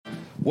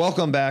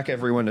Welcome back,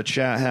 everyone, to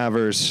Chat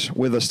Havers.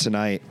 With us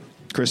tonight,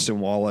 Kristin,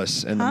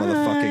 Wallace, and the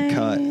motherfucking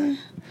Cut.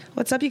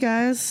 What's up, you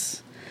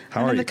guys?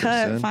 How are you, the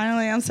Cut? Kristin?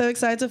 Finally, I'm so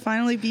excited to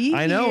finally be here.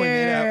 I know, we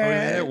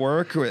made it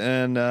work,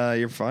 and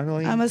you're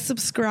finally... I'm a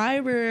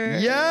subscriber.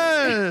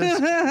 Yes!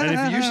 And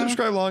if you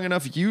subscribe long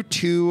enough, you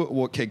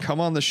too can come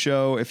on the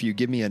show. If you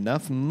give me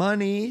enough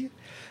money,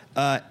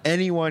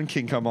 anyone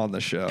can come on the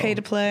show. Pay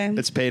to play.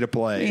 It's pay to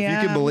play. Yeah.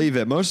 If you can believe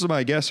it. Most of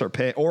my guests are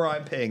paying, or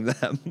I'm paying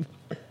them.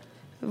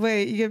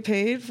 Wait, you get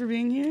paid for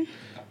being here?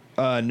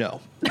 No.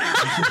 No.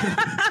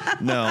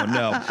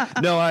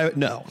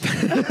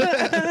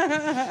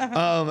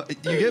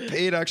 You get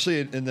paid actually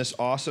in this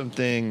awesome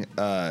thing.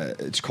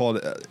 It's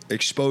called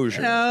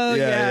exposure. Oh,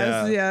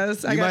 yeah,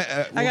 yes. I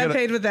got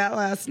paid with that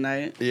last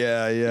night.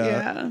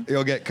 Yeah.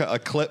 You'll get a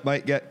clip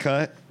might get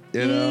cut,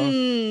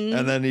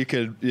 and then you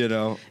could,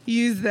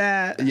 use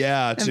that.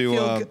 Yeah, and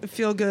to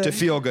feel good. To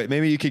feel good.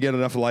 Maybe you could get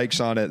enough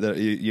likes on it that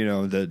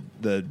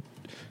the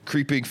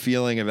creeping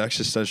feeling of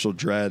existential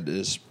dread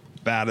is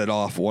batted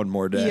off one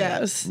more day.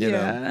 Yes.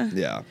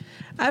 Yeah.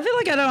 I feel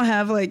like I don't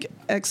have like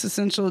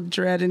existential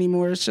dread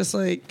anymore. It's just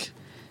like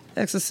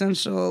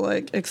existential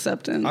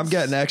acceptance. I'm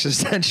getting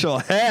existential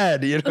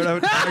head. You know what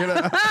I'm talking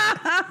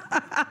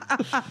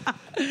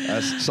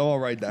about? So I'll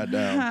write that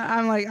down.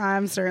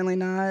 I'm certainly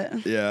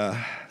not.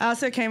 Yeah. I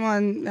also came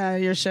on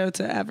your show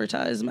to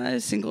advertise my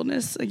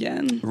singleness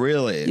again.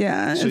 Really?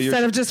 Yeah. So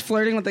instead of just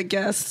flirting with the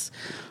guests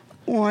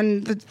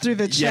through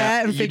the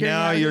chat and figuring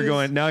out.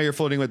 Now you're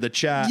flirting with the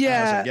chat. Yeah.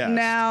 As a guest.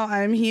 Now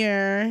I'm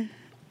here,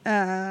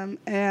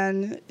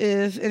 and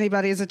if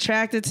anybody is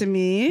attracted to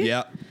me,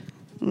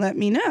 let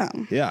me know.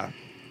 Yeah.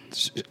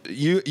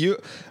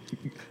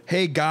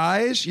 Hey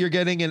guys, you're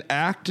getting an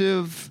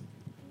active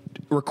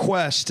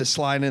request to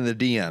slide in the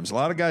DMs. A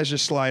lot of guys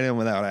just slide in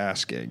without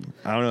asking.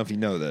 I don't know if you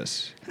know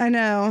this. I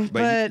know,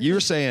 but you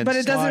were saying, but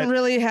it doesn't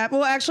really happen.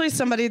 Well, actually,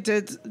 somebody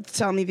did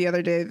tell me the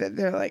other day that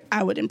they're like,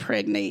 "I would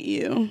impregnate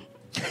you."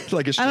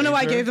 Like a stranger? I don't know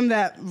why I gave them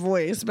that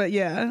voice, but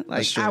yeah,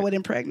 like I would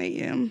impregnate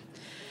you.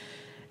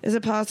 Is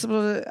it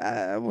possible?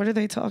 What are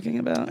they talking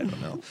about? I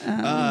don't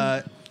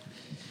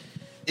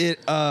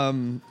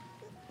know.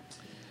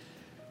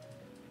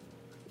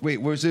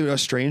 Wait, was it a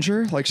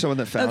stranger? Like someone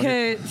that found it?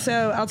 Okay,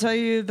 so I'll tell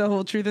you the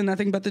whole truth and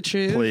nothing but the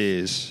truth.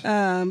 Please.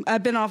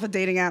 I've been off of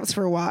dating apps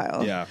for a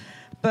while. Yeah.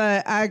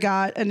 But I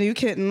got a new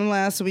kitten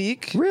last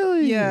week.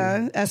 Really?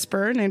 Yeah,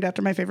 Esper, named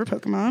after my favorite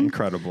Pokemon.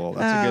 Incredible.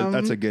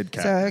 That's a good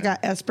cat. So I got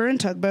Esper and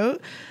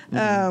Tugboat.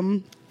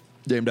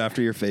 Named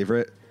after your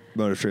favorite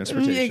mode of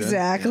transportation.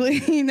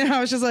 Exactly. Yeah. I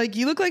was just like,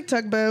 you look like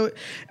Tugboat.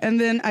 And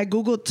then I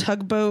Googled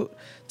Tugboat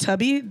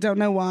Tubby. Don't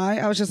know why.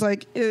 I was just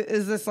like,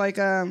 is this like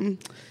a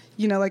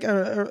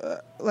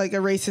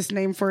racist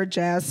name for a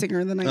jazz singer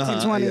in the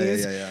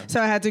 1920s. Yeah.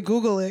 So I had to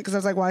Google it because I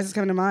was like, why is this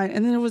coming to mind?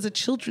 And then it was a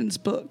children's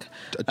book.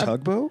 A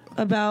tugboat?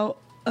 About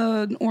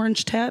an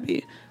orange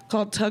tabby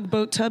called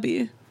Tugboat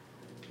Tubby.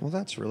 Well,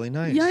 that's really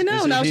nice. Yeah, I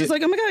know. And I was just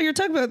like, oh my God, you're a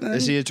tugboat then.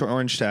 Is he an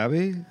orange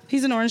tabby?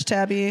 He's an orange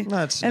tabby.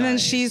 That's and nice. then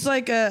she's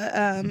like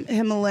a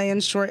Himalayan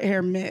short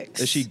hair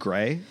mix. Is she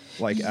gray?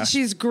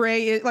 She's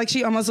gray.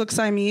 She almost looks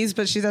Siamese,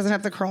 but she doesn't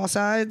have the cross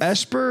eyes.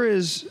 Esper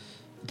is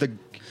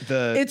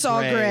it's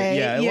all gray.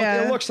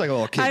 It looks like a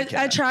little kitty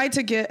cat. I tried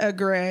to get a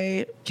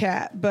gray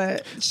cat,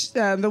 but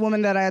the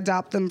woman that I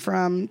adopt them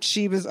from,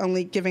 she was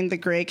only giving the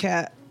gray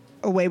cat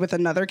away with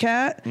another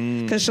cat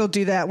because she'll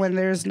do that when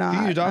there's not.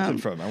 Who you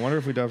adopted from? I wonder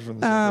if we adopted from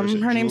the same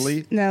person. Her name's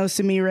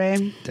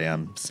Sumire.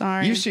 Damn.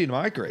 Sorry. You've seen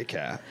my gray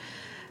cat.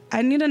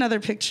 I need another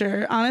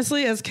picture.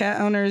 Honestly, as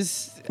cat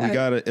owners, we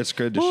got it. It's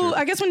good to share.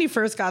 I guess when you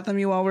first got them,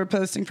 you all were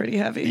posting pretty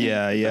heavy.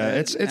 Yeah.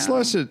 It's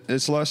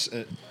less.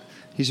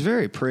 He's a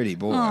very pretty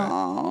boy.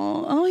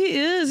 Oh, he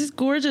is. He's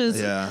gorgeous.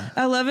 Yeah.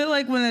 I love it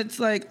when it's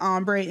like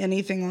ombre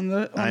anything on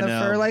the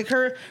fur. Like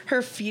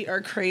her feet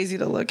are crazy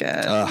to look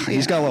at.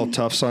 He's got little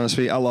tufts on his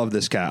feet. I love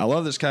this cat. I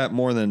love this cat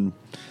more than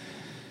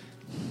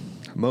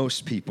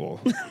most people.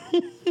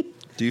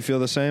 Do you feel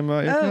the same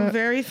about your cat?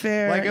 Very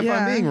fair. Like if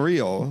I'm being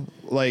real,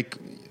 I'm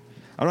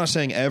not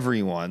saying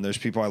everyone. There's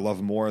people I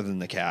love more than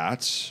the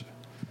cats.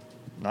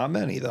 Not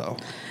many though.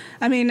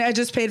 I mean, I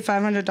just paid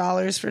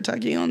 $500 for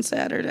Tuggy on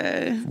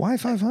Saturday. Why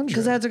 $500?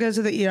 Because I had to go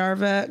to the ER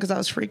vet because I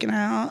was freaking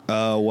out.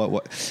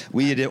 What?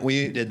 We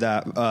did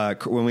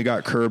that when we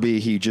got Kirby.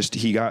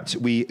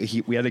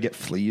 We had to get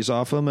fleas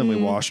off him, and we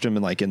washed him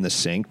in the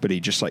sink. But he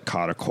just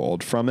caught a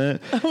cold from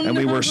it,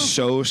 we were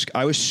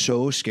I was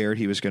so scared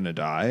he was gonna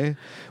die.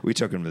 We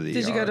took him to the ER.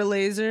 Did you go to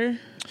laser?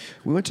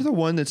 We went to the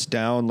one that's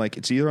down,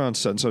 it's either on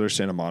Sunset or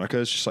Santa Monica.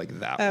 It's just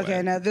that way.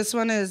 Okay, no, this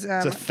one is...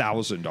 it's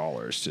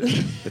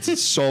 $1,000.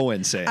 It's so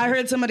insane. I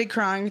heard somebody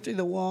crying through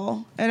the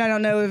wall, and I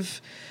don't know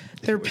if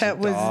their pet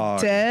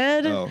was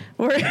dead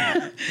or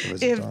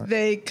if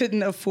they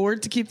couldn't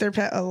afford to keep their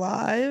pet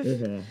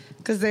alive,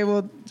 because they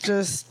will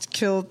just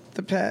kill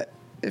the pet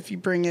if you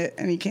bring it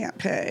and you can't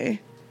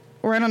pay.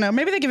 Or I don't know.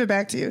 Maybe they give it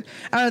back to you.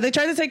 I don't know. They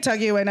tried to take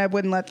Tuggy away, and I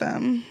wouldn't let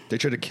them. They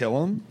tried to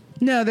kill him?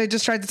 No, they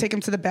just tried to take him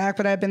to the back,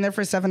 but I've been there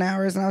for 7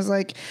 hours, and I was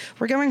like,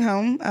 we're going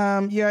home.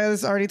 You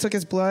guys already took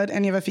his blood,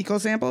 and you have a fecal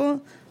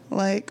sample.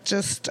 Like,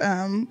 just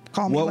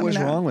call me. What was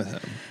wrong with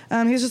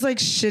him? He's just like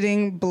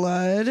shitting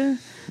blood.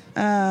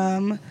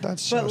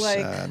 That's so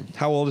sad.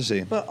 How old is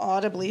he? But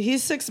audibly,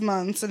 he's 6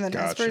 months, and then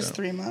Esper's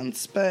 3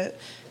 months. But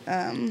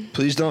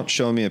please don't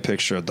show me a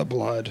picture of the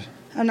blood.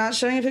 I'm not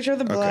showing a picture of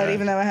the blood,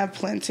 even though I have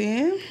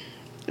plenty.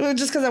 Well,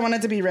 just because I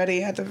wanted to be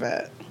ready at the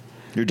vet.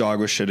 Your dog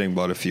was shitting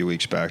blood a few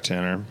weeks back,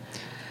 Tanner.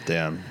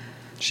 Damn.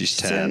 She's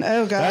 10.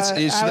 Oh, God.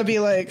 I would be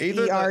like,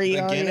 either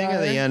the beginning or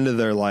the end of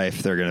their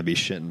life, they're going to be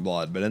shitting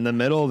blood. But in the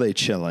middle, they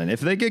chilling. If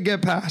they could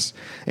get past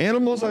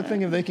animals, I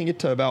think if they can get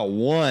to about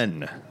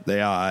 1,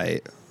 they all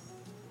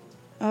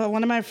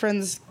one of my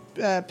friends'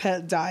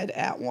 pet died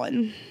at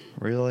 1.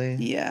 Really?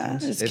 Yeah,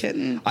 his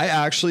kitten. I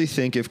actually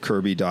think if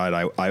Kirby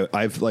died,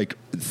 I've like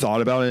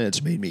thought about it and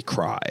it's made me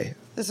cry.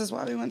 This is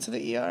why we went to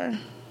the ER.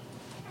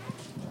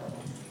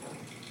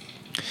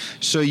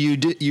 So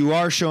you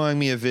are showing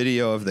me a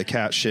video of the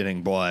cat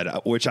shitting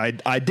blood, which I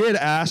did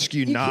ask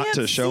you not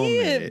to show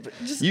me.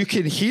 You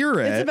can hear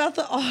it. It's about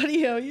the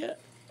audio, yeah.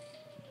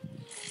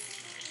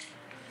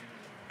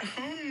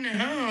 Oh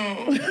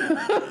no.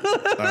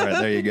 All right,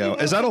 there you go.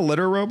 Is that a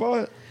litter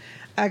robot?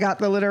 I got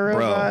the litter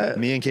robot. Bro,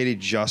 me and Katie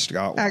just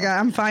got one.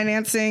 I'm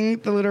financing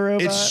the litter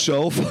robot. It's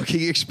so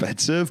fucking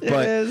expensive,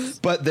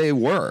 but they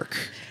work.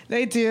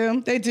 They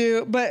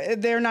do,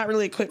 but they're not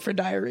really equipped for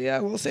diarrhea. I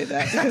will say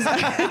that because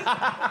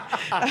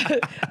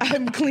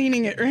I'm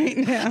cleaning it right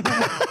now.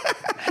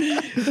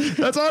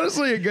 That's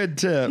honestly a good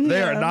tip.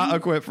 They are not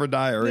equipped for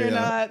diarrhea. They're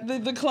not.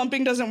 The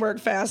clumping doesn't work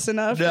fast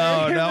enough.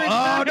 No.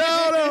 Oh,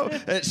 no.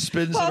 It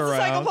spins it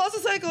around. Pause the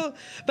cycle.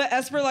 But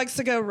Esper likes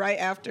to go right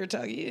after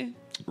Tuggy.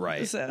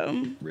 Right.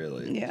 So.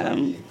 Really?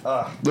 Yeah.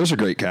 Those are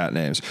great cat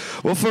names.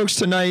 Well, folks,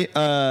 tonight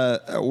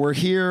we're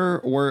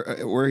here.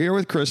 We're here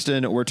with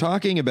Kristin. We're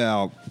talking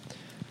about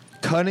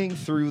cutting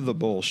through the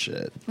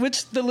bullshit.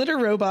 Which the litter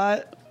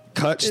robot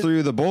cuts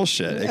through the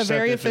bullshit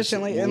very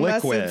efficiently,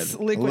 unless it's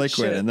liquid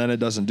shit. And then it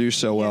doesn't do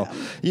so well.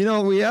 You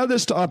know, we had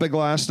this topic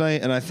last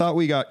night, and I thought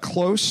we got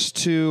close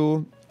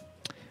to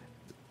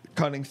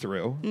cutting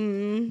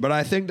through, but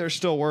I think there's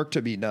still work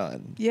to be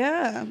done.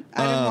 Yeah,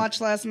 I didn't watch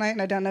last night,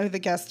 and I don't know who the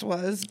guest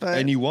was,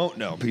 but you won't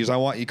know because I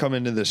want you come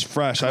into this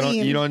fresh.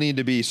 You don't need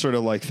to be sort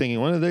of like thinking,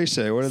 what did they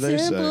say? What did they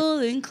say? Simple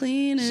and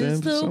clean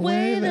is the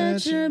way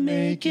that you're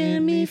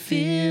making me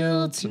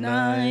feel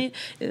tonight.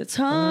 It's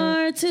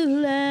hard to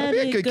let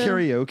That'd be a good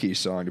karaoke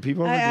song. Do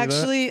people ever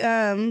do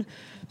that?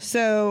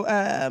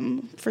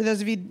 For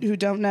those of you who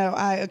don't know,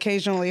 I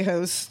occasionally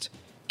host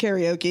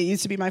karaoke. It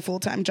used to be my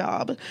full-time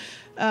job.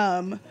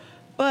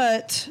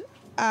 But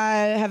I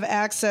have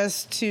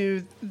access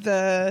to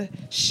the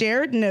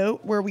shared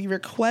note where we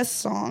request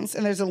songs,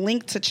 and there's a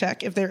link to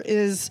check if there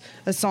is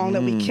a song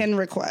that we can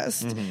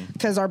request.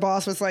 Because our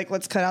boss was like,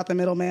 let's cut out the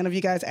middleman of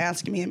you guys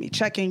asking me and me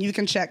checking. You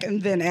can check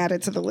and then add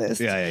it to the list.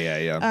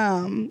 Yeah.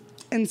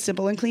 And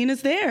Simple and Clean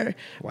is there.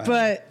 Wow.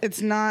 But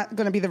it's not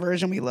going to be the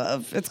version we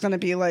love. It's going to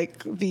be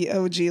like the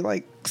OG,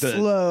 like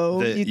slow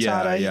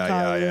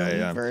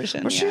Utada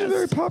version. But she's a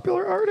very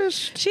popular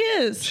artist. She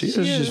is. She's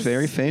just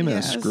very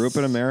famous. Yes. Grew up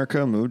in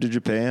America, moved to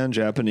Japan,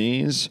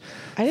 Japanese.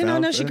 I did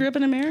not know she grew up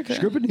in America. She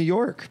grew up in New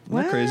York. Isn't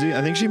that crazy?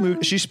 I think she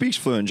moved. She speaks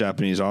fluent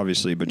Japanese,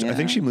 obviously, but I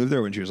think she moved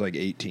there when she was like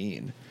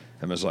 18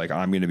 and was like,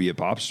 I'm going to be a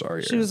pop star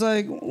here. She was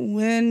like,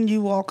 when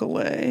you walk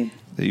away.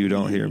 You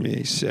don't hear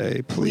me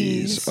say,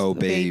 please, oh,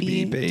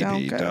 baby,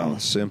 don't.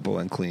 Simple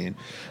and Clean.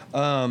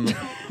 I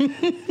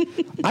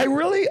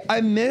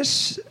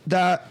miss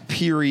that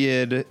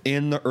period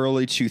in the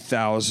early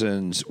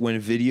 2000s when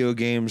video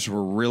games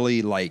were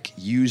really like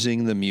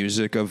using the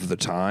music of the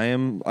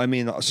time. I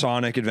mean,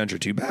 Sonic Adventure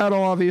 2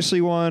 Battle obviously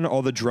won,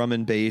 all the drum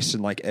and bass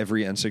in like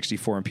every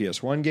N64 and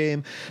PS1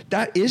 game.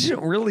 That isn't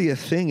really a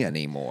thing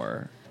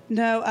anymore.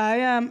 No,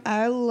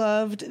 I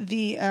loved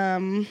the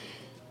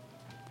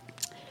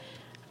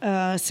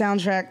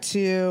soundtrack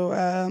to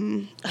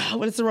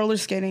what is the roller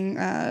skating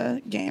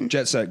game?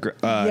 Jet Set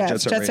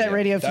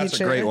Radio Future. That's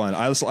a great one.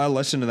 I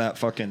listened to that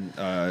fucking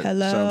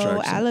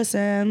Hello, soundtrack.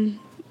 Allison.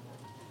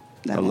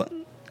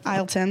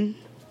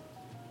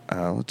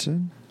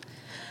 Alton.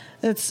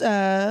 It's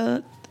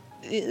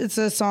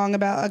a song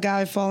about a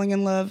guy falling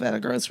in love at a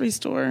grocery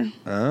store.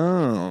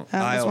 Oh,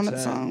 that's one of the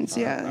songs.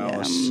 Yeah.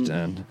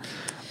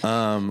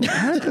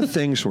 How are the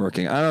things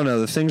working? I don't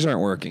know. The things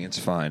aren't working. It's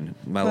fine.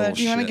 But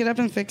you want to get up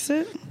and fix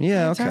it?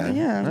 Yeah, okay.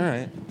 Yeah. All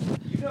right.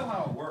 You know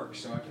how it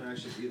works, so I can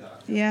actually do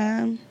that.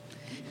 Yeah. You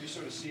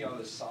sort of see how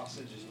this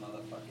sausage is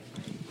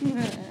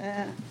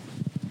motherfucking.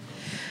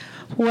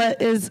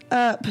 What is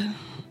up?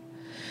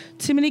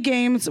 Too many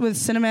games with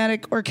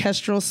cinematic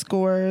orchestral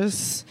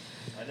scores.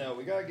 I know.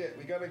 We gotta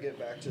get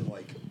back to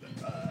like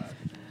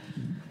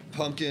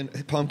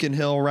Pumpkin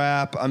Hill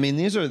Rap. I mean,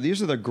 these are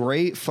the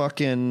great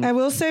fucking. I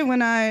will say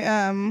when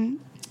I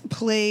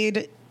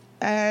played,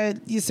 I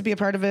used to be a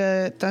part of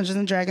a Dungeons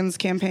and Dragons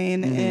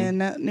campaign in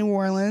New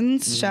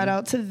Orleans. Shout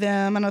out to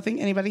them. I don't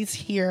think anybody's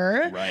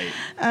here. Right.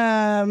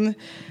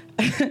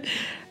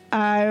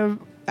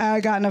 I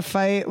got in a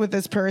fight with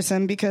this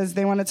person because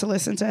they wanted to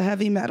listen to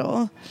heavy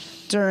metal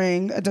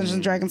during a Dungeons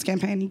and Dragons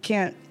campaign. You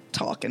can't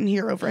talk and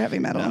hear over heavy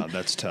metal. No,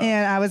 that's tough.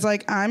 And I was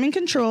like, I'm in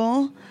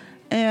control.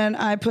 And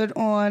I put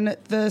on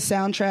the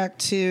soundtrack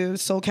to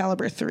Soul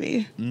Calibur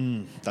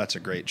 3. That's a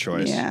great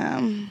choice.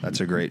 Yeah.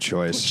 That's a great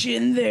choice. Put you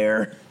in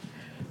there.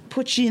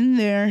 Put you in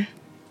there.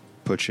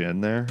 Put you in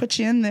there? Put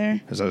you in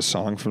there. Is that a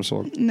song from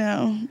Soul?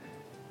 No.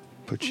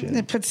 Put you in.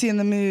 It puts you in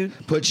the mood.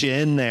 Put you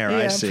in there. Yeah,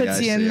 I see. puts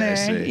you in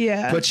there.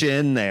 Yeah. Put you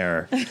in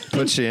there.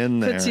 Put you in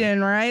there. Puts you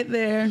in right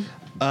there.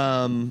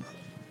 I've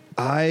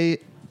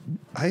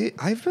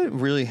been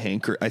really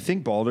I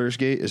think Baldur's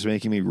Gate is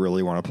making me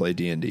really want to play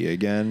D&D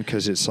again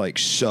because it's like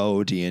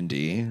so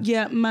D&D.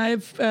 Yeah, my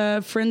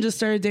friend just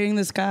started dating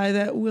this guy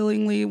that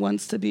willingly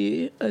wants to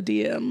be a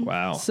DM.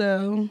 Wow.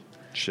 So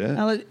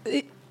shit.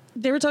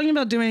 They were talking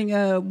about doing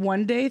a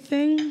one-day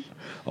thing.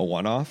 A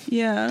one-off?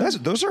 Yeah.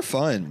 Those are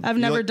fun. I've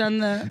never done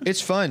that. It's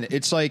fun.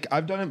 It's like,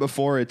 I've done it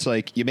before. It's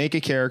like you make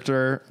a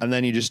character and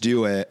then you just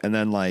do it. And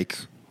then like,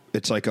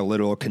 it's like a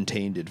little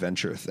contained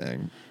adventure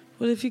thing.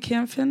 What if you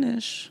can't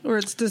finish? Or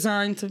it's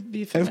designed to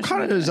be finished? It's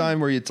kind of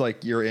designed where it's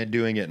like you're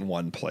doing it in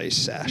one place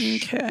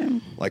sesh. Okay.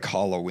 Like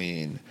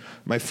Halloween.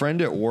 My friend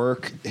at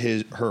work,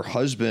 her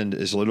husband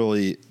is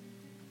literally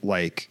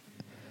like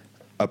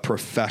a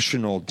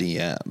professional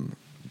DM.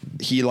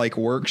 He like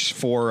works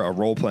for a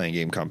role playing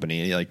game company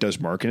and he like does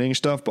marketing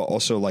stuff, but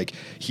also like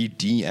he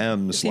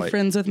DMs. Is he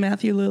friends with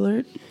Matthew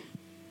Lillard?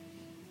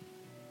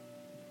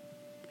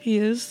 He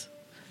is.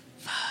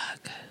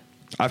 Fuck.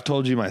 I've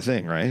told you my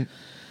thing, right?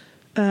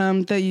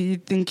 That you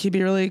think he'd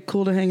be really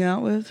cool to hang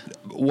out with?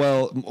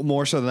 Well,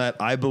 more so than that,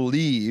 I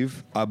really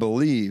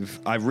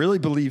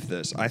believe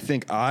this. I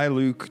think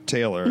Luke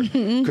Taylor,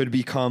 could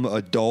become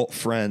adult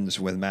friends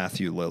with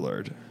Matthew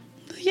Lillard.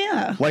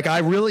 Yeah. Like, I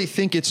really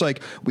think it's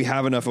like we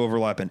have enough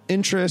overlap in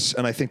interests,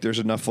 and I think there's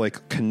enough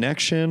like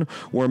connection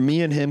where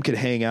me and him could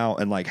hang out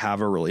and like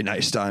have a really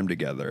nice time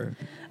together.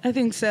 I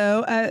think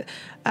so.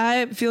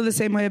 I feel the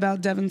same way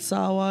about Devon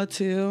Sawa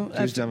too.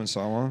 Who's Devon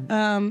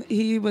Sawa?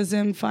 He was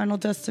in Final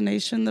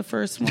Destination, the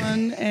first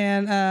one,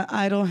 and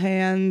Idle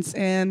Hands,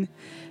 and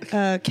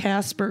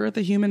Casper,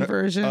 the human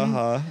version.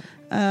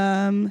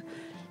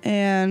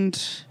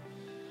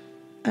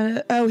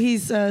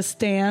 He's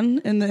Stan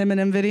in the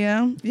Eminem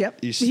video. Yep,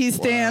 he's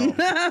Stan. Wow,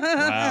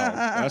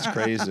 that's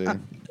crazy.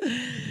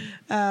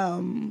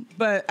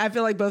 But I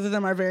feel like both of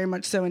them are very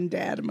much so in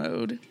dad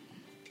mode.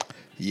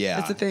 Yeah,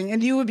 that's the thing.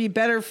 And you would be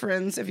better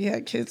friends if you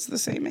had kids the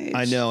same age.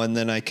 I know, and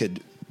then I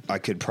could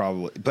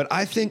probably. But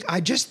I think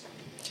I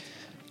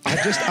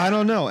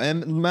don't know.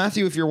 And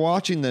Matthew, if you're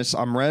watching this,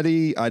 I'm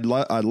ready. I'd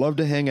love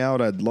to hang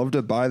out. I'd love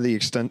to buy the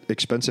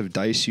expensive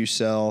dice you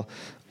sell.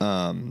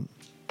 I'm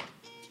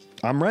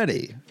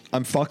ready.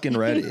 I'm fucking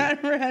ready. I'm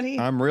ready.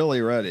 I'm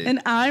really ready.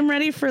 And I'm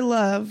ready for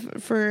love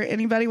for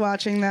anybody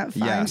watching that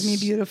finds me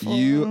beautiful.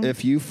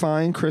 If you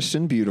find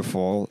Kristin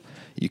beautiful,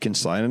 you can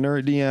slide in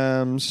her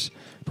DMs.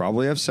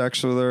 Probably have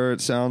sex with her, it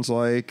sounds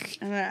like.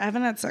 I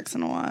haven't had sex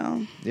in a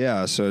while.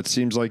 Yeah, so it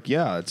seems like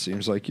you're...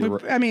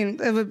 I mean,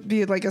 it would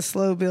be like a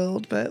slow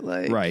build, but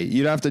like... Right,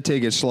 you'd have to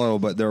take it slow,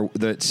 but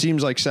it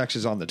seems like sex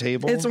is on the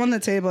table. It's on the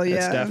table, yeah.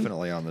 It's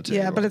definitely on the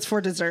table. Yeah, but it's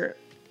for dessert.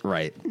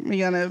 Right.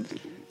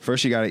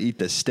 First you gotta eat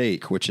the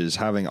steak, which is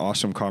having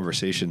awesome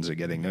conversations and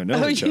getting to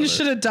know each other. You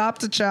should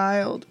adopt a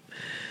child.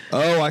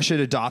 Oh, I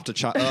should adopt a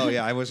child. Oh,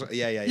 yeah, I was.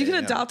 Yeah. You can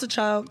adopt a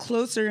child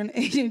closer in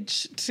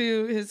age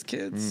to his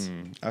kids.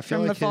 I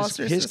feel like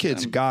his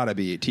kids gotta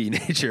be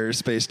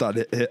teenagers based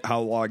on how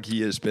long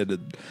he has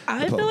been.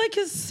 I feel like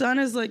his son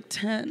is like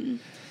 10.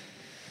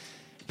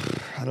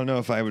 I don't know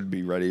if I would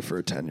be ready for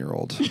a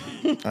 10-year-old.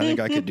 I think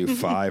I could do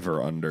 5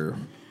 or under.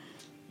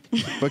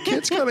 But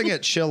kids kind of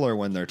get chiller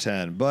when they're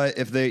 10. But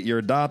if you're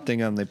adopting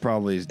them, it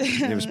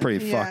was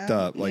pretty fucked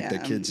up. Like the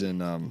kids in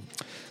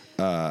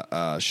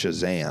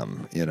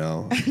Shazam, you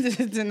know. I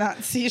did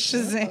not see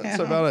Shazam. It's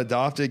about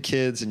adopted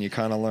kids, and you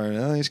kind of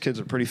learn, these kids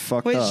are pretty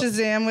fucked up.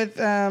 Shazam with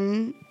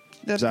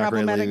the Zachary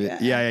problematic Levi.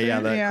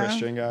 That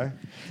Christian guy.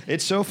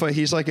 It's so funny.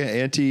 He's like an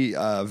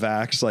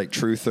anti-vax, like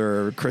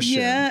truther Christian.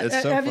 Yeah,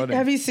 it's so funny.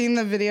 Have you seen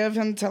the video of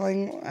him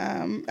telling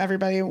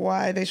everybody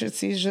why they should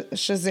see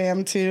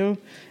Shazam 2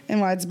 and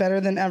why it's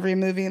better than every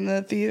movie in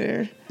the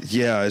theater?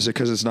 Yeah, is it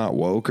because it's not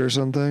woke or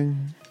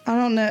something? I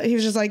don't know. He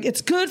was just like,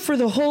 it's good for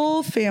the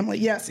whole family.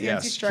 Yes,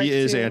 anti-strike he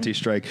is too.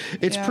 Anti-strike.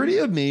 It's pretty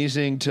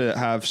amazing to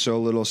have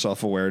so little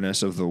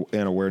self-awareness and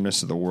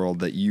awareness of the world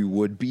that you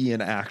would be an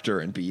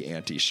actor and be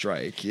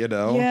anti-strike, you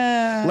know?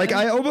 Yeah. Like,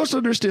 I almost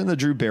understand the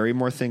Drew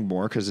Barrymore thing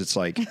more because it's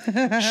like,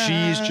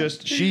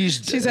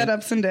 she's had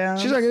ups and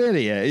downs. She's like an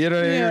idiot, you know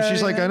what I mean? Yeah,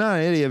 she's like, I'm not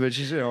an idiot, but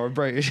she's, you know,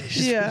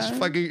 she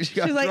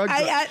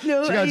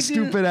got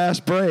stupid ass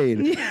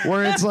brain. Yeah.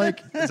 Where it's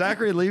like,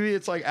 Zachary Levi,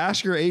 it's like,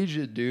 ask your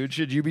agent, dude,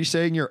 should you be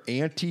saying you're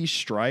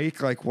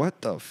anti-strike? Like,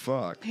 what the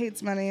fuck?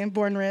 Hates money,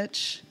 born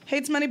rich.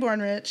 Hates money,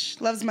 born rich.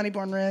 Loves money,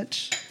 born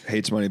rich.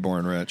 Hates money,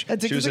 born rich.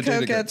 She was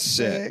addicted to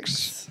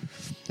 6.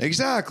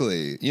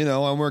 Exactly. You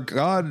know, and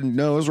God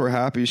knows we're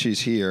happy she's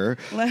here.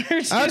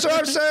 That's what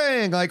I'm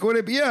saying. Like, would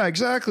it be? Yeah,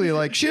 exactly.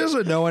 Like, she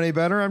doesn't know any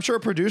better. I'm sure a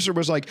producer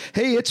was like,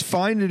 hey, it's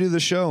fine to do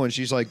the show. And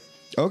she's like,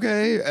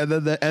 Okay,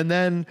 and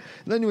then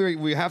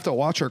we have to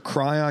watch her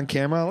cry on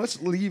camera.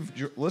 Let's leave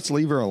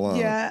her alone.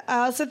 Yeah,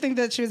 I also think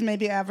that she was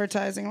maybe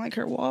advertising like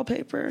her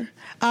wallpaper.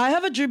 I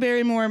have a Drew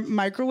Barrymore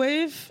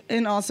microwave,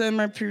 and also in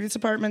my previous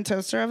apartment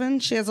toaster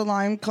oven. She has a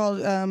line called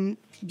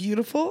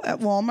Beautiful at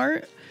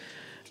Walmart,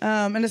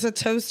 and it's a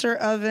toaster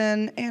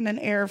oven and an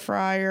air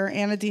fryer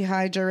and a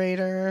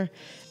dehydrator,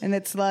 and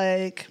it's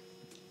like,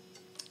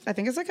 I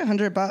think it's like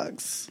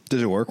 $100.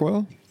 Does it work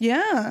well?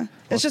 Yeah.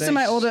 It's just thanks. in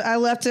my I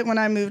left it when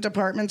I moved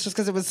apartments just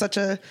because it was such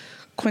a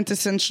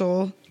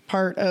quintessential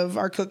part of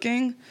our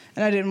cooking.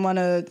 And I didn't want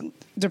to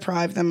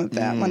deprive them of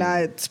that when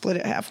I split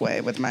it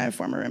halfway with my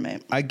former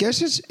roommate. I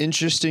guess it's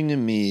interesting to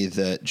me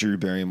that Drew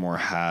Barrymore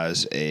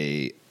has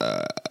a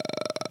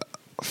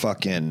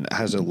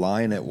has a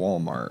line at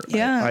Walmart.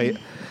 Yeah.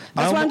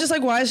 That's why I'm just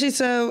like, why is she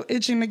so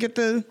itching to get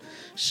the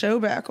show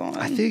back on?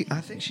 I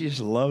think she just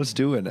loves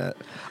doing it.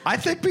 I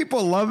think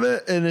people love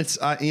it, and it's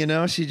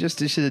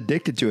she's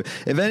addicted to it.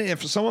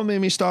 If someone made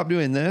me stop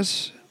doing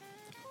this,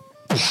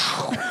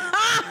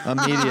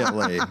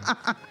 immediately,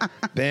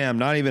 bam,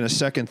 not even a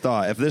second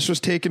thought. If this was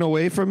taken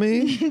away from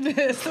me, it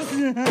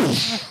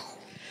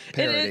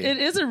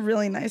is a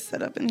really nice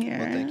setup in here.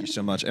 Well, thank you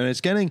so much, and it's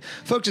getting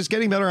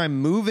better.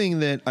 I'm moving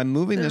this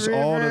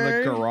all to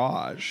the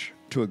garage,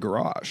 to a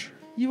garage.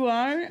 You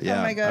are? Yeah,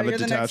 oh my God, you're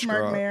the next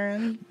Mark garage.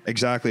 Maron.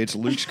 Exactly. It's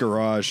Luke's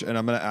garage. And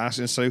I'm going to ask,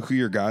 instead of who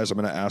your guys, I'm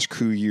going to ask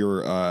who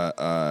your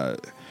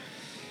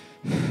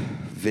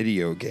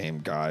video game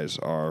guys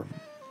are.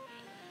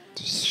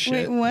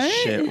 Shit, wait, what?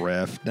 Shit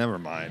riff. Never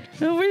mind.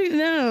 No,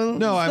 I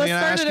mean, I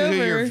asked you who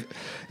your...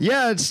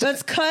 Yeah,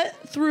 let's cut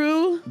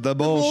through the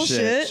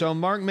bullshit. So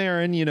Mark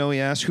Maron, he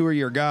asked, who are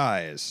your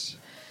guys?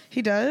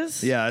 He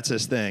does? Yeah, that's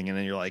his thing. And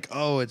then you're like,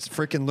 oh, it's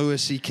freaking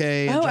Louis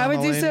C.K. Oh, I would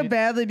do so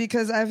badly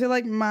because I feel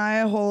like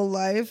my whole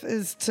life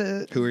is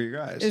to... Who are your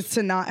guys? Is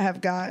to not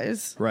have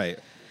guys. Right.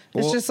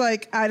 It's just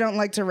like, I don't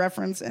like to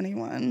reference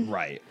anyone.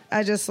 Right.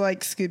 I just like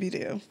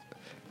Scooby-Doo.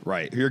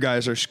 Right. Your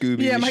guys are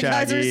Scooby, yeah, my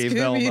Shaggy, guys are Scooby.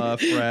 Velma,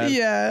 Fred.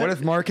 Yeah. What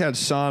if Mark had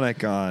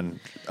Sonic on?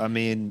 I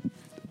mean,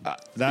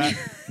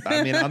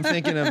 I'm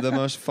thinking of the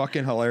most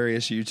fucking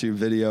hilarious YouTube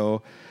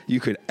video you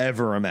could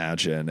ever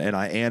imagine. And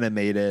I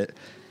animate it.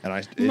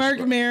 And Mark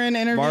Maron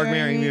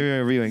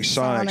interviewing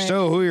Sonic.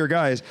 So who are your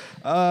guys?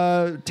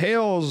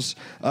 Tails,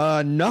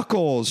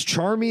 Knuckles,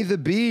 Charmy the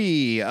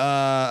Bee.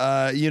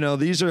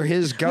 These are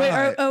his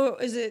guys.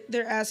 Wait, is it?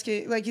 They're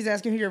asking, like he's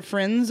asking who your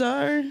friends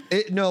are.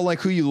 No,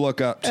 like who you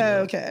look up to.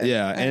 Oh, okay.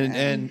 Yeah,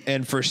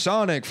 and for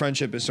Sonic,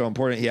 friendship is so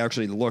important. He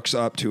actually looks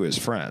up to his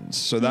friends,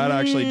 so that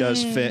actually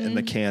does fit in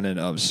the canon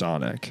of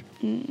Sonic.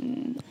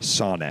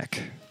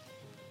 Sonic.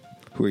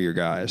 Who are your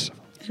guys?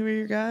 Who are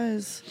your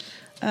guys?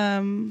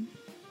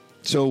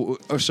 So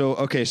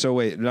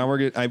wait. Now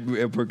we're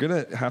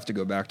gonna have to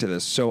go back to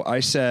this. So I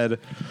said,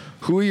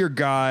 who are your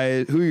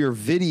guys? Who are your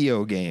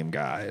video game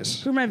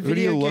guys? Who are my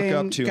video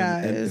game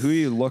guys? And who do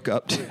you look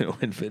up to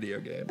in video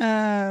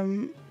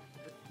games?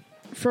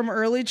 From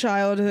early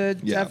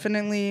childhood,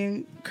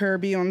 definitely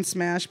Kirby on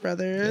Smash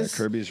Brothers. Yeah,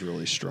 Kirby's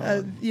really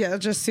strong.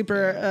 Just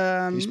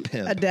super He's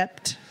pimp.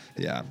 adept.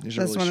 Yeah, he's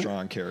a really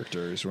strong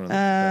character. He's one of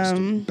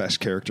the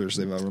best characters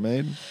they've ever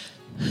made.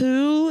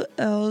 Who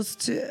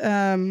else?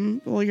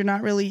 Well, you're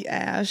not really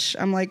Ash.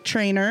 I'm like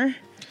Trainer.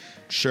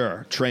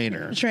 Sure,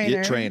 Trainer.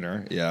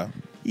 Yeah.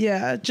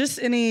 Yeah,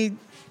 just any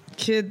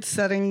kid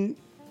setting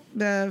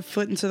the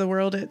foot into the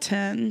world at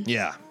 10.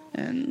 Yeah.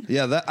 And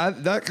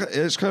that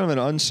is kind of an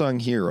unsung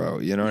hero.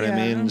 You know what I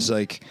mean? It's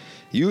like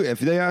if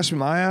they asked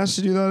my ass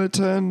to do that at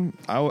 10,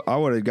 I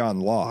would have gotten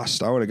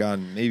lost. I would have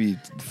gotten maybe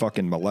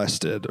fucking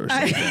molested or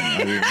something.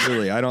 I mean,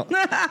 really, I don't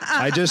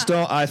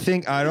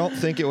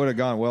think it would have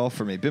gone well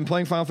for me. Been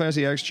playing Final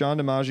Fantasy X. John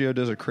DiMaggio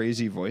does a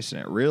crazy voice in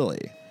it.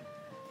 Really,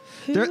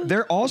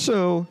 they're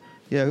also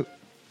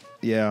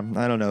Yeah,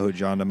 I don't know who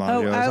John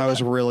DiMaggio is. I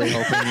was really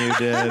hoping you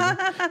did.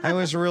 I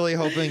was really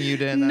hoping you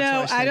did.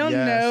 No, I don't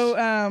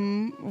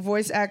know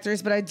voice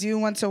actors, but I do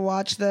want to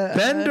watch the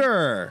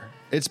Bender.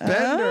 It's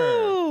Bender.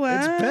 Oh, wow.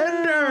 It's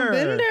Bender.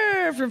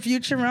 Bender from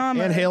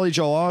Futurama. And Haley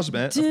Joel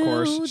Osment, of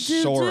course.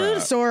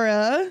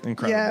 Sora.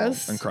 Incredible.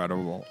 Yes.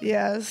 Incredible.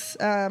 Yes.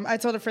 I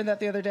told a friend that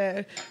the other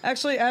day.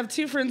 Actually, I have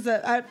two friends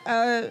that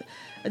I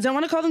don't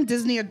want to call them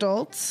Disney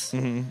adults.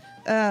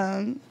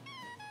 Mm-hmm.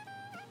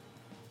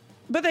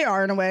 But they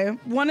are in a way.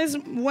 One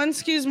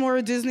skews more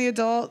a Disney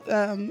adult,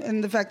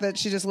 in the fact that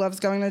she just loves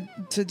going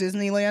to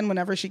Disneyland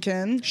whenever she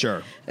can.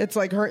 Sure. It's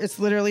like it's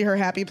literally her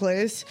happy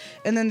place.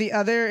 And then the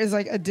other is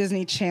like a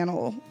Disney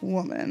Channel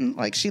woman.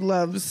 Like she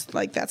loves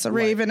That's a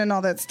Raven and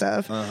all that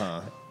stuff.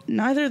 Uh-huh.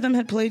 Neither of them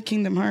had played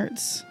Kingdom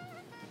Hearts.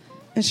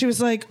 And she was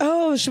like,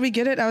 oh, should we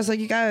get it? I was like,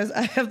 you guys,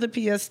 I have the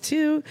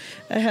PS2.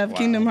 I have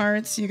Kingdom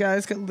Hearts. You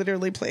guys could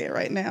literally play it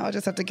right now. I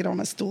just have to get on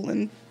a stool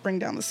and bring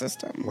down the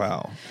system.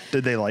 Wow.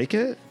 Did they like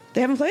it? They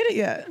haven't played it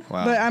yet.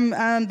 Wow.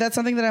 But that's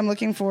something that I'm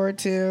looking forward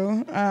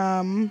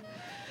to.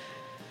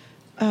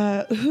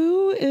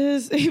 Who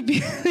is...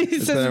 he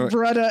says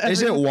Brutta.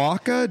 Is it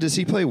Waka? Does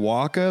he play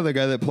Waka, the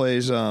guy that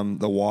plays the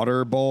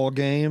water ball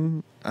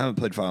game? I haven't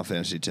played Final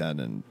Fantasy X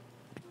in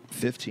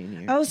 15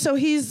 years. Oh, so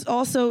he's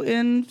also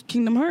in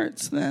Kingdom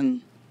Hearts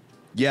then?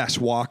 Yes,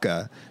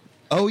 Waka.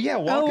 Oh yeah,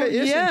 Waka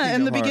is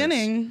in the Hearts.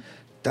 beginning.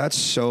 That's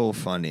so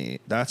funny.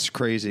 That's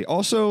crazy.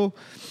 Also,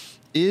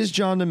 is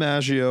John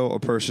DiMaggio a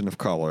person of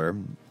color?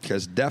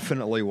 Because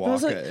definitely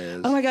Waka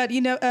is. Oh my God!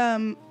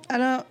 I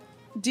don't.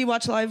 Do you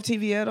watch live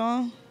TV at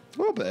all? A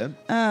little bit.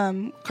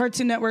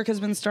 Cartoon Network has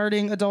been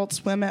starting Adult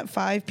Swim at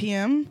 5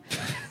 p.m.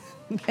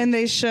 and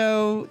they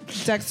show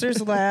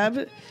Dexter's Lab,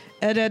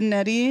 Ed, Ed and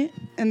Eddie,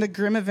 and the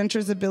Grim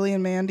Adventures of Billy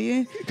and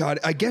Mandy. God,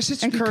 I guess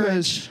it's and because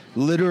Courage.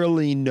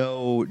 literally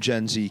no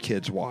Gen Z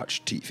kids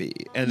watch TV,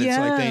 and it's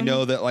like they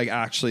know that like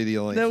actually the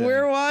only that thing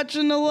we're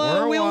watching a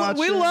lot. We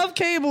love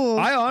cable.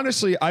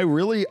 I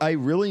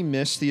really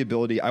miss the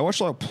ability. I watch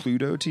a lot of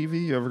Pluto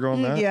TV. You ever go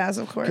on that? Yes,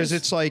 of course. Because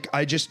it's like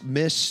I just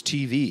miss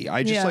TV.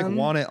 I just like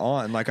want it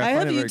on. Like I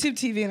have find YouTube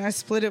TV and I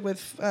split it with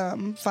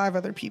 5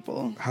 other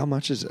people. How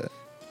much is it?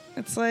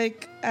 It's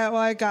like,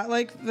 I got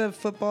like the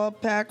football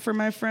pack for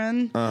my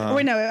friend. Uh-huh. Oh,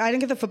 wait, no, I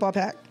didn't get the football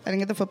pack.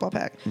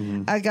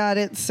 Mm-hmm. I got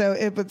it so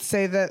it would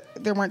say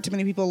that there weren't too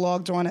many people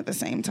logged on at the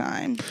same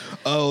time.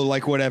 Oh,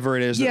 like whatever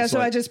it is. Yeah, so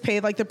I just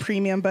paid like the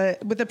premium,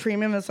 but with the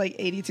premium, it's like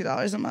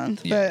 $82 a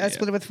month. But I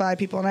split it with 5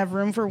 people and I have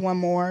room for one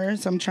more,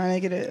 so I'm trying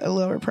to get it a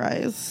lower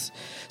price.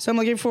 So I'm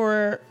looking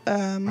for...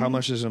 how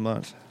much is a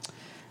month?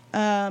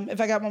 If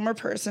I got one more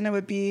person, it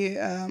would be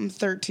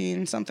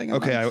 13 something.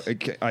 Okay,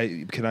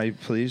 can I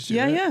please? Do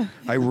that? Yeah.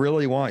 I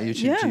really want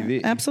YouTube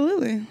TV.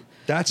 Absolutely.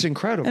 That's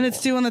incredible. And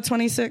it's due on the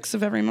 26th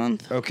of every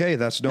month. Okay,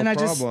 that's no problem.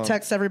 And I just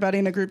text everybody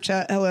in a group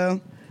chat, hello.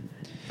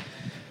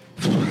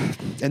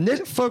 And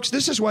folks,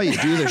 this is why you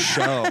do the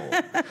show,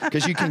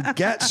 because you can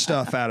get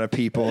stuff out of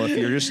people if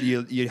you're just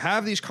you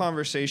have these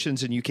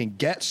conversations and you can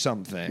get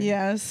something.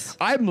 Yes.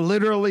 I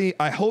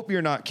hope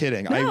you're not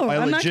kidding. No,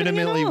 I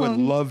legitimately would all.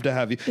 love to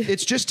have you.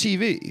 It's just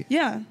TV.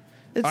 Yeah.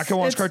 I can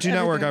watch Cartoon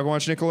Network. I can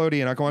watch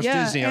Nickelodeon. I can watch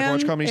Disney. I can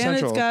watch Comedy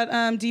Central.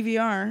 And it's got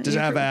DVR. Does it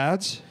have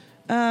ads?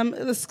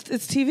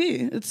 It's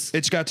TV.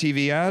 It's got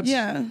TV ads?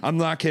 Yeah. I'm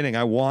not kidding.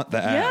 I want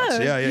the ads.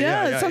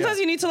 Yeah. Sometimes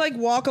you need to like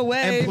walk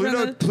away.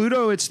 And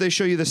Pluto, they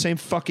show you the same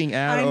fucking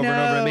ad over and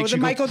over. It makes you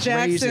go Michael crazy.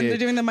 Jackson. They're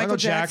doing the Michael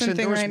Jackson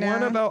thing right now. There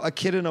was one about a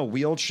kid in a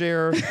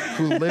wheelchair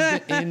who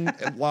lived in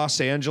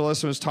Los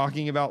Angeles and was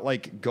talking about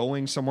like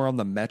going somewhere on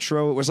the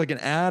metro. It was like an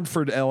ad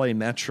for LA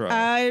Metro.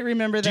 I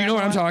remember that. Do you know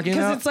what I'm talking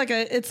about?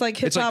 Because it's like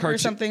hip hop or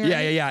something.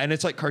 Right? Yeah. And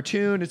it's like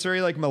cartoon. It's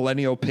very like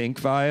millennial Pink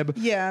vibe.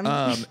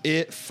 Yeah.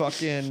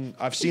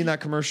 I've seen that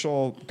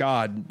commercial,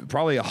 God,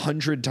 probably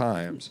 100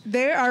 times.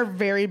 They are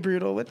very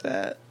brutal with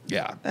that.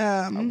 Yeah.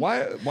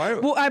 Why?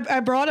 Well,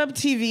 I brought up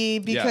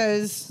TV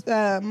because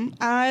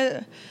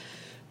I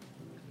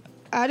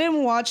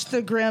didn't watch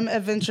the Grim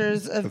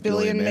Adventures of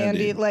Billy and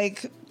Mandy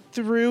like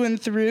through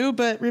and through,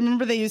 but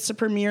remember they used to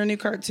premiere new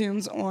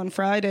cartoons on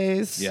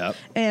Fridays. Yep.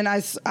 And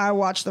I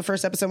watched the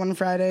first episode on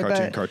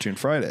Friday. Cartoon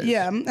Fridays.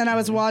 Yeah, and I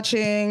was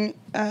watching.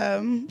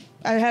 I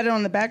had it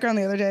on the background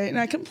the other day, and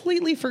I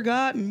completely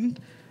forgotten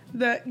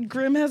that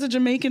Grim has a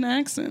Jamaican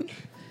accent.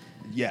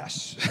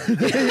 Yes.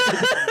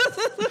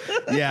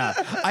 Yeah.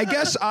 I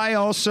guess I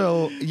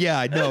also,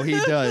 no, he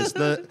does.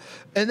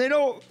 And they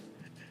don't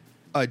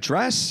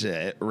address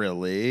it,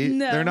 really.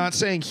 No. They're not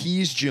saying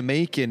he's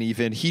Jamaican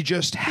even. He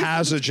just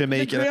has a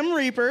Jamaican. The Grim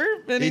Reaper,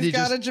 and he's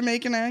got a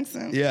Jamaican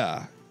accent.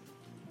 Yeah.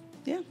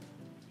 Yeah.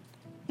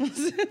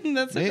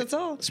 That's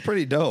all. It's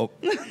pretty dope.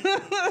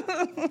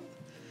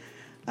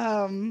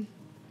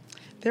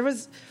 There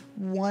was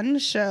one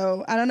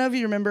show. I don't know if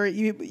you remember.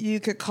 You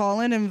could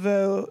call in and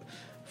vote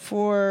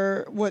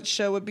for what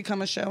show would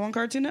become a show on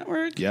Cartoon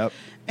Network. Yep.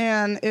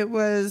 And it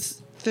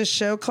was the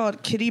show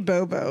called Kitty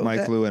Bobo.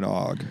 Mike, Lou, and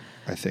Og,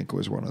 I think,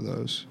 was one of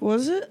those.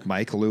 Was it?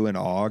 Mike, Lou, and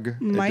Og.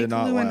 Mike,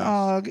 Lou, and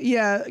Og.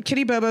 Yeah,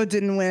 Kitty Bobo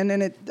didn't win,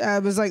 and I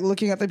was like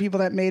looking at the people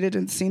that made it,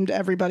 and it seemed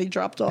everybody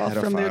dropped off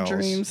from their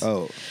dreams.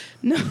 Oh.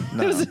 No.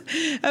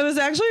 It was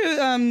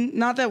actually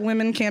not that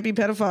women can't be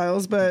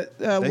pedophiles, but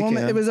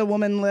it was a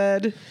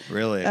woman-led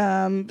really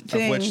thing.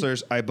 Of which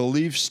there's, I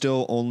believe,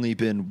 still only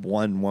been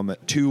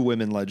two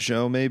women-led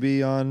show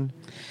maybe on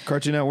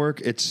Cartoon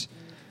Network. It's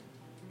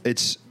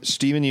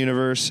Steven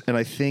Universe, and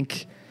I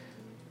think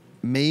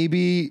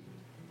maybe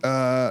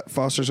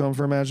Foster's Home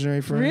for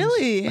Imaginary Friends.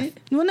 Really?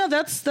 Well, no,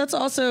 that's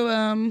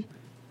also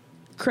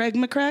Craig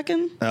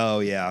McCracken. Oh,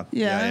 yeah.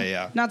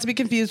 Yeah. Not to be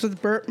confused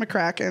with Burt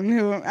McCracken,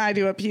 who I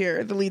do up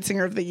here, the lead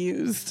singer of The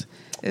Used.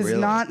 Is really?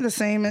 Not the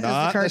same as the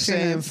cartoon. Not the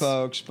same,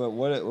 folks, but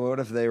what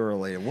if they were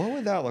related? What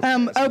would that look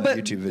like? But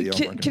YouTube video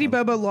Kitty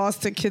Bobo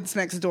lost to Kids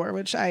Next Door,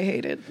 which I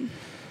hated.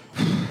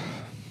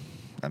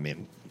 I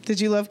mean... Did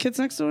you love Kids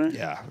Next Door?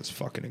 Yeah, it was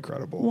fucking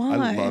incredible. Why?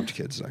 I loved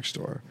Kids Next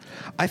Door.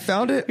 I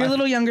found it... You're a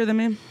little younger than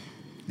me.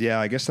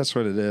 Yeah, I guess that's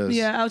what it is.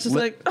 Yeah, I was just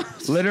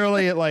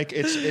literally,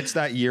 it's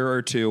that year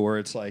or two where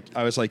it's like,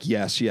 I was like,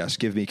 yes,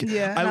 give me...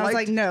 Yeah, I was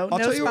like, no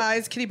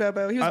spies, Kitty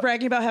Bobo. He was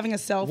bragging about having a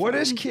cell phone. What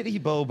is Kitty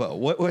Bobo?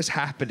 What was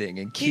happening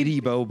in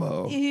Kitty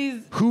Bobo?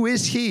 Who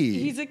is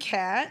he? He's a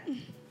cat.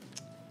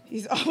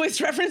 He's always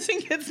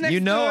referencing Kids Next Door. You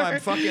know,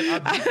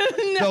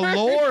 the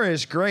lore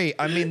is great.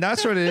 I mean,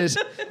 that's what it is.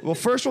 Well,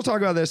 first we'll talk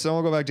about this, then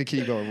we'll go back to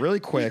Kitty Bobo really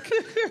quick.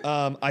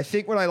 I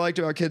think what I liked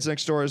about Kids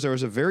Next Door is there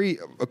was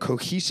a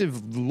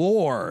cohesive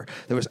lore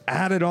that was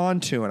added on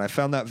to, and I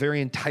found that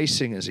very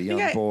enticing as a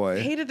young boy.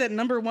 I hated that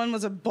number one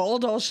was a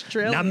bald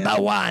Australian.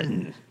 Number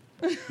one.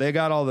 They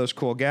got all those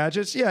cool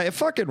gadgets. Yeah, it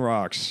fucking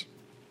rocks.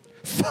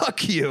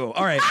 Fuck you.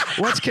 All right,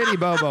 what's Kitty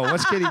Bobo?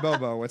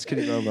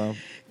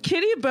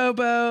 Kitty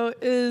Bobo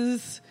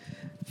is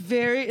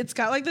it's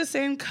got like the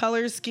same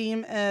color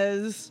scheme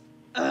as,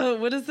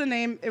 what is the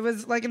name? It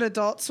was like an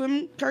Adult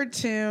Swim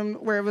cartoon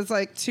where it was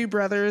like two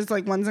brothers,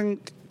 like one's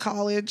in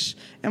college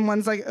and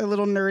one's like a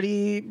little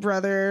nerdy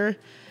brother.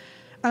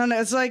 I don't know.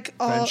 It's like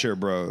all Venture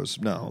Bros.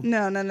 No.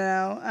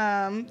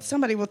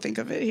 Somebody will think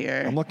of it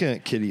here. I'm looking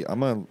at Kitty.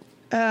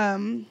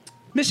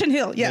 Mission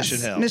Hill, yes.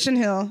 Mission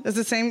Hill is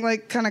the same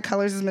like kind of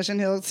colors as Mission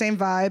Hill, same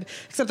vibe,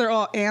 except they're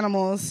all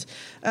animals.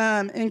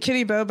 And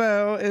Kitty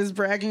Bobo is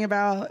bragging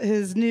about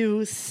his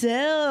new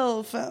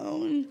cell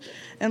phone,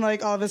 and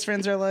like all of his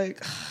friends are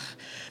like,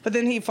 but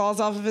then he falls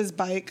off of his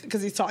bike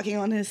because he's talking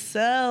on his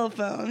cell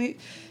phone.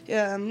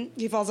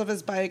 He falls off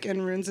his bike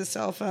and ruins his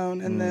cell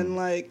phone, and then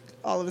like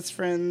all of his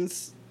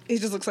friends. He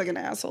just looks like an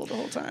asshole the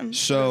whole time.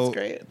 So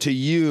great. To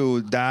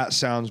you, that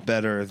sounds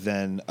better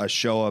than a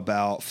show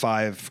about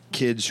 5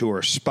 kids who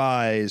are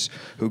spies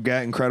who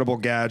get incredible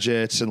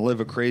gadgets and live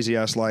a crazy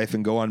ass life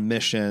and go on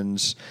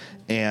missions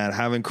and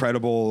have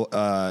incredible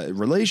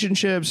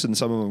relationships, and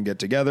some of them get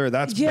together.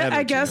 That's better. Yeah,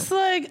 I guess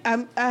like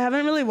I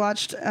haven't really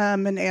watched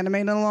an anime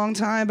in a long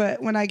time,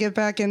 but when I get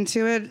back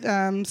into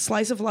it,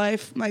 Slice of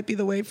Life might be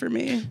the way for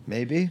me.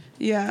 Maybe.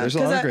 Yeah, because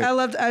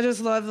I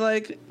just love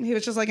like he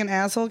was just like an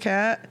asshole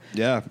cat.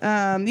 Yeah.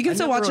 You can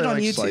still watch it on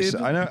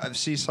YouTube. I know. I've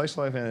seen Slice of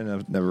Life and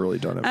I've never really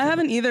done it. I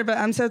haven't either, but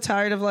I'm so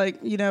tired of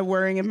like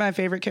worrying if my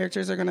favorite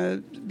characters are gonna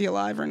be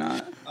alive or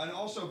not. And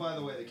also, by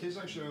the way, the Kids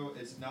Next Show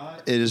it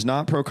is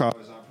not pro cop.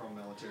 It's not pro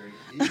military.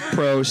 It's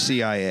pro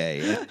CIA.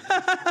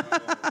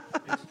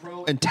 It's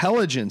pro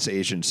intelligence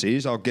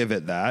agencies. I'll give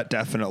it that.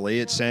 Definitely,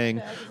 it's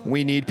saying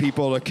we need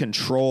people to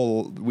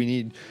control. We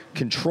need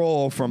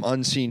control from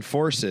unseen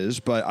forces.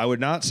 But I would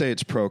not say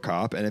it's pro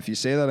cop. And if you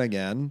say that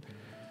again,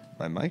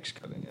 my mic's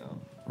cutting out.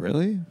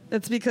 Really?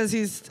 It's because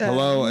he's...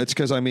 Hello, it's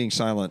because I'm being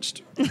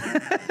silenced.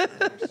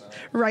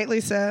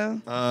 Rightly so.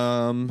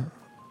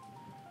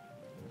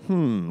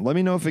 Let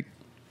me know if it...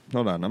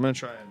 Hold on, I'm going to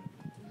try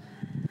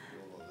and...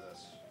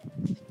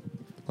 this.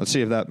 Let's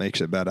see if that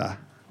makes it better.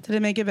 Did it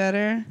make it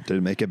better?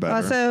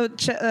 Also,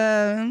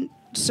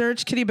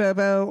 search Kitty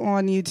Bobo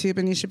on YouTube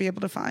and you should be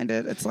able to find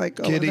it. It's like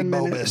 11 Kitty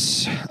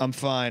minutes. Bobus. I'm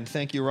fine.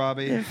 Thank you,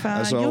 Robbie. You're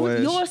fine. As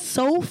always. You're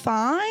so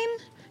fine?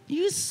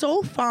 You're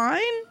so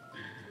fine?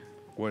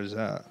 What is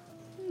that?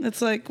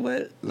 It's like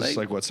what? It's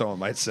like what someone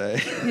might say.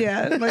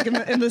 Yeah, like in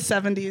the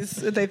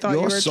 70s, they thought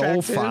you were attractive.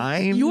 You're so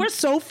fine? You're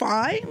so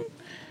fine?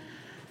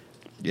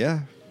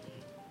 Yeah.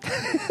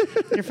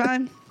 You're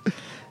fine.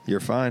 You're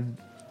fine.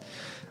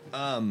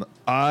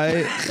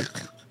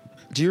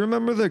 Do you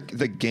remember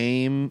the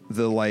game?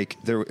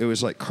 It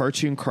was like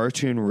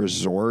Cartoon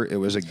Resort. It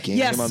was a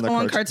game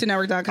on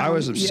CartoonNetwork.com. I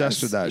was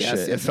obsessed with that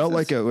shit. It felt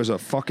like it was a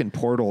fucking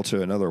portal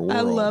to another world.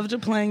 I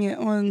loved playing it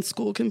on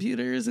school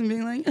computers and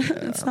being like,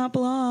 it's not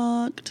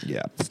blocked.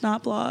 Yeah, it's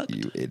not blocked.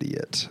 You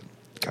idiot.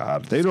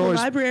 God, they'd always.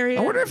 Library.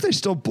 I wonder if they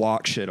still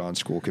block shit on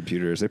school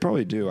computers. They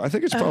probably do. I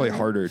think it's probably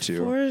harder to.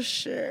 For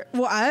sure.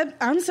 Well,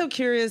 I'm so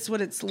curious what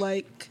it's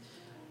like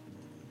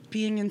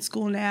being in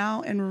school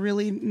now and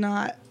really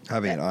not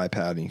having an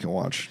iPad and you can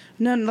watch.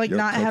 No, like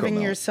not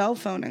having your cell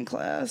phone in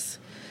class.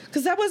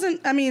 Because that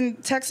wasn't,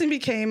 texting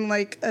became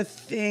like a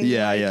thing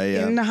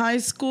in high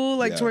school,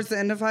 towards the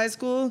end of high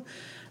school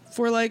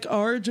for like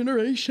our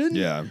generation.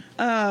 Yeah.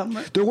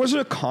 There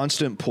wasn't a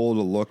constant pull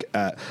to look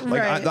at,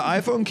 the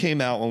iPhone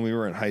came out when we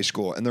were in high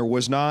school and there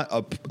was not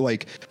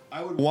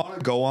I would want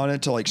to go on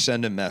it to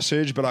send a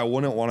message, but I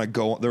wouldn't want to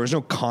go. There was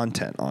no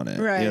content on it.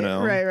 Right.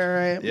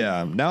 Right.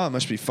 Yeah. Now it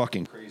must be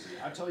fucking crazy.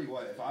 I tell you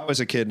what, if I was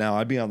a kid now,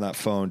 I'd be on that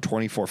phone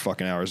 24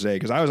 fucking hours a day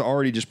because I was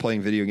already just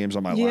playing video games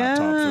on my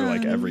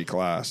laptop through every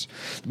class.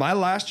 My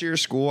last year of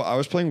school, I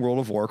was playing World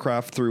of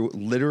Warcraft through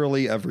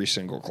literally every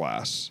single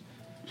class.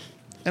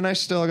 And I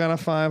still got a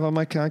 5 on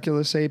my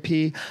calculus AP.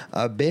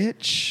 A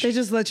bitch. They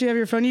just let you have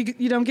your phone.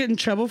 You don't get in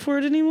trouble for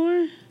it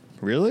anymore?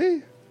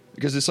 Really?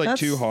 Because it's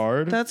too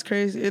hard. That's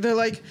crazy. They're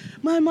like,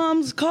 my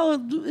mom's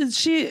called.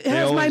 She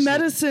has my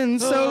medicine,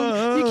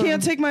 so you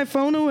can't take my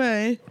phone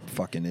away.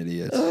 Fucking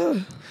idiots.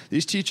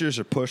 These teachers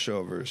are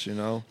pushovers, you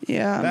know.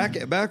 Yeah.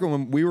 Back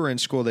when we were in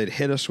school, they'd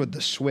hit us with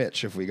the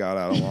switch if we got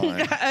out of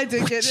line. I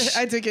did get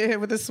hit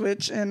with a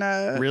switch in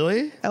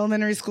really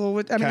elementary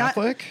school.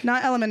 Catholic?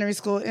 Not elementary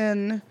school.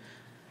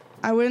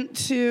 I went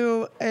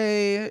to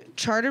a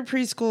charter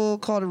preschool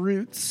called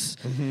Roots,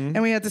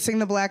 and we had to sing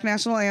the Black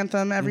National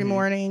Anthem every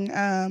morning,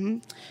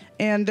 and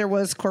there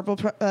was corporal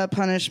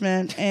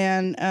punishment,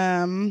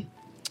 and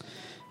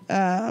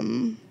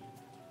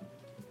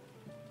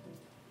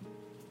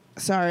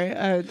Sorry,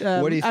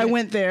 What do you I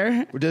went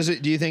there.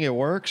 Do you think it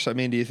works? I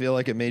mean, do you feel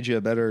like it made you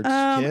a better kid?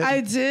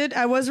 I did.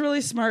 I was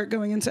really smart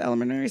going into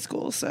elementary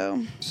school,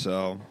 so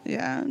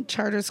yeah,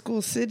 charter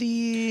school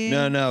city.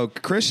 No,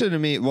 Kristin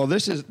and me. Well,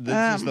 this is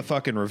the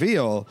fucking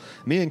reveal.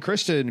 Me and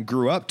Kristin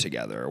grew up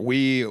together.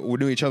 We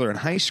knew each other in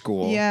high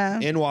school. Yeah.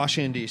 In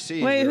Washington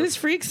D.C. Wait, who's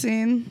Freak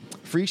Scene?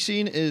 Freak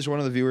Scene is one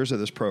of the viewers of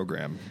this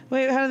program.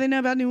 Wait, how do they know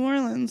about New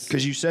Orleans?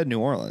 Because you said New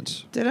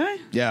Orleans. Did I?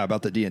 Yeah,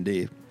 about the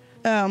D&D.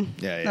 Yeah,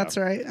 that's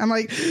right. I'm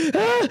like, who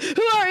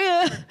are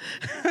you?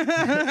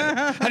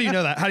 How do you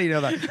know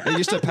that? They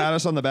used to pat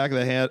us on the back of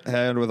the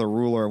hand with a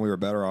ruler, and we were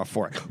better off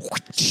for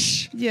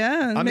it.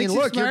 Yeah, I mean,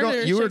 look,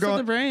 you were going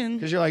the brain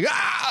because you're like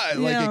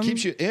it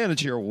keeps you in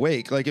until you're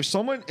awake. Like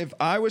if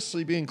I was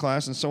sleeping in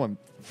class and someone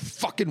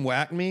fucking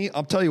whacked me,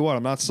 I'll tell you what,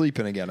 I'm not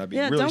sleeping again. I'd be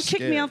really don't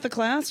scared. kick me out the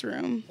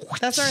classroom.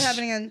 That started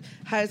happening in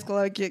high school.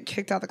 I would get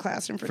kicked out the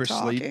classroom for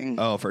talking. Sleep?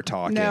 Oh, for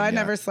talking. No, I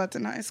never slept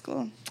in high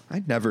school.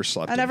 I never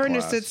slept. I never in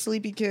understood class.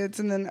 sleepy kids,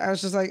 and then I was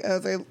just like, oh,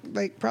 they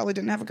like probably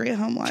didn't have a great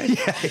home life.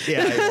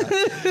 Yeah.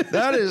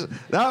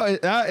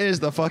 That is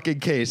the fucking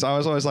case. I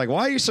was always like,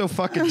 why are you so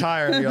fucking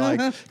tired? And you're like,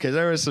 because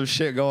there was some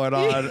shit going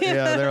on.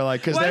 Yeah, they're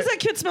like, why does that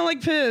kid smell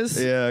like piss?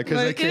 Yeah, because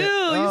like, ew,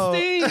 you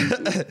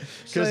stink.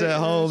 Because at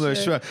home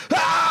there's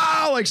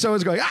like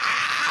someone's going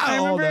I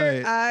all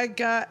remember night. I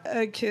got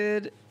a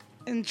kid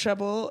in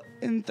trouble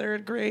in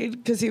 3rd grade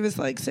because he was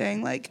like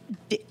saying like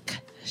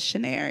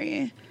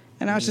dictionary,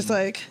 and I was just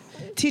like,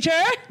 teacher.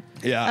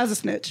 Yeah, I was a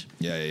snitch.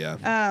 Yeah.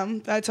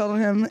 I told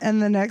him,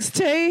 and the next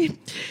day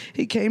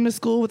he came to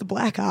school with a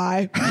black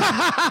eye.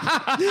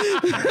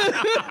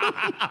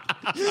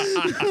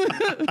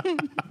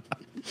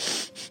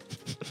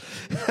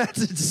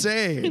 That's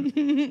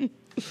insane.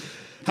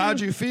 How'd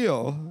you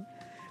feel?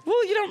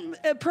 Well, you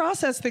don't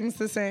process things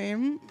the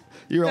same.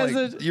 You were like,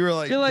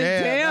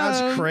 damn,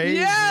 that's crazy.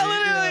 Yeah,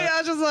 literally. I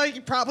was just like,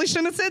 you probably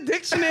shouldn't have said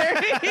dictionary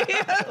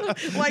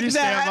like you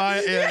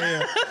that.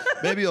 Yeah.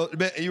 Maybe you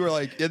were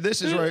like, yeah,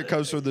 this is where it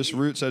comes from. This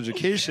roots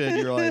education.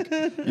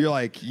 You're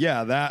like,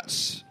 yeah,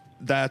 that's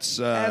adds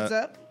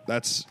up.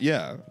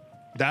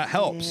 That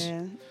helps.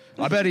 Yeah.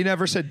 I bet he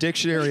never said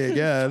dictionary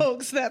again.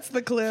 Folks, that's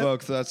the clip.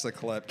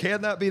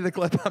 Can that be the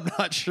clip? I'm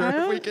not sure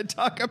if we can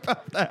talk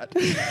about that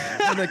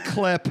in the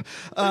clip.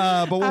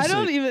 But we'll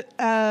see.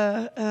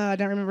 I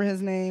don't remember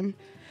his name.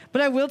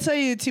 But I will tell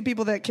you, 2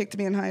 people that kicked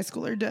me in high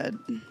school are dead.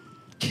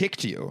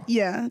 Kicked you?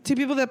 Yeah. 2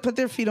 people that put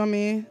their feet on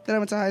me that I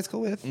went to high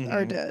school with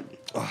are dead.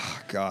 Oh,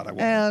 God. I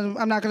won't. And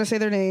I'm not going to say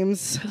their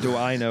names. Do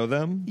I know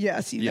them?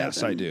 Yes, you know Yes,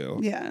 them. I do.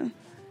 Yeah.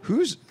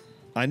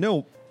 I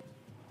know...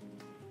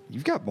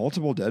 You've got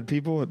multiple dead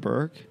people at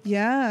Burke?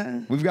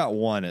 Yeah. We've got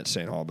one at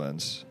St.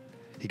 Albans.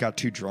 He got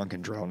too drunk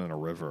and drowned in a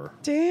river.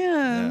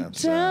 Damn.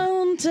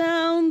 Yeah,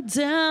 down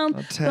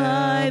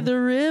by the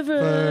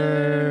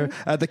river.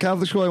 At the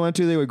Catholic school I went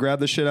to, they would grab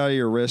the shit out of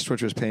your wrist,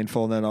 which was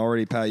painful, and then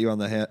already pat you on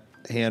the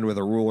hand with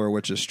a ruler,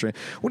 which is strange.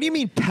 What do you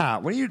mean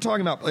pat? What are you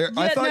talking about?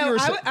 I thought you were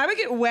I would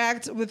get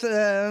whacked with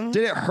a...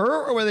 Did it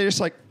hurt, or were they just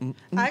like...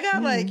 I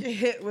got like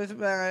hit with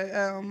my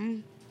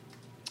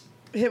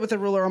hit with a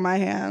ruler on my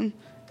hand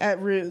at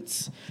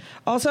Roots.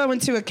 Also, I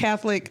went to a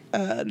Catholic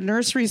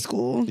nursery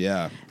school.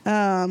 Yeah.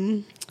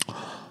 And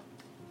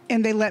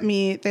they let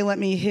me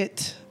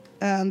hit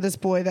this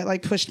boy that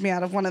like pushed me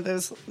out of one of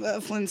those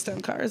Flintstone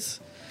cars.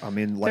 I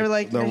mean,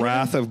 like the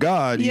wrath of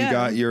God, yeah. You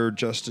got your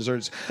just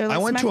desserts. Like, I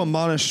went to a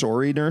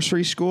Montessori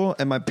nursery school,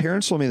 and my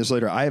parents told me this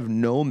later. I have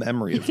no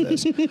memory of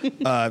this.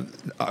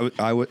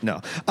 I would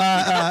no.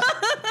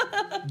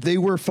 They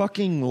were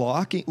fucking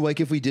locking. Like,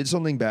 if we did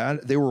something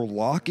bad, they were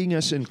locking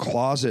us in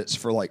closets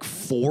for like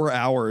 4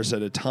 hours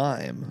at a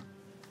time.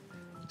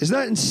 Isn't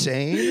that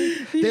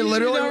insane? They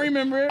literally. You don't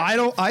remember? I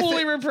don't. I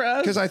fully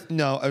repressed. Because I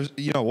was.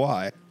 You know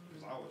why?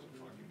 Because I wasn't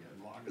fucking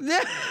getting locked.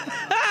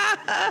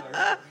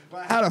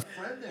 But I had a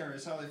friend there,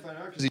 is how they found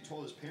out, because he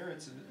told his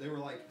parents, and they were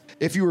like,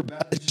 if you were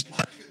bad, just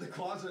lock you in the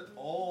closet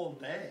all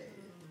day.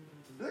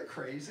 Isn't that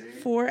crazy?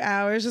 4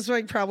 hours, just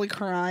like probably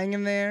crying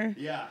in there.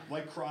 Yeah,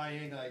 like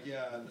crying, like,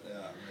 yeah, man.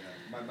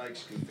 My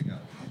mic's goofing up.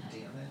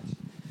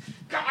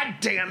 God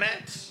damn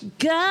it!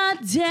 God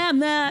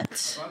damn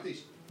it!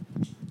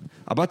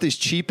 I bought these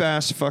cheap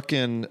ass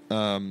fucking,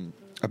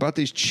 I bought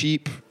these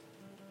cheap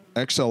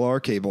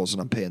XLR cables,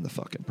 and I'm paying the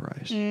fucking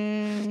price.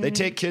 They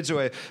take kids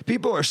away.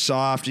 People are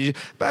soft.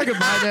 Back in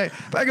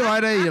my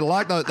day, you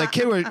lock the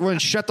kid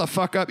wouldn't shut the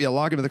fuck up. You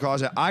lock him in the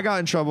closet. I got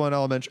in trouble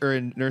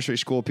in nursery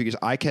school because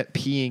I kept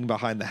peeing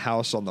behind the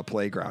house on the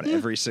playground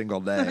every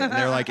single day. And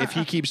they're like, if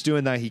he keeps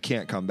doing that, he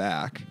can't come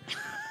back.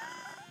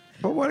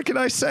 But what can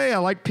I say? I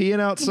like peeing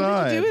outside.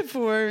 What did you do it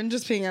for? And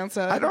just peeing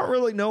outside? I don't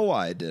really know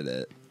why I did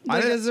it.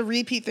 Like as a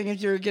repeat thing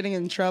if you're getting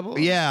in trouble.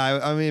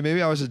 Yeah, I mean,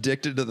 maybe I was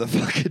addicted to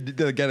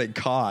the getting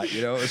caught.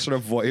 You know, it was sort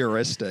of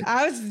voyeuristic.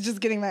 I was just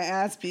getting my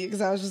ass beat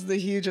because I was just the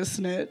hugest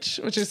snitch,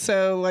 which is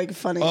so like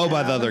funny. Oh,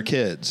 by the other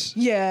kids.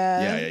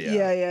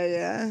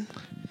 Yeah.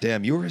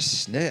 Damn, you were a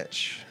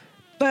snitch.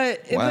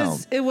 But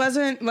it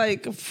wasn't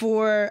like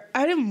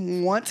I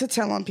didn't want to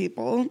tell on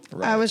people.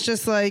 Right. I was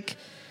just like,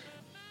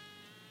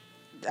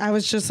 I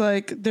was just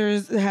like,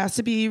 there has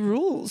to be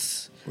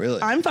rules.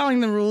 Really? I'm following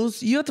the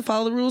rules. You have to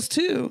follow the rules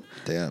too.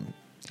 Damn.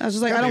 I was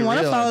just like, I don't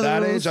want to follow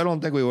the rules. Age, I don't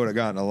think we would have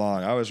gotten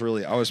along. I was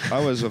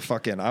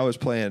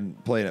playing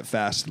it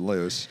fast and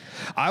loose.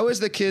 I was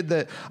the kid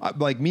that,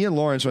 like, me and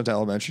Lawrence went to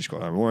elementary school.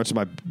 Lawrence is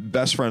my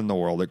best friend in the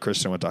world that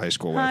Kristin went to high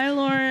school with. Hi,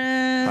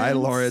 Lawrence. Hi,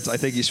 Lawrence. I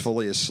think he's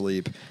fully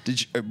asleep.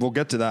 We'll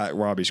get to that,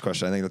 Robbie's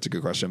question. I think that's a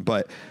good question.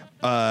 But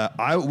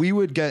we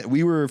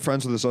were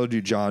friends with this other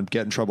dude, John,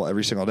 get in trouble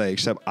every single day,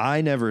 except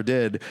I never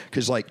did,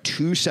 because like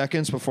 2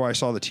 seconds before I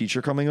saw the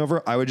teacher coming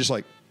over, I would just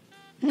like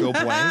go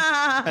blank,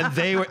 and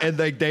they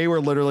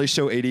were literally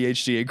so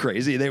ADHD and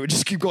crazy. They would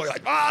just keep going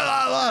like,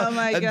 ah, oh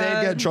my and God.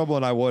 they'd get in trouble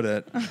and I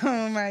wouldn't.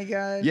 Oh my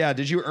God. Yeah.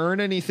 Did you earn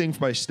anything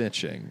by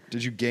snitching?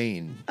 Did you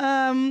gain?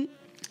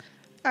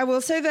 I will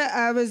say that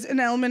I was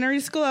in elementary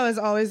school. I was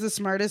always the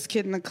smartest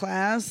kid in the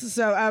class,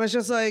 so I was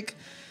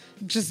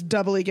just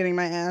doubly getting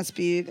my ass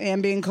beat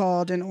and being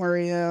called an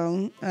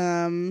Oreo.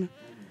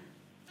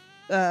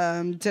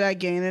 Did I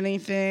gain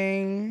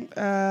anything? Thick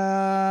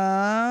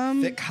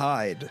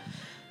hide.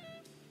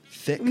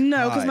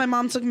 No, because my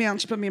mom took me out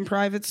and she put me in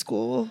private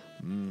school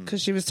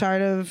because she was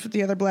tired of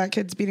the other black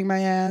kids beating my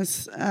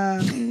ass.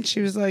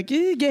 She was like,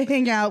 you get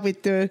hang out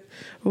with the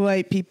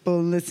white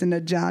people, listen to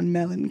John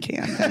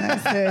Mellencamp. And I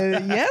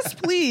said, yes,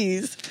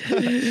 please.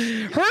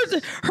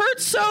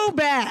 Hurts so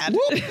bad.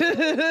 Were you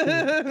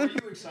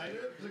excited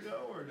to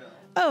go or no?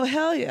 Oh,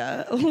 hell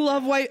yeah. I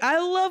love white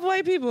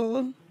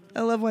people.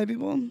 I love white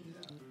people.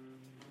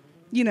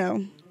 You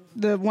know,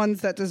 the ones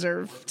that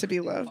deserve to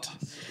be loved.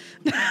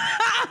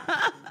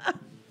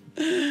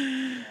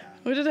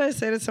 What did I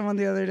say to someone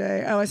the other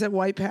day? Oh, I said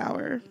white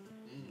power.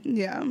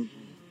 Yeah.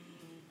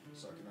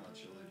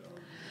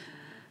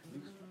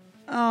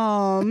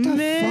 Oh,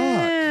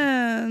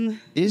 man.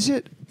 Fuck? Is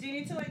it? Do you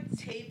need to like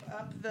tape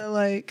up the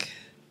like...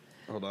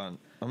 Hold on.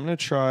 I'm going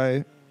to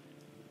try.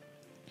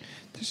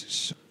 This is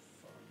so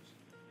fun.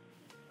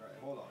 All right,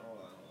 hold on.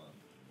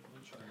 I'm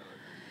going to try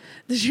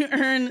another. Did you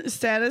earn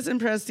status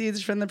and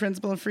prestige from the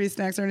principal of free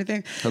snacks or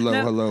anything?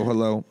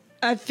 Hello.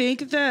 I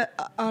think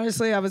that,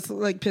 honestly, I was,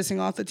 like, pissing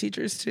off the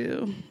teachers,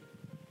 too.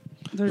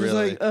 They're just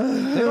like,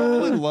 ugh. They don't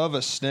really love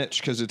a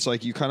snitch because it's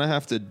like you kind of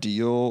have to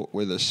deal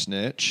with a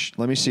snitch.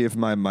 Let me see if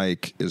my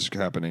mic is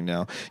happening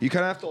now. You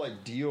kind of have to,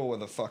 like, deal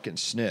with a fucking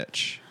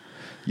snitch.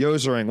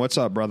 Yozering, what's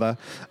up, brother?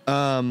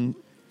 The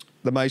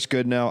mic's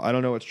good now. I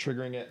don't know what's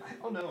triggering it. I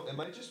don't know. It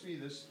might just be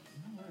this.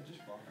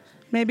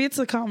 Maybe it's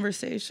a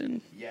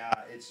conversation. Yeah,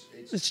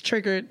 it's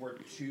triggered.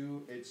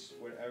 It's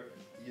whatever.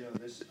 You know,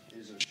 this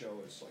is a show.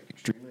 It's like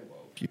extremely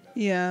woke.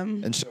 Yeah.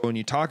 And so when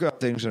you talk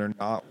about things that are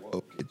not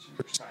woke, it's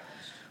silence.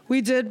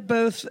 We did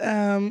both.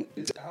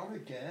 It's out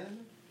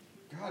again?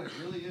 God, it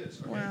really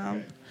is. Okay, wow.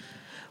 okay.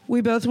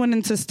 We both went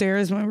into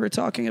stairs when we were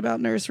talking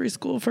about nursery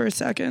school for a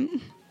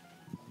second.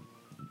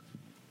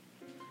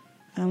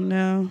 Oh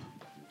no.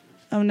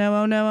 Hold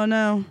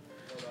on.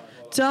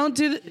 Don't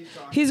do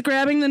He's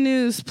grabbing the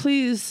news.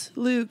 Please,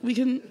 Luke, we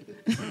can.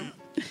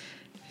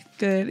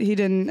 Good. He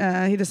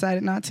didn't. He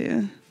decided not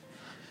to.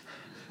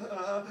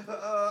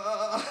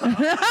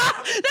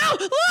 No,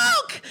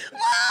 Luke!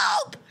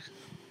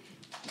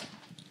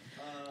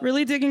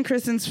 Really digging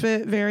Kristin's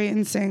fit. Very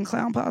insane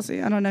clown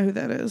posse. I don't know who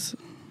that is.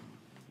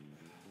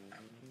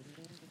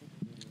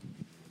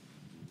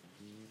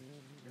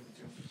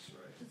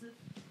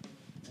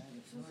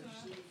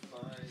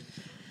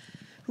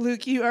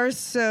 Luke, you are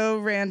so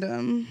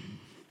random.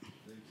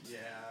 Yeah.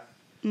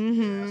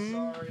 Mm-hmm.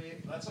 Yeah,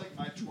 sorry. That's like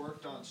I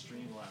twerked on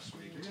stream last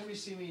week. You're going to be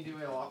seeing me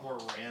doing a lot more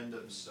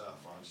random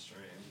stuff on stream.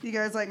 You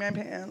guys like my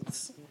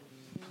pants?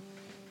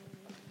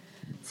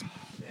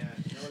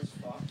 Man, you know what's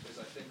fucked? Is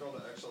I think all the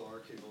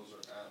XLR cables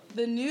are out.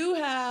 The new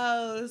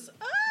house.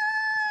 Ah!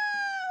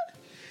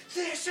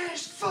 This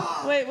is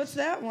fun! Wait, what's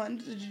that one?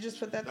 Did you just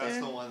put that there? That's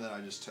the one that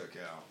I just took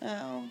out.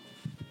 Oh.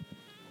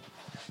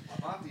 I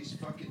bought these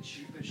fucking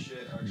cheap as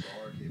shit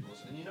XLR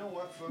cables. And you know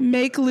what, folks?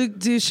 Make Luke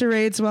do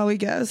charades while we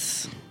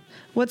guess.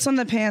 What's on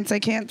the pants? I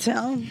can't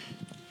tell.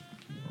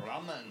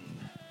 Ramen.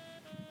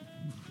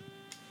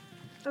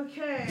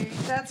 Okay,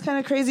 that's kind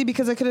of crazy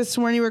because I could have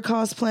sworn you were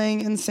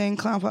cosplaying Insane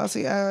Clown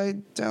Posse. I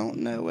don't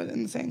know what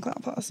Insane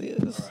Clown Posse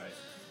is. All right.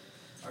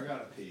 I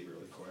gotta pee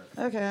really quick.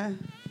 Okay.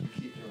 You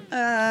keep doing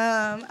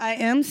I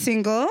am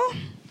single.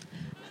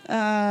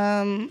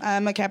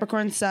 I'm a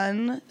Capricorn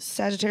Sun,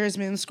 Sagittarius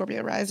Moon,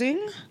 Scorpio Rising.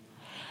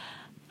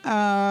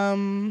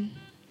 I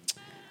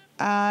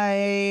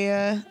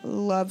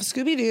love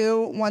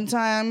Scooby-Doo. One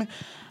time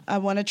I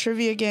won a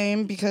trivia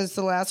game because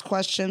the last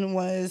question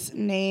was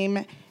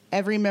name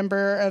every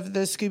member of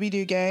the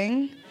Scooby-Doo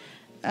gang,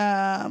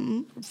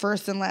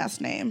 first and last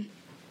name.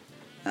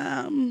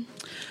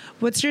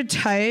 What's your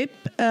type?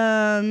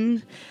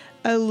 I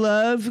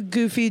love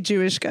goofy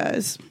Jewish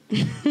guys.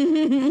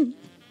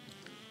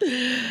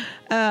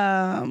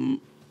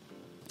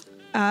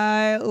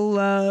 I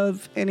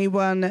love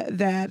anyone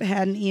that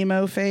had an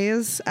emo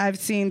phase. I've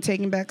seen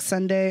Taking Back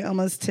Sunday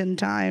almost 10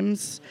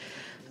 times.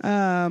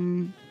 I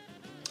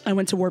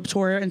went to Warped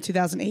Tour in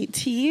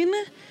 2018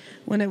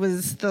 when it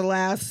was the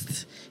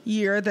last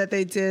year that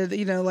they did,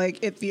 you know,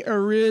 like it the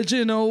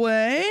original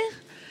way.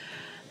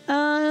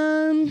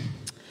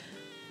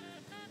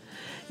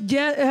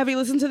 Yeah, have you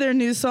listened to their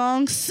new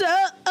song, So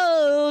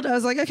Old? I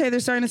was like, okay, they're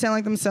starting to sound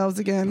like themselves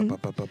again. All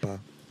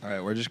right,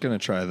 we're just going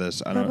to try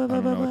this. I don't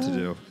know what to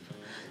do.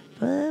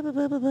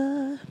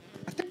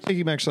 I think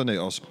Piggy Mac Sunday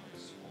also.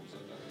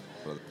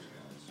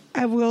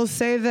 I will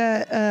say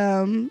that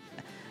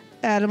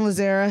Adam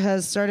Lazzara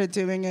has started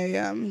doing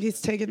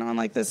he's taken on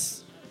like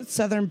this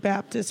Southern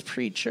Baptist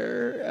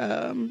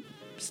preacher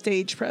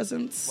stage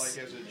presence.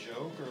 Like as a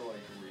joke or like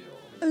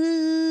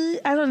real?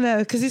 I don't know,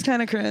 because he's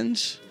kind of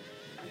cringe.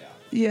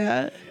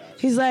 Yeah.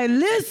 He's like,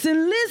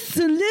 listen,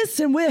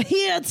 we're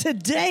here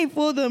today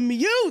for the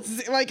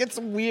music. Like, it's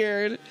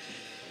weird.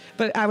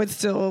 But I would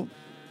still...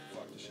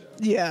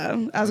 Yeah.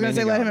 I was going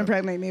to say let him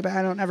impregnate me, but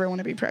I don't ever want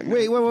to be pregnant.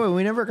 Wait.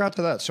 We never got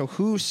to that. So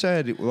who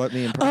said let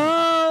me impregnate?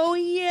 Oh,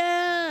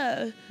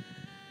 yeah.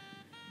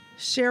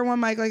 Share one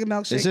mic like a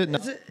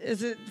milkshake.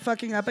 Is it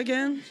fucking up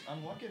again?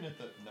 I'm looking at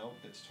the... Nope,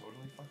 it's totally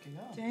fucking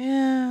up.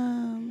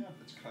 Damn. Yeah,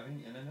 it's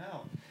cutting in and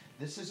out.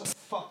 This is a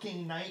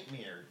fucking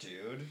nightmare,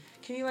 dude.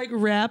 Can you, like,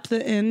 wrap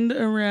the end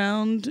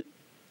around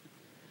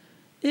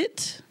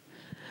it?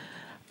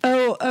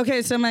 Oh,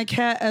 okay, so my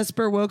cat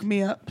Esper woke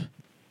me up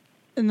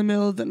in the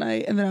middle of the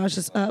night, and then I was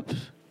just up,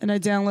 and I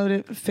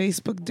downloaded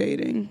Facebook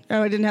Dating.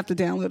 Oh, I didn't have to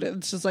download it.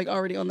 It's just, like,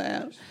 already on the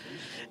app.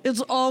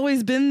 It's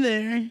always been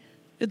there.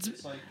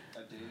 It's like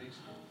a dating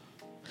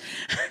school.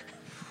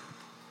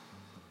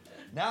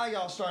 Now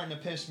y'all starting to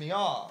piss me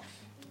off.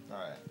 All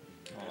right,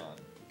 hold on.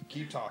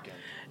 Keep talking.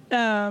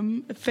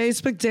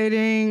 Facebook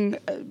Dating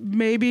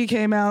maybe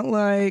came out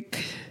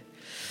like,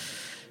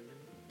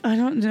 I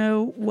don't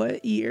know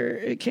what year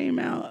it came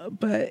out,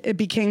 but it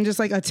became just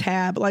like a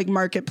tab, like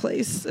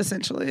Marketplace,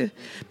 essentially.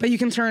 But you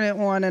can turn it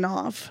on and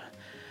off.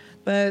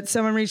 But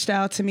someone reached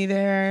out to me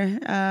there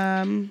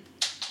and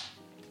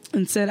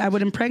said, I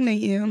would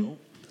impregnate you.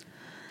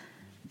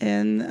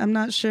 And I'm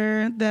not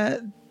sure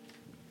that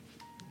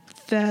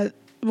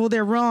well,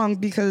 they're wrong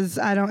because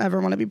I don't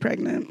ever want to be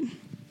pregnant.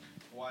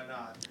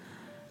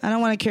 I don't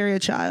want to carry a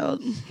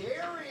child.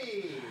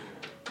 Scary.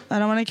 I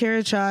don't want to carry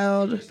a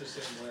child. It's the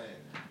same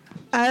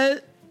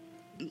way.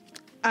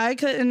 I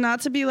could,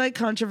 not to be like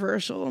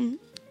controversial,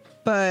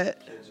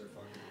 but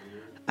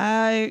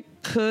I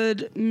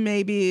could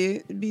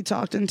maybe be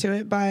talked into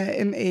it by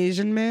an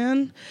Asian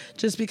man,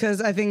 just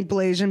because I think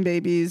Blasian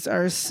babies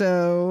are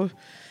so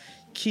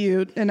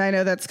cute, and I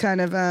know that's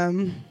kind of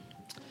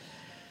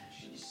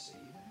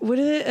what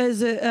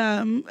is it?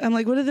 I'm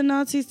like, what do the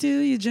Nazis do?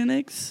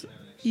 Eugenics.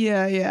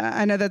 Yeah.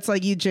 I know that's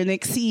like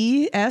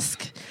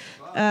eugenics-y-esque.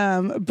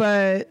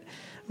 But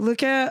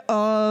look at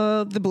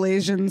all the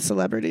Blasian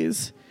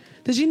celebrities.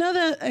 Did you know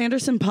that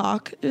Anderson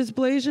 .Paak is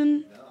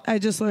Blasian? No. I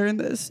just learned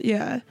this.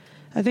 Yeah.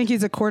 I think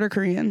he's a quarter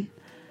Korean.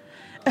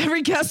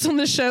 Every guest on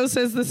the show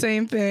says the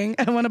same thing.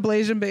 I want a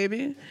Blasian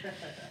baby.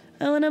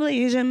 I want a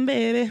Blasian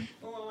baby.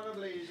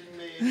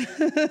 I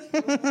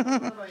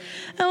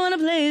want a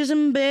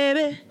Blasian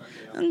baby.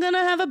 I'm gonna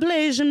have a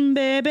Blasian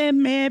baby,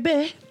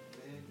 maybe.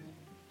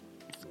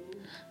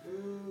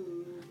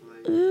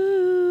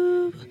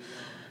 Ooh.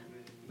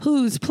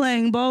 Who's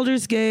playing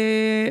Baldur's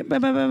Gate?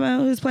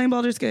 Who's playing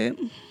Baldur's Gate?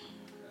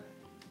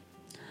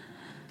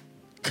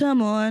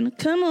 Come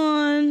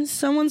on.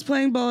 Someone's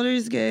playing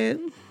Baldur's Gate.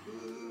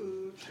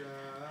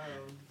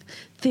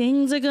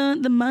 Things are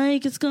the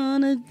mic is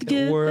gonna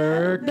get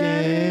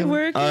working.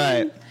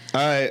 All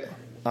right.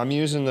 I'm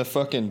using the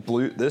fucking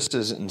blue. This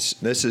is it.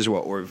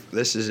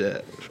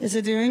 Is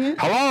it doing it?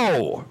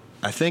 Hello.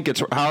 I think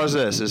it's. How is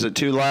this? Is it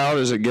too loud?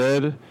 Is it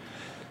good?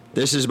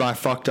 This is my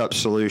fucked up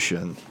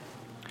solution.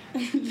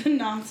 The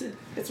nonsense.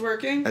 It's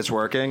working? It's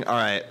working? All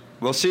right.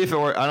 We'll see if it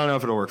works. I don't know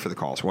if it'll work for the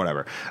calls.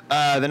 Whatever.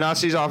 The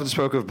Nazis often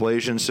spoke of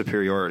Blasian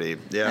superiority.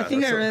 Yeah. I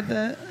think I read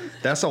that.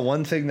 That's the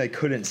one thing they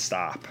couldn't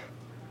stop.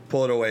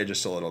 Pull it away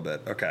just a little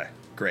bit. Okay.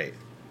 Great.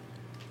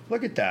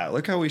 Look at that.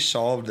 Look how we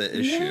solved the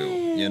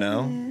issue, you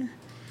know?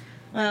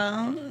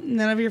 Well,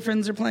 none of your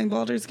friends are playing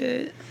Baldur's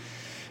Gate.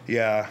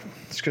 Yeah.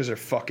 It's because they're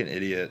fucking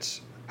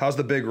idiots. How's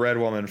the big red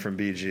woman from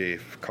BG,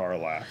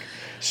 Carlac?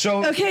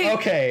 So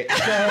okay.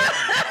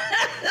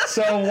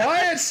 So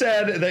Wyatt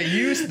said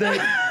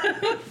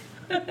that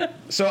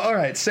So all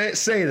right, say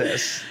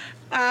this.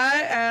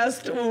 I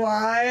asked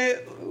why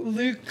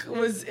Luke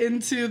was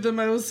into the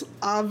most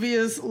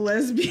obvious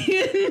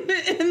lesbian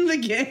in the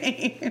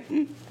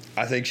game.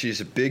 I think she's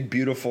a big,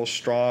 beautiful,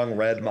 strong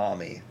red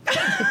mommy.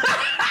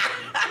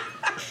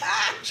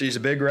 She's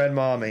a big red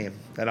mommy,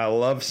 and I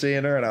love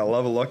seeing her, and I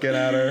love looking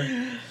at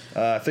her.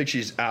 I think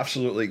she's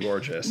absolutely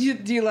gorgeous.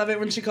 Do you love it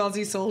when she calls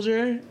you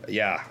soldier?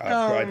 Yeah,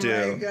 I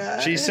do. My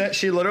God.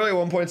 She literally at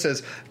one point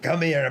says,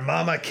 "Come here,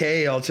 Mama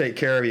K, I'll take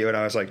care of you." And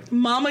I was like,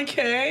 Mama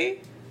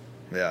K?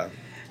 Yeah.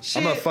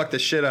 I'm gonna fuck the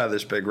shit out of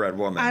this big red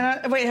woman.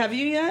 Wait, have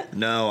you yet?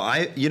 No,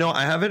 I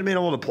haven't been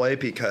able to play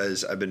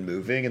because I've been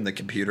moving and the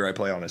computer I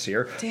play on is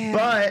here. Damn.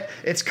 But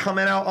it's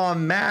coming out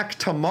on Mac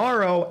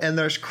tomorrow and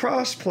there's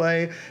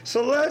crossplay.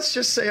 So let's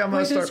just say I'm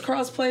gonna start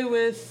crossplay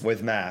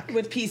with Mac.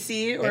 With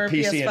PC or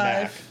PC PS5? and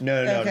Mac.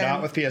 No, Okay.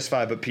 not with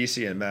PS5, but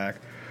PC and Mac.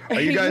 Are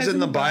you guys in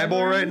the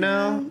Bible right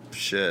now?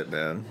 Shit,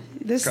 man.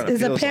 This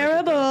is a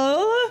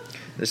parable.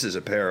 This is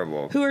a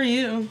parable. Who are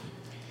you?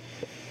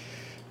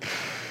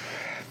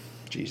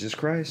 Jesus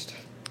Christ.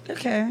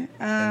 Okay.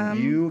 And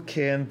you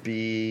can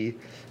be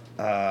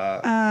one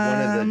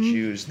of the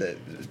Jews that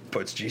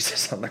puts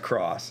Jesus on the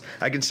cross.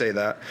 I can say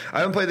that.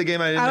 I haven't played the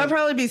game. I would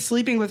probably be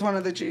sleeping with one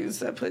of the Jews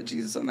that put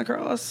Jesus on the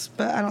cross,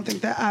 but I don't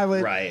think that I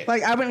would. Right.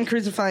 Like, I wouldn't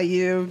crucify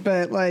you,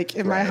 but like,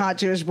 if my hot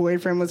Jewish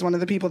boyfriend was one of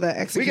the people that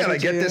executed we gotta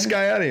get this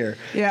guy out of here.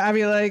 Yeah, I'd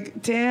be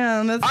like,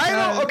 damn, that's.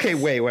 Okay,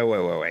 wait.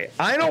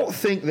 I don't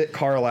think that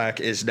Karlach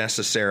is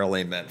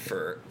necessarily meant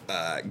for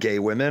gay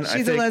women.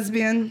 She's a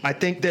lesbian. I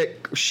think that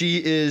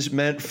she is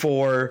meant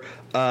for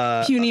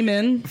puny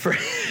men. For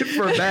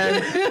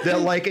men that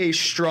like a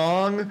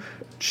strong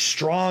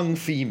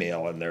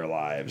female in their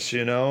lives,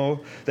 you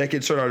know? They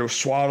can sort of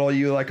swaddle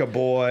you like a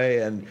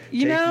boy and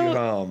take you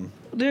home.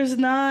 There's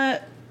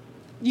not...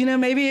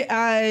 maybe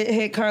I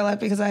hate Karlach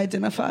because I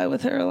identify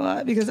with her a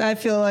lot, because I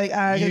feel like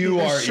I could be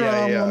a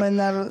strong woman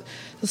that'll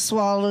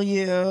swallow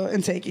you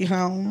and take you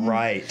home.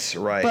 Right.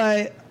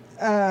 But...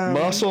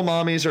 muscle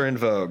mommies are in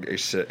vogue.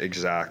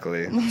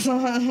 Exactly.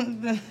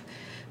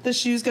 The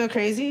shoes go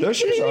crazy. Those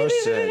shoes are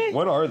sick.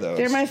 What are those?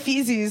 They're my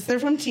Feezies. They're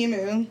from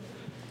Temu.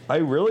 I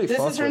really This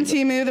is from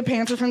Temu. The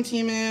pants are from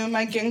Temu.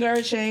 My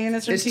Gengar chain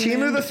is from Temu. Is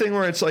Temu the thing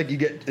where it's like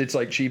it's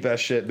like cheap ass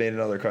shit made in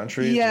other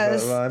countries?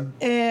 Yes.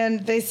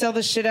 And they sell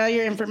the shit out of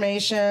your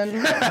information.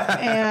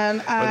 And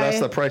but that's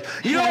the price.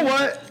 You know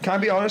what? Can I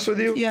be honest with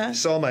you? Yeah.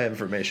 Sell my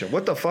information.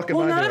 What the fuck am I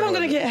doing? Well, none of them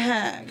going to get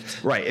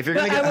hacked. Right. If you're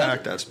going to get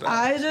hacked, that's bad.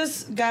 I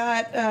just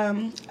got,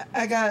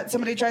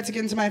 somebody tried to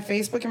get into my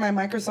Facebook and my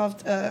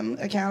Microsoft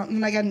account,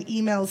 and I got an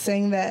email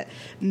saying that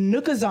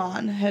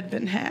Nookazon had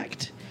been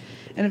hacked.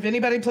 And if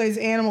anybody plays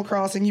Animal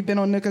Crossing, you've been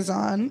on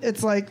Nookazon.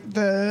 It's like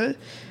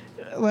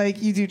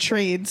you do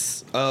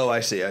trades. Oh, I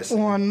see.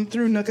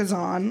 Through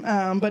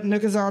Nookazon. But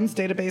Nookazon's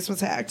database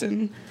was hacked,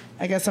 and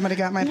I guess somebody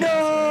got my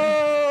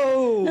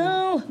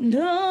password.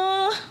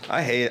 No.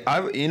 I hate it.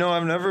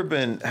 I've never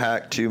been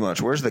hacked too much.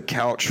 Where's the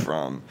couch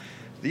from?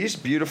 These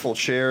beautiful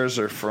chairs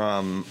are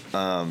from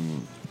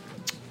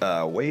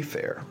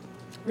Wayfair.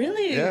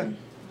 Really? Yeah.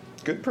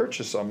 Good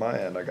purchase on my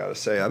end, I gotta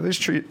say. These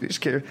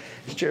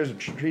chairs have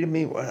treated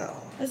me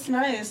well. That's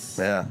nice.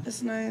 Yeah.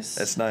 It's nice.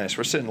 It's nice.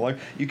 We're sitting like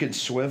you can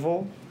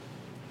swivel.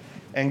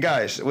 And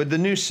guys, with the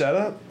new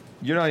setup,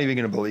 you're not even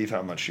going to believe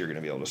how much you're going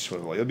to be able to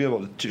swivel. You'll be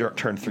able to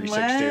turn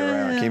 360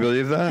 around. Can you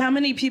believe that? How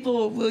many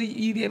people will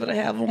you be able to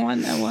have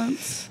on at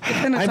once? The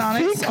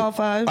pentatonics, all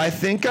 5? I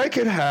think I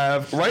could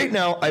have. Right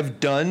now,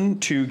 I've done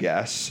 2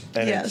 guests,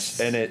 and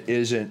yes. it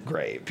isn't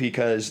great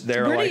because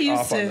they're like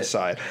off on the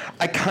side.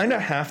 I kind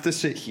of have to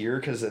sit here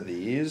because of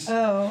these.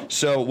 Oh.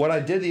 So what I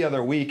did the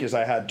other week is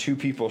I had 2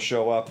 people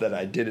show up that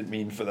I didn't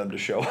mean for them to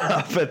show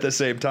up at the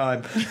same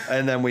time,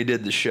 and then we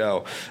did the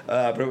show.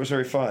 But it was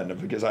very fun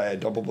because I had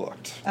double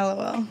booked.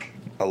 LOL.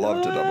 I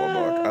love to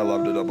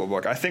double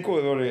book. I think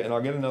we'll go to, and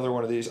I'll get another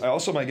one of these. I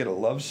also might get a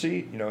love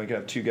seat. You can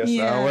have 2 guests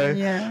that way.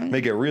 Yeah.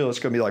 Make it real. It's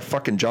going to be like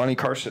fucking Johnny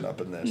Carson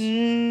up in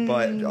this.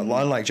 But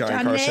unlike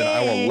Johnny Carson,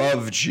 I will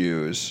love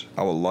Jews.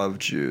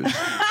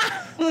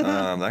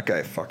 That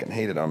guy fucking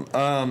hated them.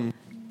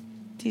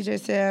 DJ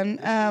Stan.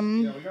 Yeah,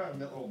 we got a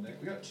little mix.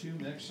 We got 2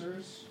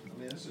 mixers. I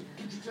mean, this is...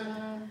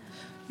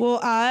 Well,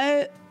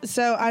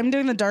 I'm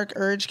doing the Dark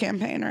Urge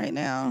campaign right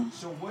now.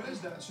 So what is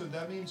that? So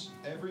that means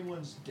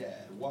everyone's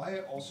dead.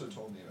 Wyatt also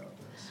told me about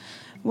this.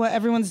 What,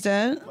 everyone's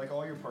dead? Like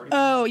all your party.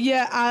 Oh,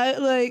 yeah,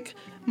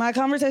 my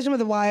conversation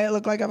with Wyatt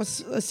looked like I was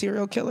a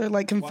serial killer,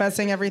 like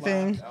confessing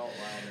everything.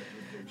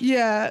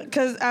 Yeah,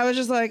 because I was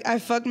just like, I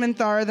fucked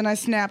Minthara, then I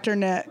snapped her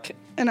neck.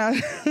 And I... Oh,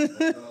 my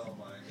God.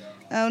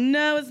 Oh,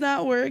 no, it's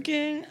not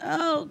working.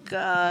 Oh,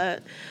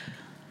 God.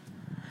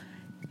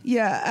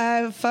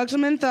 Yeah, I fucked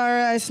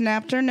Minthara. I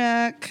snapped her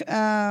neck.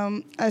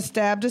 I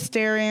stabbed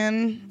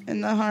Asterion in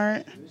the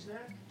heart. Who's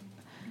that?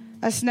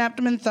 I snapped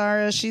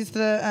Minthara. She's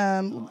the I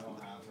don't have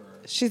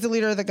her. she's the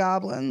leader of the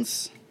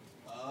goblins.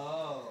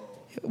 Oh.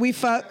 We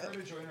fuck. Did you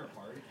ever join her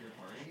party? Your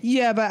party?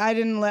 Yeah, but I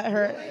didn't let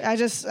her. I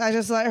just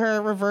let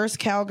her reverse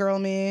cowgirl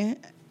me.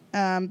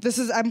 I'm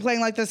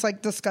playing like this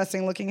like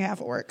disgusting looking half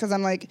orc because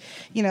I'm like,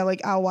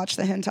 I'll watch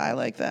the hentai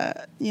like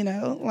that,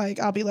 like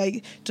I'll be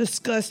like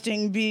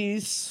disgusting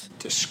beast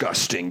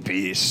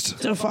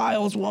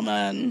defiles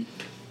woman.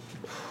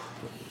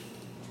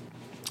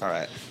 All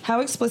right.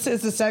 How explicit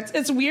is the sex?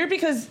 It's weird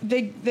because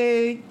they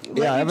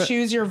let you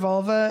choose your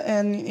vulva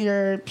and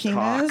your penis.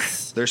 Cock.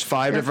 There's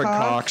 5 different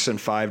cocks and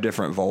 5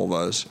 different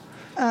vulvas.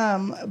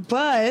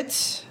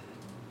 But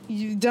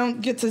you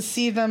don't get to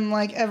see them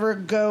like ever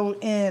go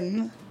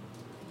in.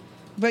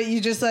 But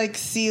you just like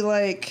see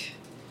like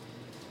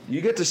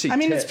you get to see. I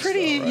mean, tits, it's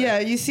pretty. though, right? Yeah,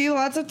 you see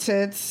lots of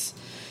tits.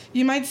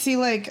 You might see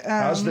like.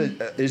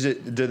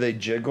 Do they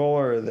jiggle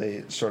or are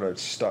they sort of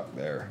stuck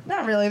there?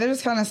 Not really. They're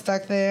just kind of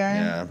stuck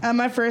there. Yeah.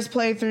 My first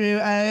playthrough,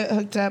 I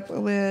hooked up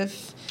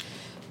with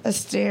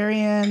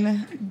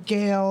Asterion,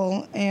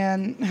 Gale,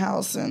 and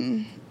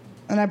Halcyon.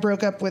 And I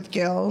broke up with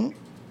Gale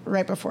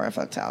right before I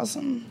fucked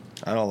Halcyon.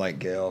 I don't like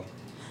Gale.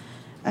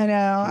 I know.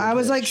 I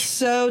was like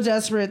so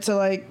desperate to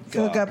like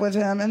hook up with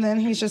him. And then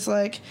he's just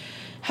like,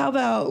 how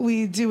about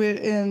we do it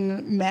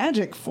in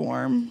magic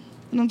form?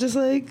 And I'm just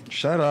like,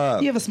 shut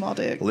up. You have a small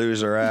dick.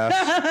 Loser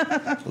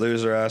ass.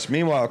 Loser ass.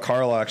 Meanwhile,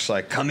 Karlach's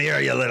like, come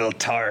here, you little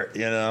tart,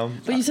 you know?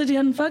 But you said you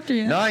hadn't fucked her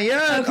yet. Not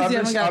yet.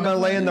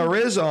 I'm laying the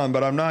Riz on,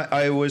 but I'm not.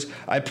 I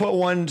put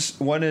one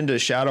into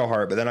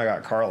Shadowheart, but then I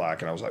got Karlach,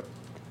 and I was like,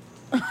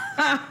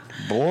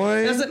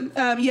 boy.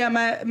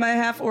 My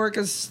half orc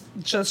is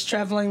just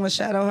traveling with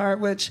Shadowheart,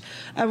 which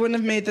I wouldn't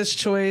have made this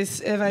choice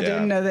if I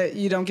didn't know that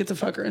you don't get to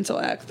fuck her until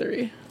Act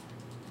 3.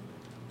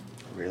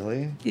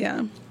 Really?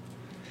 Yeah.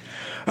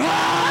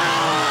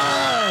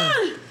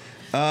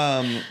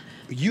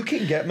 You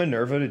can get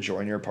Minerva to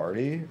join your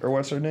party, or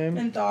what's her name?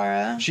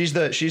 Minthara. She's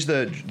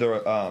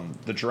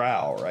the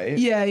drow, right?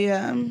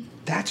 Yeah.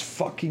 That's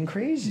fucking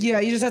crazy.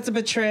 Yeah, you just have to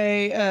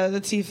betray the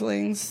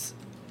tieflings.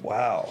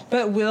 Wow.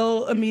 But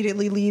Will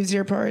immediately leaves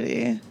your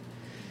party.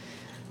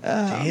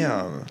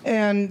 Damn.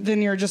 And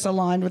then you're just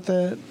aligned with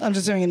I'm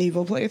just doing an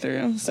evil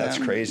playthrough. So, that's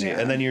crazy. Yeah.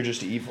 And then you're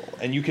just evil.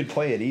 And you could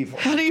play it evil.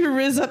 How do you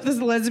riz up this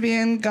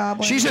lesbian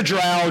goblin? She's a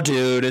drow,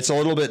 dude. It's a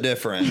little bit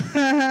different. She's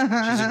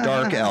a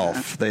dark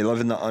elf. They live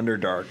in the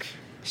Underdark.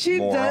 She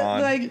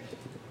does, like...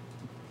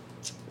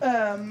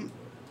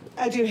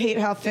 I do hate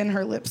how thin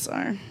her lips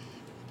are.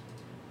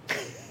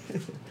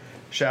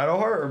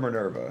 Shadowheart or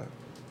Minerva?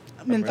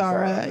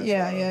 Minthara.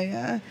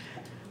 Yeah.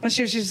 When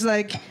she's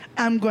like,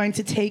 I'm going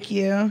to take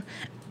you...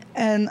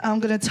 and I'm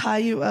going to tie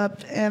you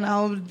up, and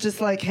I'll just,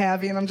 like,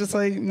 have you. And I'm just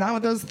like, not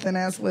with those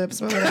thin-ass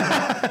lips, but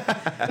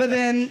whatever. But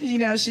then,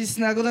 she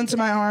snuggled into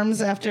my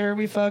arms after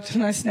we fucked,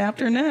 and I snapped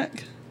her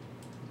neck.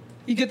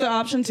 You get the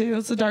option, too.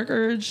 It's the Dark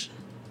Urge.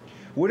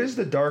 What is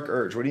the Dark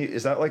Urge?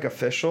 Is that, like,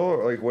 official?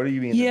 Or, like, what do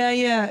you mean?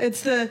 Yeah. It's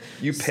the...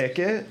 You pick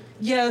it?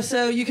 Yeah,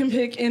 so you can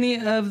pick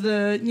any of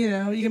the,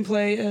 you can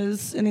play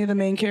as any of the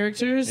main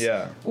characters.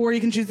 Yeah. Or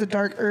you can choose the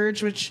Dark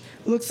Urge, which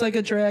looks like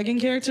a dragon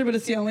character, but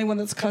it's the only one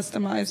that's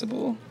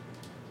customizable.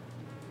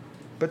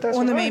 But that's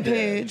on the main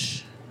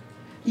page.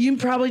 You can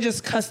probably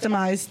just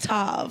customize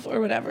Tav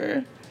or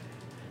whatever.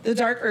 The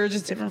Dark Urge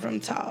is different from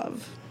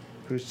Tav.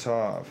 Who's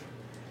Tav?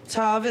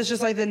 Tav is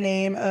just like the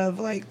name of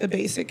like the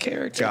basic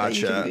character.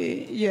 Gotcha. That you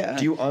can be. Yeah.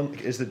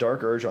 Is the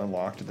Dark Urge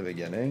unlocked at the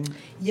beginning?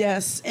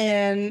 Yes,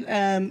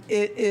 and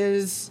it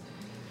is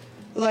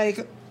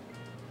like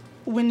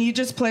when you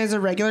just play as a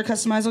regular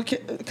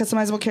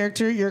customizable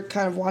character, you're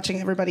kind of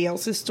watching everybody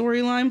else's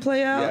storyline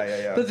play out.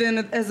 Yeah. But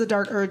then as the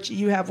Dark Urge,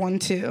 you have one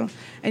too.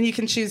 And you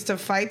can choose to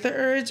fight the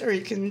Urge, or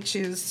you can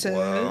choose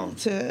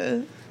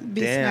to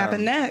be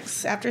snapping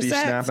necks after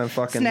sex.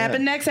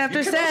 Snapping necks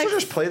after sex. You can also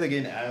just play the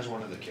game as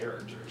one of the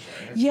characters,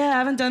 right? Yeah, I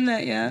haven't done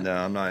that yet. No,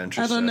 I'm not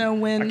interested. I don't know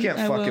when I can't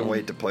fucking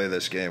wait to play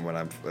this game when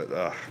I'm...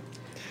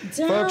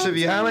 Folks, if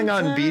you haven't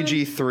gotten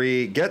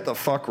BG3, get the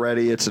fuck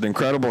ready. It's an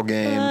incredible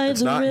game.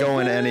 It's not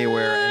going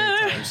anywhere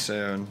anytime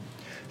soon.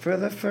 For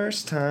the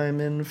first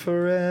time in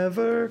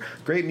forever.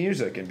 Great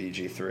music in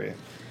BG3.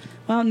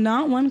 Well,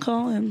 not one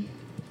call-in.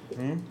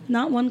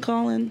 Not one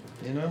call-in.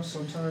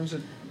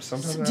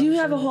 Sometimes do you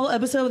have a whole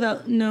episode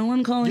without no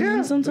one calling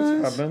in sometimes?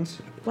 Yeah, this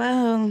happens.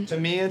 Wow. To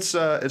me, it's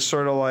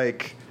sort of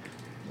like...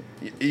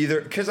 Either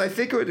because I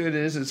think what it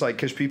is, it's like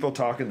because people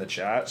talk in the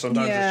chat.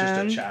 Sometimes it's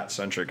just a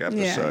chat-centric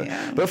episode.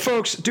 Yeah. But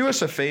folks, do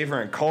us a favor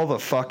and call the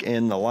fuck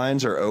in. The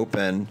lines are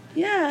open.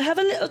 Yeah, have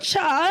a little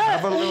chat.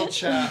 Have a little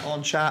chat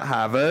on Chat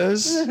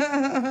Havers,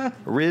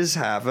 Riz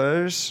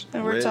Havers.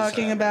 And we're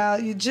talking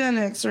about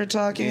eugenics. We're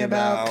talking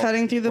about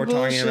cutting through the bullshit.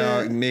 We're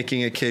talking about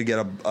making a kid get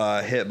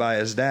hit by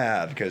his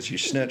dad because you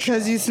snitched.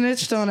 Because you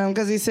snitched on him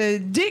because he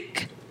said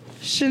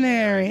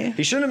dictionary.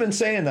 He shouldn't have been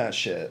saying that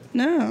shit.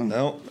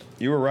 No,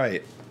 you were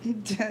right.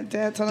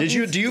 Dad told me.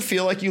 Do you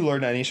feel like you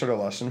learned any sort of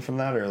lesson from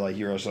that, or like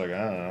you were just like,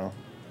 I don't know?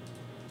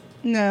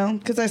 No,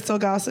 because I still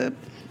gossip.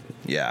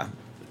 Yeah.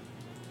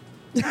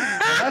 Well,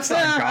 that's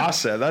not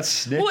gossip. That's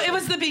snitch. Well, it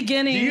was the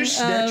beginning. Do you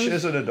snitch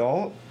as an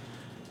adult?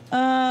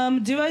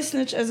 Do I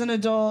snitch as an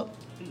adult?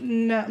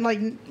 No, like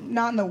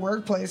not in the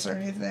workplace or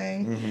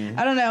anything. Mm-hmm.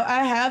 I don't know.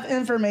 I have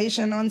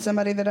information on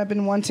somebody that I've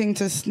been wanting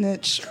to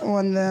snitch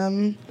on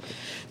them.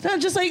 No,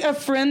 just like a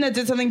friend that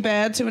did something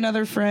bad to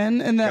another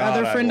friend, and the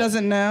other friend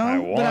doesn't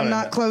know, but I'm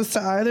not close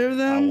to either of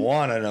them. I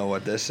want to know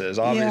what this is.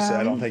 Obviously,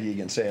 I don't think you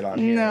can say it on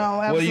here.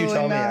 No, absolutely Will you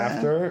tell me not.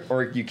 after,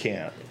 or you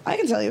can't? I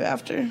can tell you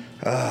after.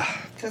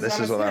 This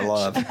is what I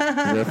love.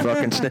 The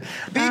fucking snitch.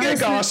 Being a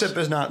gossip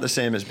is not the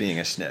same as being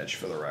a snitch,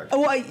 for the record.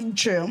 Well,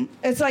 true.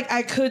 It's like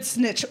I could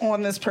snitch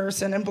on this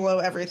person and blow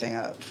everything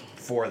up.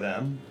 For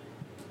them?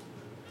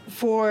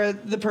 For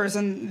the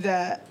person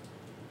that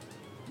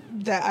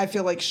I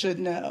feel like should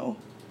know.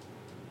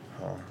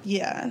 Huh.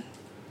 Yeah.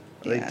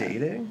 Are they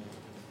dating?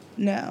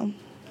 No.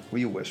 Will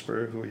you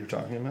whisper who you're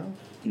talking about?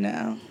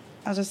 No.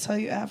 I'll just tell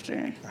you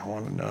after. I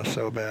want to know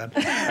so bad.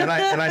 And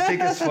I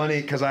think it's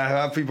funny because I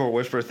have people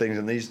whisper things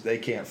and they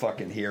can't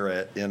fucking hear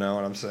it. You know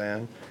what I'm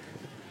saying?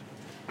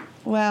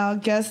 Wow,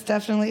 guest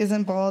definitely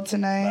isn't bald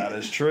tonight. That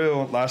is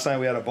true. Last night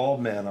we had a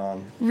bald man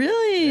on.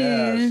 Really?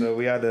 Yeah. So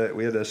we had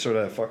to sort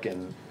of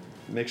fucking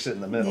mix it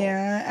in the middle.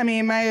 Yeah. I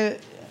mean,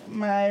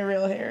 my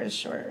real hair is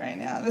short right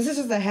now. This is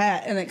just a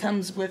hat, and it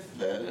comes with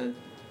the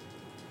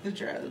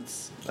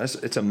dreads.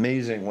 It's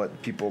amazing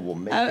what people will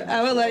make.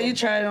 I would let you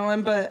try it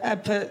on, but I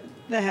put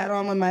the hat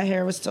on when my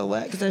hair was still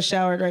wet because I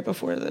showered right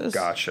before this.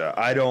 Gotcha.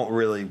 I don't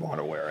really want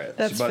to wear it.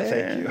 That's but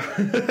fair.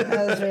 Thank you.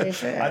 That was very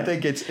fair. I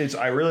think it's.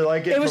 I really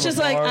like it. It was just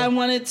like I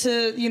wanted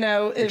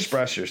to,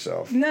 express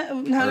yourself.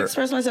 No, not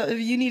express myself. If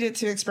you needed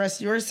to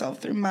express yourself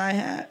through my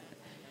hat,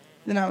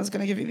 then I was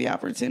going to give you the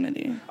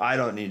opportunity. I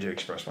don't need to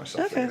express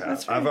myself through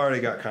that. I've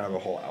already got kind of a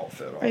whole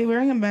outfit on. Are you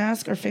wearing a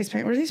mask or face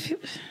paint? What are these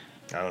people?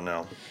 I don't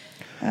know.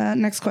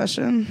 Next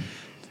question.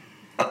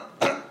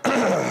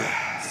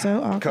 So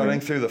awkward. Cutting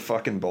through the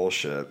fucking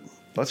bullshit.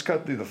 Let's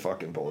cut through the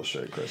fucking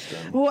bullshit,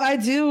 Kristin. Well, I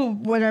do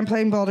when I'm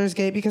playing Baldur's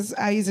Gate because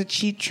I use a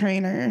cheat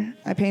trainer.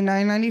 I pay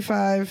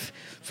 $9.95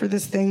 for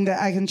this thing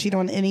that I can cheat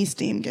on any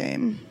Steam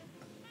game.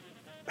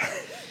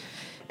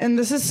 And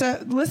this is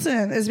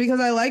it's because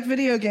I like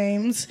video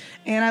games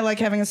and I like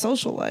having a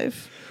social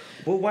life.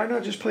 Well, why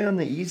not just play on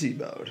the easy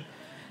mode?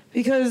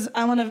 Because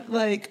I want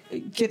to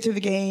get through the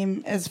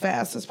game as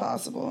fast as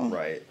possible.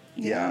 Right.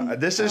 Yeah.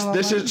 This is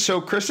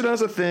so Kristin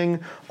has a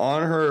thing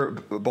on her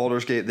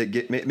Baldur's Gate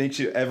that makes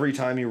you every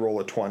time you roll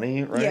a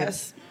 20, right?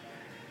 Yes.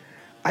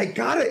 I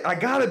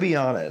gotta be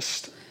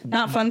honest.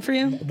 Not fun for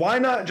you? Why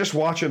not just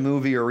watch a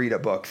movie or read a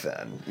book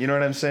then? You know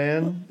what I'm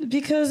saying?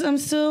 Because I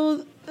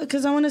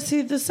want to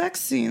see the sex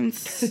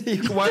scenes.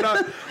 Why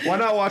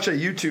not watch a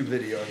YouTube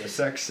video of the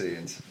sex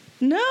scenes?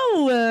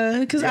 No,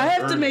 because I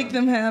have to make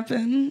them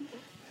happen.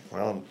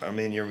 Well, I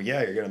mean, you're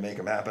going to make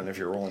them happen if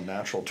you're rolling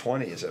natural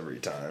 20s every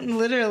time.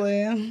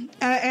 Literally. And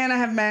I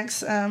have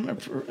max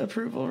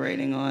approval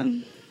rating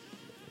on.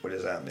 What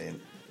does that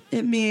mean?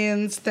 It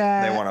means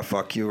that... They want to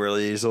fuck you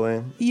really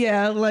easily?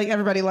 Yeah, like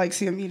everybody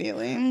likes you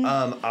immediately.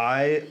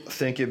 I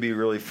think it'd be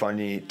really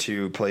funny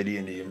to play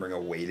D&D and bring a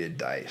weighted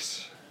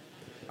dice.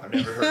 I've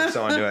never heard of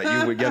someone do it.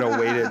 You would get a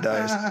weighted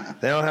dice.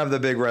 They don't have the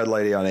big red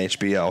lady on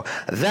HBO.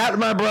 That,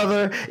 my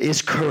brother,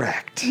 is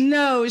correct.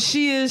 No,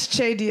 she is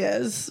Che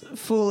Diaz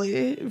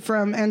fully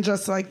from And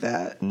Just Like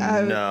That.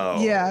 No.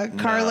 Yeah,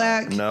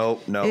 Karlak no,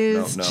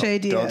 is Che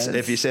Diaz.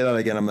 If you say that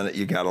again,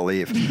 you gotta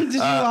leave. Did you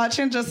watch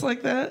And Just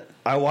Like That?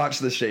 I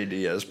watched the Che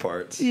Diaz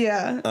parts.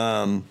 Yeah.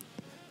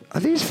 Are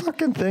these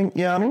fucking things?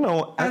 Yeah, I don't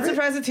know. I'm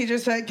surprised the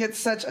teacher's pet gets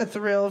such a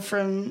thrill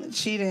from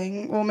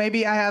cheating. Well,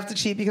 maybe I have to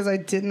cheat because I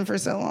didn't for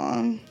so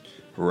long.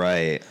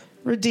 Right.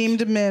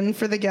 Redeemed men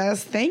for the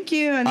guest. Thank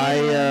you.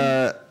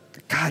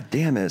 God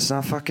damn it, it's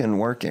not fucking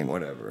working.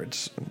 Whatever,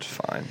 it's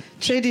fine.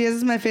 Che Diaz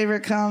is my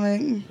favorite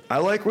comic. I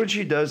like what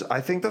she does.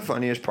 I think the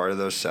funniest part of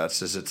those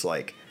sets is it's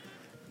like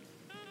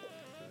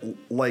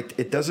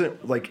it doesn't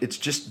it's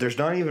just there's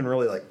not even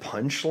really like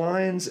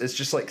punchlines. It's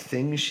just like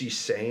things she's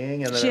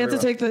saying, and then she had to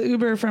take the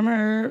Uber from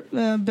her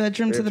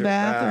bedroom to the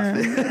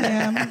bathroom.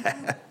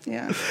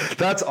 Yeah.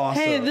 That's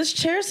awesome. Hey, this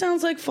chair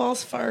sounds like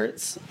false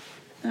farts.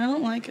 I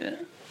don't like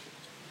it.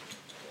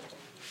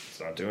 It's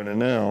not doing it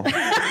now.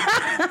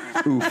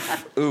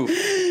 Oof.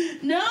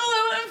 No,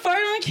 I wouldn't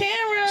fart on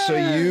camera.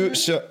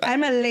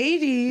 I'm a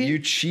lady. You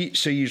cheat.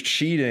 So you're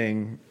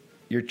cheating.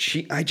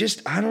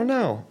 I don't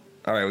know.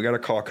 All right, we got a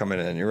call coming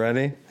in. You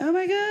ready? Oh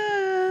my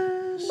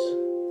gosh.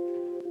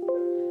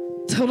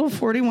 Total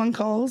 41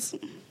 calls.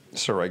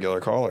 It's a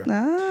regular caller.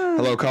 Ah.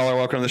 Hello, caller.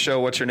 Welcome to the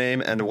show. What's your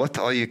name and what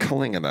are you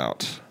calling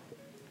about?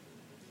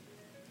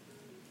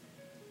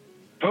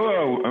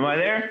 Hello, am I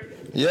there?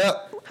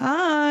 Yep.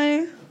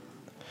 Hi.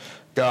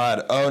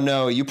 God. Oh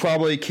no, you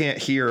probably can't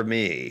hear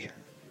me.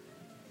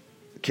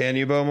 Can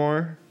you,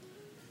 Bowmore?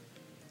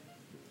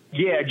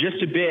 Yeah,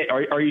 just a bit.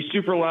 Are you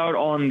super loud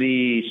on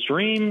the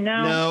stream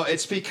now? No,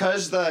 it's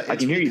because I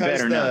can hear you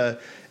better now.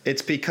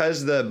 It's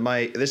because the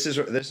mic. This is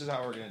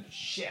how we're gonna.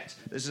 Shit.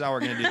 This is how we're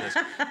gonna do this.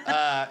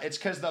 It's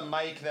because the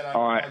mic that I'm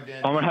plugged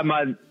in. I'm gonna have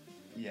my.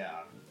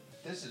 Yeah.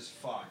 This is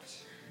fucked.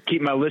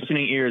 Keep my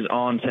listening ears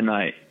on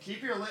tonight.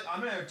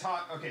 I'm gonna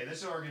talk. Okay, this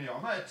is what we're gonna do.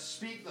 I'm gonna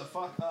speak the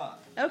fuck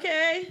up.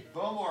 Okay.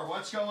 Bowmore,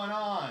 what's going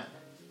on?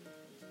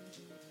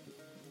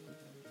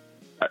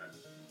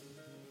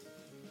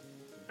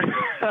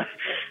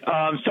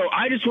 So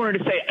I just wanted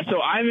to say,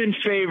 so I'm in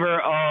favor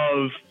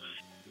of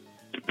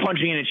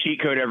punching in a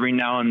cheat code every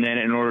now and then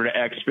in order to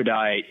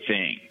expedite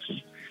things.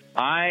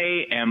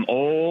 I am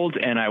old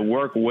and I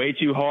work way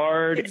too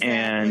hard,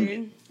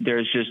 and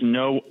there's just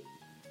no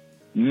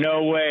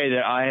way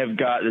that I have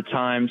got the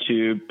time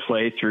to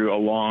play through a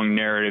long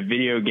narrative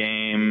video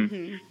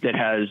game that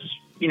has,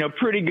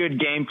 pretty good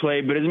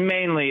gameplay, but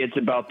it's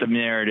about the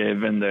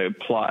narrative and the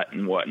plot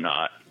and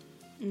whatnot.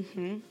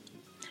 Mm-hmm.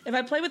 If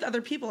I play with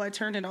other people, I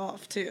turn it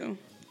off, too.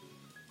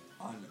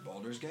 On the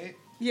Baldur's Gate?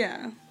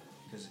 Yeah.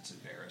 Because it's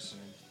embarrassing?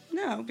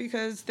 No,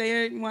 because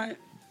they want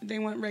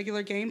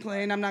regular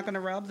gameplay, and I'm not going to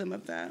rob them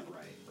of that.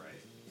 Right.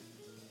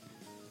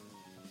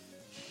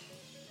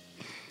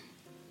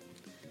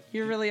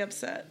 You're really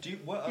upset.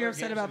 You're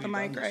upset about the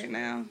mic right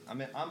now. I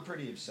mean, I'm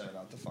pretty upset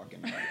about the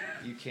fucking mic.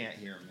 You can't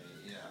hear me.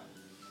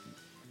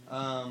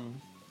 Yeah.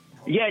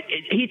 Yeah,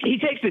 he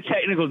takes the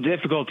technical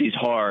difficulties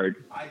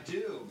hard. I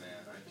do,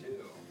 man. I do.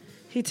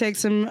 He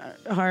takes them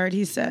hard.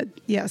 He said,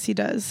 "Yes, he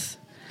does."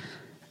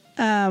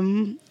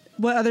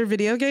 What other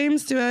video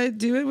games do I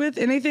do it with?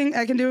 Anything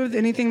I can do it with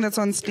anything that's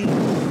on Steam.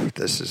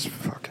 This is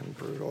fucking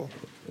brutal.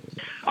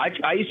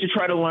 I used to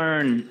try to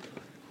learn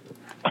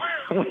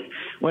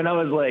when I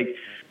was like,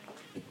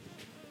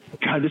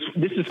 God,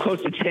 this is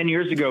close to 10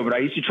 years ago, but I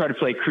used to try to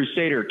play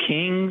Crusader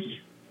Kings.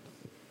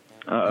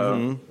 Uh-oh.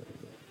 Mm-hmm.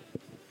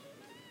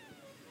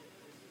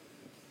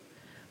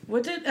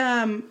 What did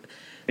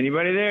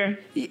anybody there?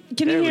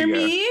 Can you hear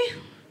me?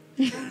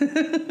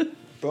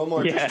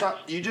 Bowmore,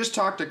 you just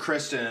talk to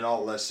Kristin and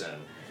I'll listen.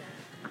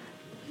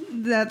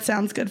 That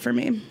sounds good for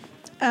me.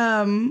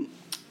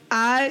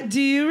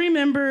 Do you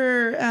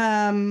remember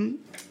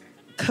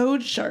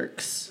Code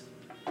Sharks?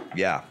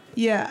 Yeah.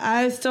 Yeah,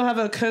 I still have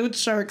a Code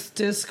Sharks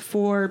disc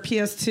for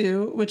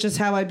PS2, which is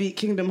how I beat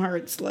Kingdom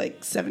Hearts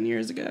like 7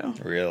 years ago.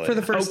 Really? For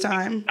the first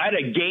time. I had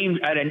a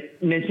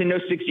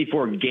Nintendo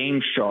 64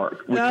 Game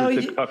Shark, which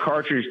was a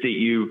cartridge that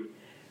you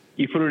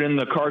put it in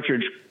the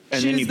cartridge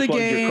and then you plug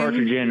your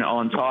cartridge in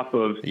on top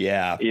of.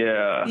 Yeah.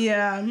 Yeah.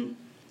 Yeah.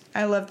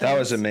 I love that. That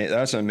was amazing.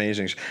 That's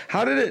amazing.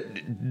 How did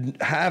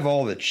it have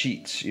all the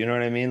cheats? You know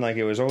what I mean? Like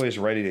it was always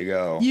ready to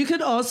go. You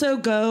could also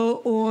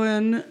go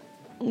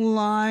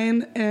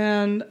online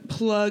and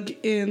plug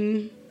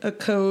in a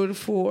code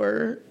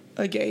for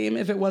a game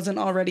if it wasn't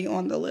already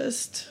on the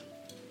list.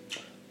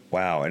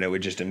 Wow, and it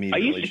would just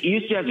immediately... I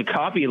used to have to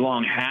copy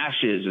long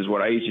hashes is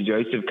what I used to do. I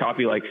used to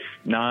copy like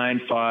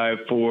 9, 5,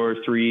 4,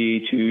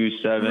 3, 2,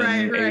 7,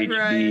 HB.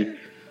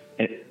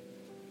 Right.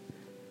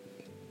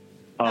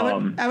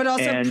 I would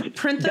also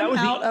print them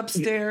out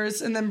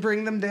upstairs and then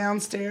bring them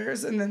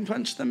downstairs and then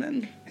punch them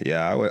in.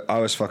 Yeah, I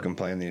was fucking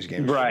playing these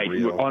games right for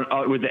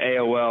real. With the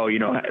AOL. You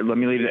know, let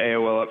me leave the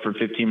AOL up for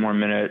 15 more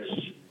minutes.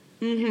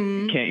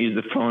 Mm-hmm. Can't use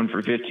the phone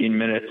for 15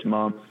 minutes,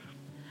 Mom.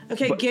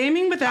 Okay, but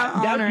gaming without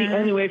honor. That's the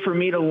only way for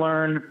me to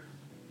learn.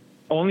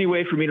 Only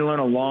way for me to learn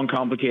a long,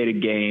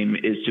 complicated game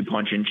is to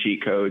punch in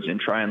cheat codes and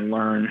try and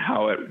learn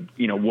how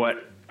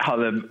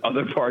the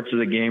other parts of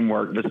the game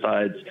work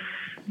besides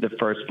the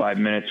first 5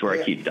 minutes where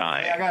I keep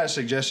dying. I got a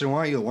suggestion.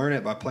 Why don't you learn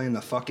it by playing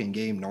the fucking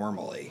game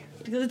normally?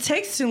 Because it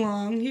takes too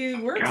long.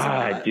 You work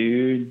God, a lot.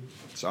 Dude.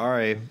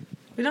 Sorry.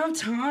 We don't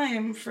have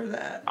time for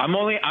that. I'm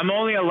only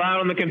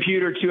allowed on the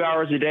computer 2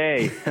 hours a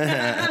day.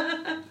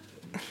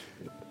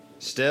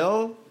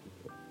 Still?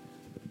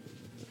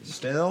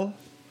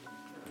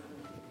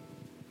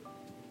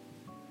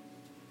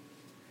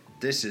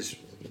 This is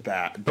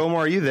bad. Bowmore,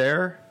 are you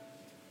there?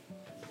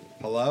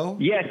 Hello?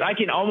 Yes, I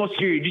can almost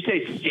hear you. Did you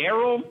say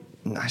sterile?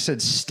 I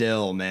said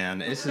still,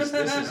 man.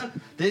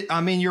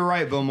 I mean, you're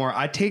right, Bowmore.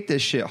 I take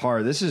this shit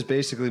hard. This is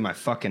basically my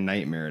fucking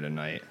nightmare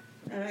tonight.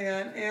 Oh my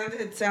God. And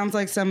it sounds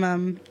like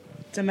some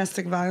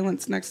domestic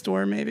violence next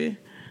door, maybe.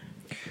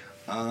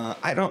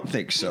 I don't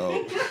think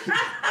so.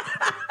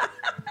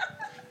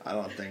 I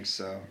don't think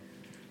so.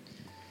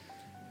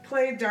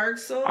 Play Dark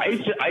Souls? I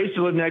used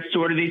to live next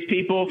door to these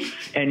people,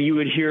 and you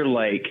would hear,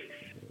 like,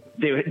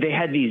 they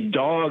had these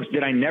dogs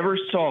that I never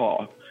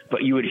saw,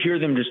 but you would hear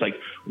them just, like,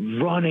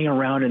 running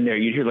around in there.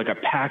 You'd hear, like, a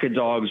pack of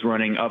dogs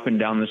running up and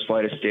down this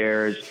flight of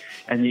stairs,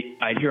 and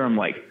I'd hear them,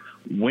 like,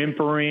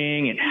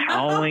 whimpering and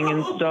howling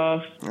and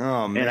stuff.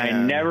 Oh, man. And I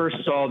never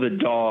saw the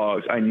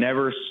dogs. I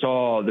never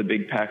saw the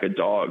big pack of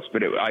dogs,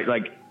 but it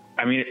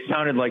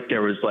sounded like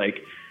there was,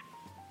 like,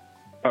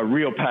 a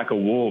real pack of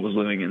wolves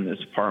living in this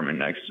apartment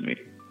next to me.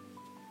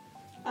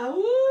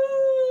 Oh.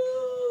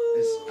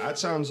 That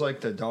sounds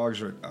like the dogs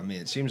were... I mean,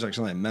 it seems like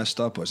something messed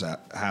up was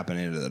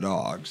happening to the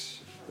dogs.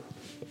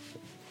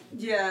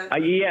 Yeah. I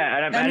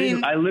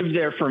lived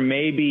there for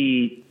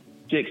maybe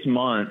 6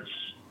 months.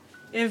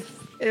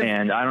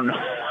 And I don't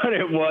know what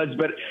it was,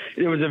 but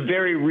it was a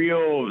very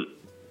real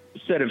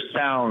set of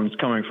sounds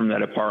coming from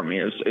that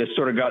apartment. It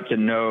sort of got to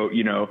know,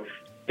 you know,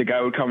 the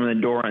guy would come in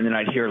the door and then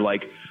I'd hear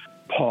like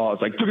pause,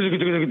 like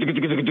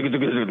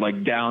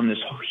down this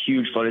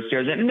huge flight of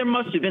stairs. And there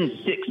must have been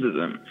 6 of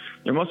them.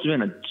 There must have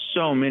been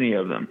so many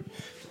of them.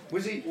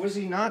 Was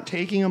he not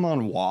taking them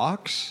on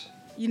walks?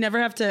 You never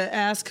have to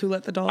ask who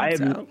let the dogs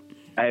out.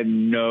 I have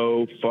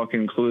no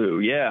fucking clue.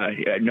 Yeah,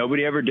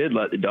 nobody ever did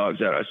let the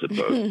dogs out, I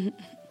suppose.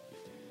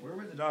 Where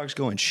were the dogs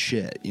going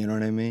shit? You know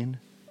what I mean?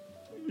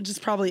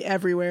 Just probably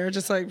everywhere.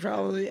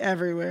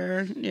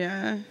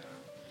 Yeah.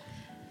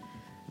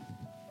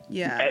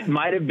 Yeah. It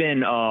might have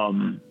been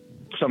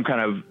some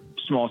kind of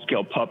small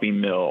scale puppy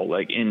mill,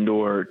 like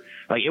indoor.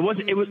 Like it was.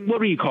 What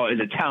do you call it?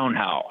 It's a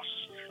townhouse.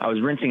 I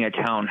was renting a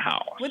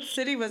townhouse. What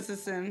city was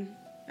this in?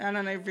 I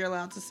don't know if you're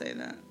allowed to say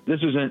that.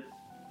 This was in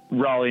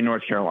Raleigh,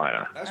 North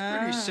Carolina. That's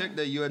pretty sick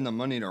that you had the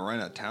money to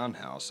rent a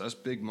townhouse. That's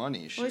big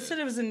money. Shit. Well, he said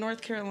it was in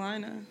North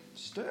Carolina.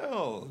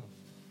 Still.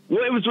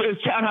 Well, it was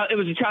townhouse. It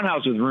was a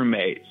townhouse with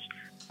roommates.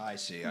 I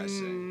see.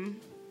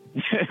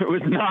 It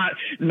was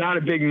not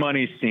a big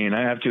money scene,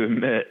 I have to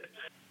admit.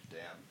 Damn.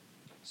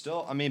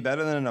 Still, I mean,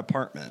 better than an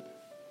apartment.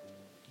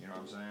 You know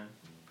what I'm saying?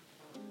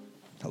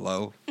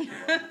 Hello?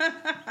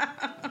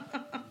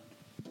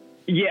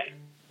 Yeah,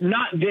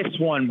 not this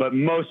one, but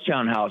most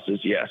townhouses,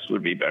 yes,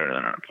 would be better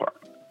than an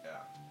apartment. Yeah.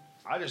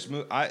 I just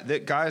moved.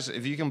 Guys,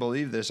 if you can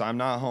believe this, I'm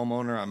not a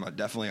homeowner. I'm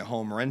definitely a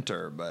home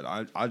renter, but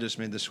I just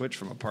made the switch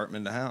from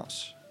apartment to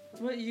house.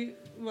 What?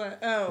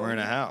 Oh. We're in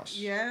a house.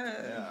 Yeah.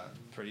 Yeah.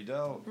 Pretty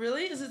dope.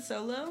 Really? Is it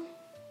solo?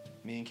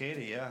 Me and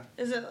Katie, yeah.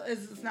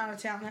 It's not a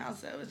townhouse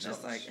though. It's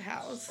just like a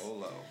house.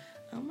 Solo.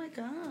 Oh my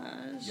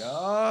gosh.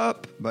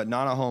 Yup. But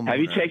not a homeowner.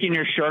 Have you taken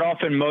your shirt off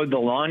and mowed the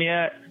lawn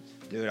yet?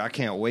 Dude, I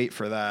can't wait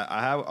for that.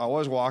 I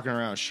was walking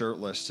around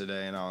shirtless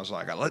today, and I was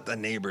like, I let the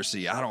neighbor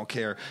see. I don't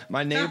care.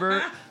 My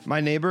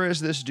neighbor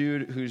is this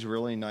dude who's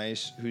really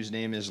nice, whose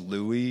name is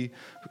Louie,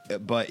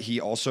 but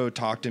he also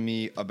talked to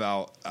me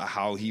about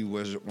how he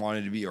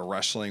wanted to be a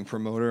wrestling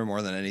promoter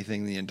more than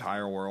anything in the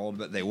entire world,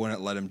 but they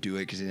wouldn't let him do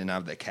it because he didn't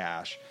have the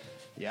cash.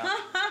 Yeah.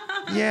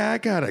 Yeah, I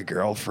got a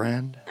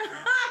girlfriend.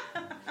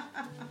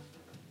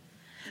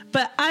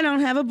 But I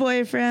don't have a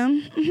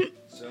boyfriend.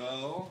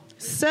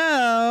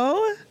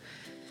 So,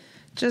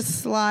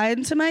 just slide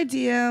into my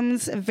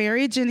DMs.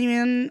 Very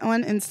genuine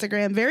on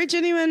Instagram. Very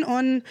genuine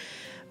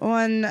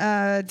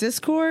on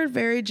Discord.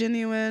 Very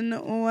genuine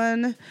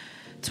on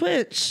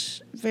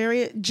Twitch.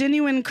 Very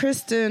genuine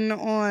Kristin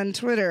on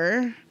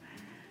Twitter.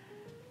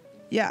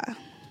 Yeah.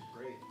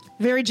 Great.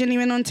 Very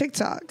genuine on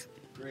TikTok.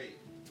 Great.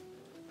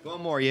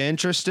 One more. You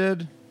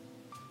interested?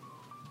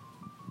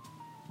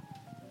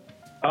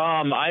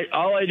 All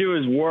I do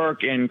is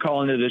work and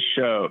call into this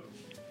show.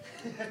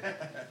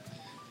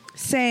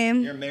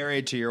 Same. You're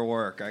married to your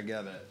work. I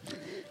get it.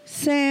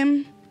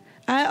 Same.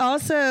 I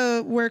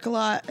also work a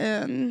lot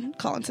and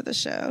call into the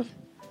show.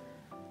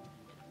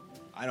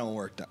 I don't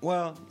work that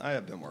well. I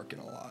have been working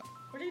a lot.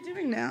 What are you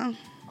doing now?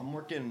 I'm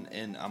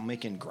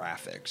making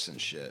graphics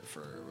and shit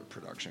for a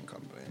production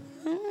company.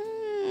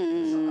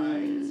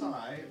 It's all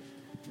right.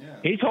 Yeah.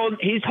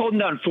 He's holding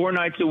down 4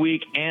 nights a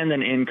week and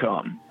an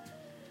income.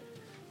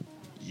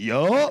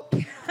 Yup.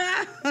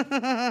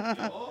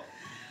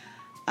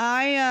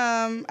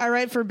 I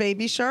write for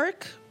Baby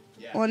Shark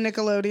on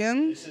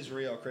Nickelodeon. This is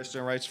real.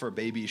 Kristin writes for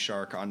Baby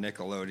Shark on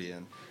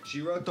Nickelodeon.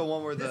 She wrote the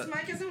one where this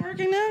mic isn't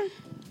working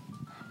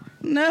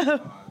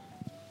now?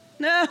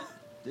 No.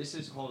 This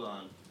is, hold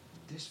on.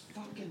 This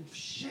fucking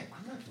shit.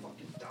 I'm gonna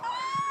fucking die.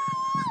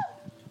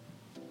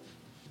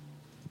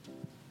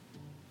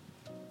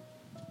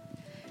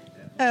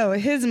 Oh,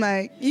 his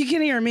mic. You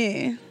can hear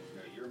me. No,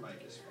 your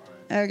mic is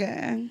fine.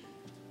 Okay.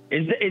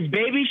 Is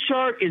Baby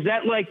Shark, is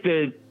that like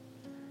the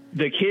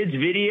kids'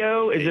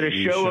 video? Is it a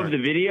show of the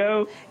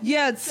video?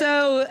 Yeah,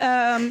 so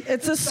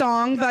it's a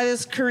song by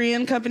this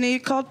Korean company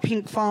called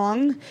Pink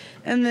Fong,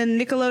 and then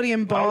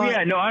Nickelodeon bought. Oh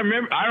yeah, no, I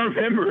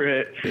remember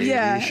it.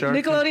 Yeah,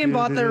 Nickelodeon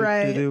bought the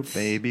rights.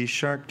 Baby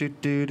Shark,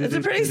 It's a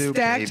pretty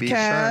stacked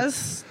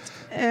cast.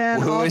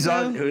 And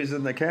who's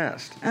in the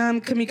cast?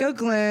 Kamiko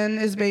Glenn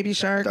is Baby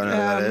Shark. Don't know who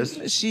that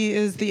is. She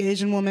is the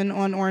Asian woman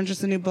on Orange Is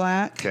the New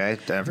Black. Okay,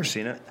 never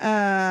seen it.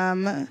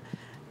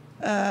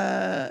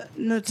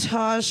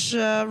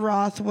 Natasha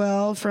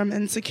Rothwell from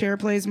Insecure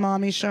plays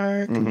Mommy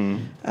Shark.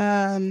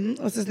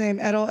 Mm-hmm. What's his name?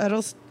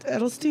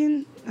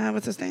 Edelstein?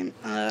 What's his name?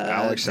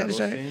 Alex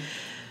Edelstein?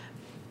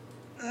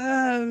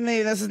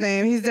 Maybe that's his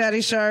name. He's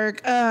Daddy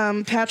Shark.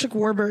 Patrick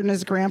Warburton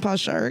is Grandpa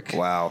Shark.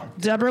 Wow.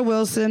 Deborah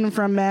Wilson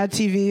from Mad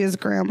TV is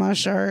Grandma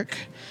Shark.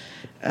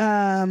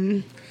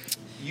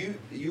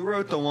 You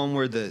wrote the one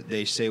where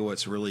they say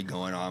what's really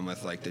going on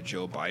with like the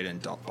Joe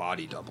Biden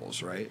body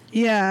doubles, right?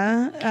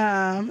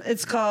 Yeah.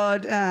 It's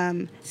called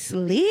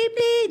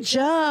Sleepy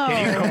Joe.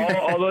 Can you call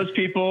all those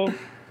people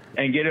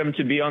and get them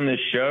to be on this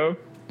show?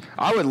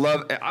 I would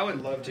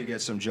love to get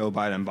some Joe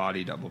Biden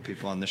body double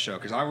people on the show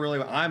because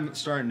I'm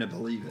starting to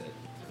believe it.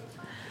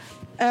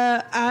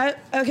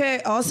 Okay.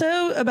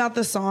 Also about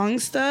the song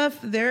stuff,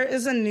 there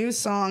is a new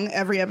song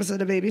every episode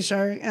of Baby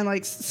Shark, and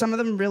like some of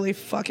them really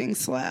fucking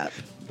slap.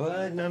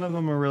 But none of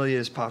them are really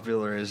as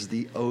popular as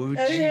the OG.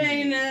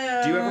 Okay,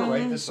 no. Do you ever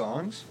write the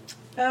songs?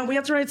 We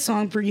have to write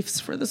song briefs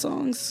for the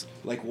songs.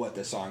 Like what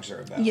the songs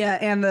are about? Yeah,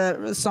 and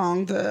the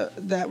song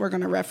that we're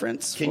going to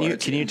reference. Can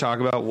you talk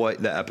about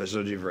what the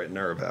episodes you've written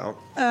are about?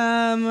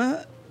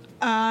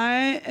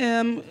 I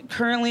am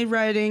currently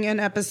writing an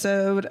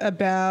episode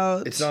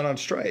about. It's not on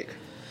strike.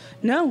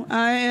 No,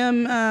 I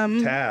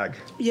am. Tag.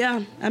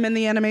 Yeah, I'm in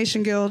the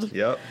Animation Guild.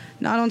 Yep.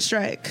 Not on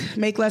strike.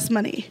 Make less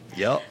money.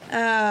 Yep.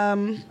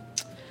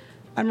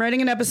 I'm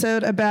writing an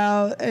episode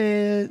about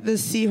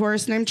this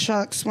seahorse named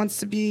Chucks wants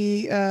to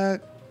be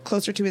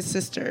closer to his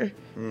sister,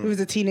 who is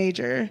a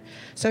teenager.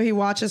 So he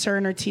watches her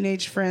and her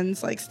teenage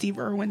friends, like Steve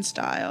Irwin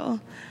style.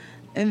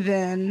 And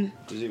then...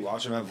 Does he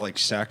watch them have, like,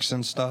 sex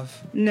and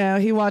stuff? No,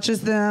 he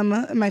watches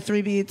them, my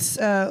 3 beats,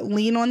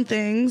 lean on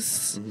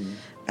things,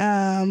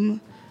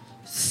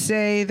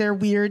 say their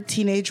weird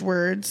teenage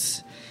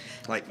words.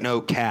 Like,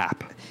 no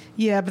cap.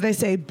 Yeah, but they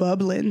say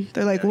bubbling.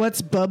 They're like,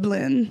 what's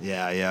bubbling?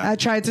 Yeah. I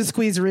tried to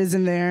squeeze Riz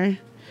in there.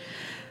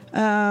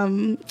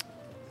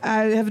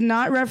 I have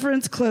not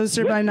referenced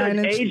Closer by 9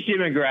 Inch. Age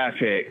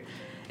demographic?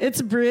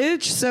 It's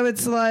bridge, so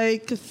it's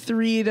like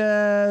 3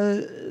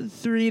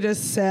 to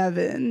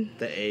 7.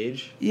 The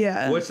age?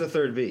 Yeah. What's the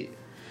third beat?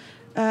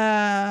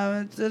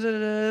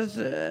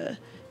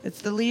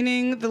 It's the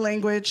leaning, the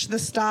language, the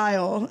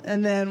style,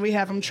 and then we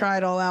have him try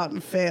it all out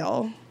and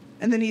fail.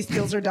 And then he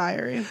steals her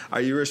diary.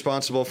 Are you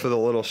responsible for the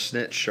little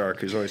snitch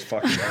shark who's always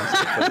fucking around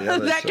for the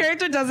others? That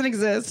character doesn't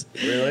exist.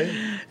 Really?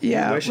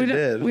 Yeah, wish it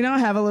did. We don't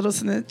have a little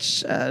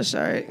snitch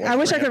shark. I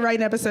wish I could write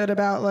an episode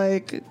about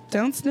like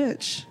don't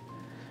snitch.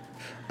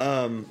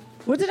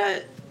 What did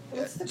I?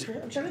 What's the?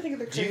 I'm trying to think of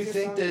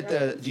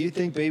the. Do you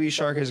think Baby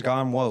Shark has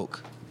gone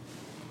woke?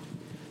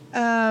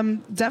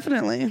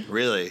 Definitely.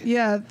 Really?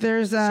 Yeah,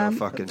 there's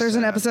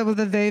an episode with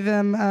the they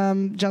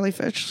them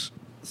jellyfish.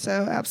 So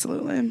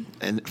absolutely.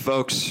 And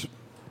folks,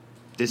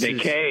 they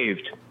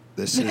caved.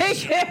 They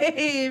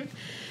caved.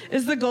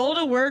 Is the goal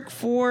to work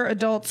for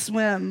Adult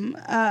Swim?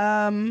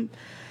 No.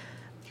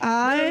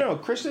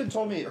 Kristin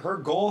told me her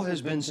goal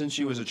has been since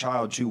she was a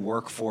child to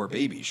work for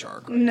Baby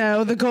Shark. Right?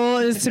 No, the goal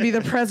is to be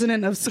the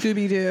president of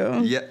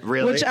Scooby-Doo. Yeah,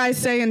 really? Which I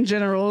say in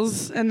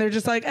generals, and they're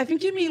just like, I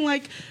think you mean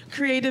like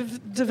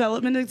creative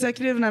development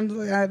executive, and I'm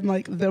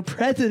like the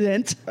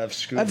president of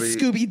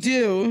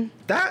Scooby-Doo.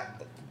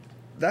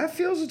 That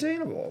feels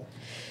attainable.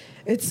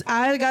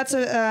 I got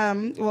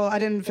to, I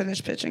didn't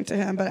finish pitching to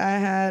him, but I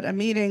had a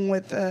meeting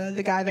with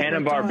the guy that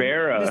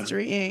Hanna-Barbera.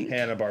 Mystery Inc.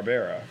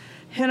 Hanna-Barbera.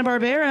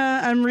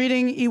 I'm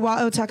reading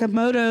Iwao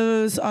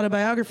Takamoto's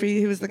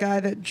autobiography, who was the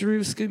guy that drew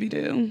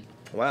Scooby-Doo.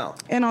 Wow.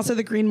 And also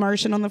the Green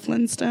Martian on the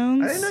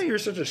Flintstones. I didn't know you were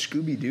such a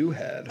Scooby-Doo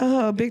head.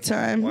 Oh, big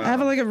time. Wow. I have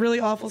a really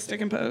awful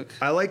stick and poke.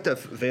 I like the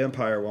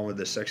vampire one with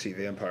the sexy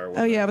vampire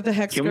woman. Oh, yeah, with the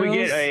Hex Can girls. we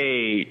get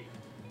a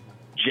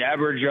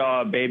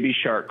Jabberjaw Baby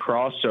Shark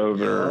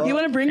crossover? You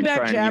want to bring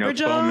back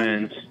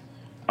Jabberjaw?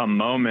 A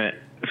moment,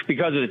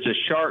 because it's a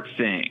shark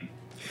thing.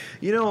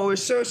 You know, it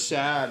was so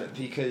sad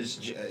because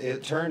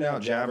it turned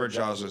out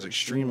Jabberjaws was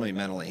extremely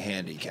mentally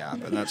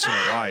handicapped, and that's sort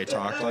of why he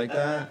talked like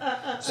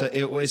that. So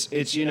it's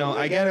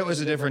I get it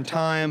was a different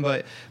time,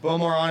 but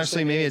more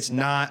honestly, maybe it's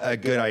not a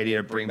good idea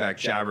to bring back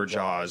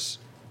Jabberjaws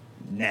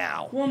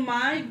now. Well,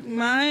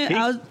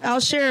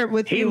 I'll share it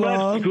with you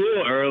all. He left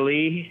school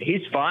early.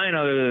 He's fine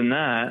other than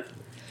that.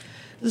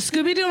 The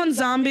Scooby-Doo on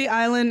Zombie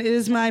Island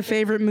is my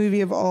favorite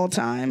movie of all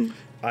time.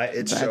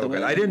 It's so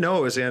good. I didn't know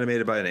it was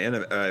animated by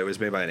it was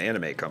made by an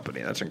anime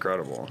company. That's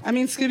incredible. I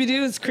mean, Scooby-Doo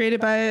was created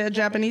by a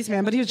Japanese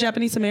man, but he was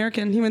Japanese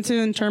American. He went to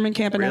internment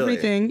camp and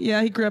everything.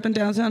 Yeah, he grew up in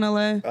downtown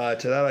LA.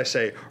 To that I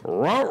say,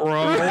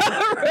 ruh-roh.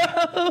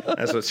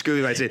 That's what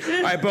Scooby might say.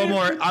 All right,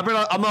 Bowmore, I'm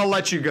gonna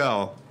let you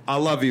go. I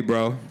love you,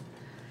 bro.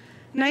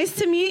 Nice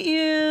to meet you.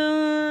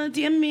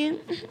 DM me.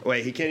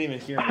 Wait, he can't even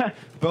hear me.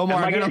 Bowmore,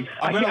 I'm gonna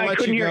let you go. I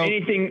couldn't hear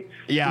anything.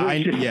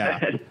 Yeah.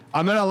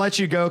 I'm gonna let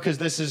you go because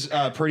this is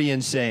pretty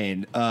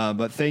insane.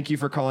 But thank you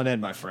for calling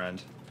in, my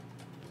friend.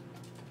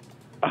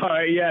 All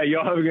right, yeah.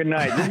 Y'all have a good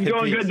night. This is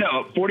going good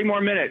though. 40 more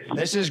minutes.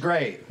 This is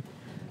great.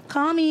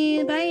 Call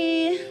me.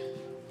 Bye.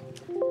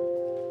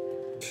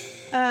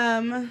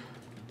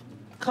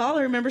 Call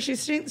her. Remember, she's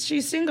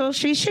single.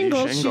 She's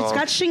shingles. She's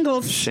got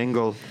shingles.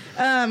 Shingle.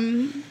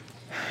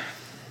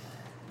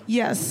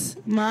 Yes,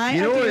 my.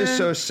 You know what is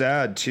so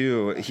sad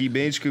too? He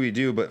made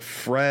Scooby-Doo, but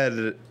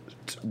Fred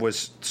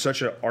was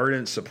such an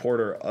ardent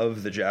supporter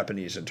of the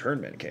Japanese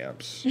internment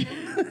camps. He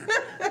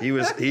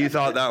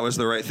thought that was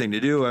the right thing to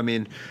do. I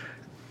mean,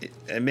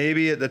 and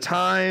maybe at the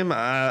time,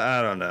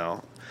 I don't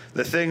know.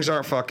 The things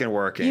aren't fucking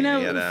working. You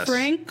know,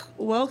 Frank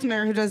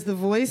Welkner, who does the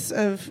voice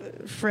of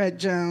Fred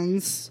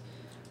Jones,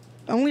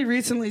 only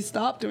recently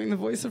stopped doing the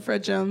voice of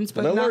Fred Jones.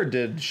 But Miller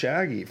did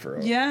Shaggy for a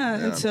while. Yeah,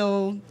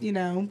 until,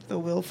 the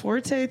Will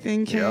Forte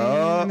thing came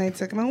and they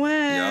took him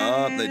away.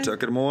 Yup, they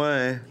took him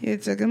away. You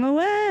took him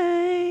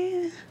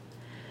away.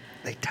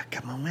 They took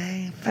him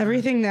away.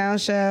 Everything Now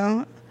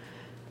show.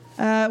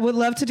 Would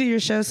love to do your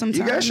show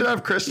sometime. You guys should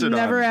have Kristin on.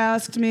 Never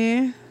asked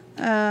me.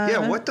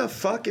 Yeah, what the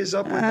fuck is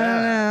up with that? I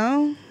don't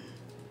know.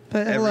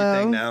 But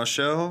Everything Now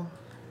show?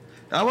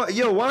 Why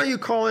don't you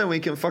call in? We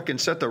can fucking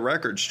set the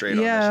record straight on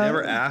this. You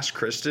never asked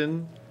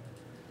Kristin?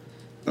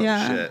 Oh,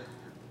 shit.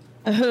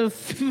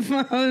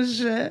 Oh,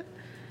 shit.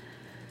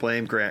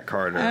 Blame Grant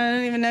Carter. I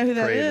don't even know who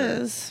that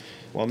is.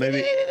 Well,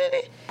 maybe...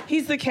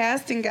 He's the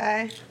casting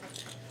guy.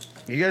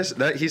 He's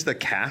the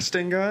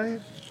casting guy?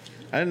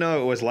 I didn't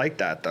know it was like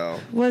that, though.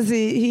 Was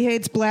he? He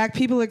hates black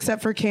people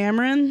except for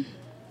Cameron?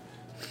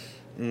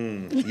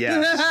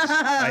 Yes.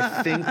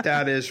 I think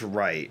that is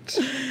right.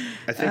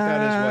 I think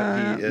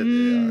that is what he...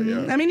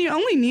 yeah. I mean, you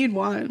only need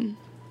one.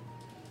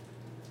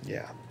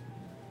 Yeah.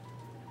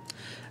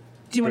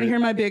 Do you want to hear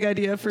my big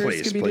idea for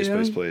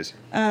Scooby-Doo? Please.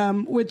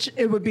 Which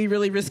it would be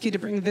really risky to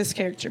bring this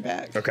character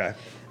back. Okay.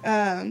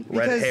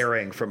 Red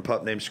herring from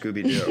Pup Named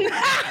Scooby-Doo.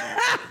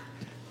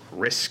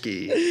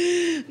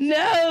 Risky.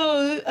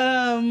 No,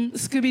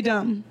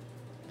 Scooby-Dumb.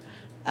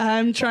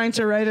 I'm trying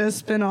to write a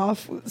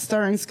spin-off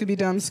starring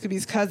Scooby-Dumb,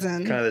 Scooby's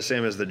cousin. Kind of the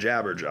same as the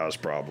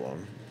Jabberjaws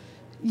problem.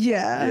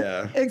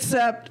 Yeah.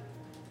 Except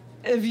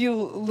if you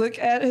look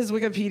at his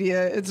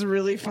Wikipedia, it's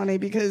really funny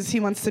because he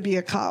wants to be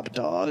a cop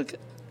dog.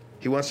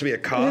 He wants to be a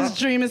cop? His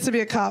dream is to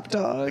be a cop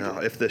dog. No,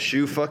 if the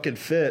shoe fucking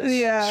fits,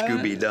 yeah.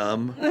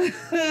 Scooby-Dum.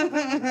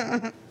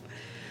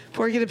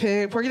 Porky the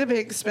Pig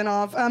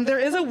spinoff. There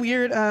is a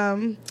weird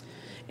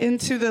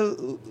into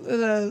the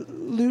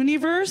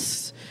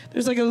Looniverse.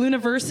 There's like a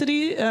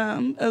Looniversity,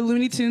 a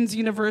Looney Tunes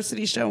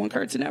University show on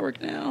Cartoon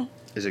Network now.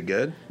 Is it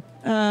good?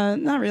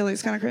 Not really.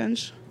 It's kind of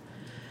cringe.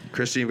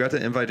 Kristin, you've got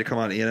the invite to come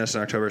on ENS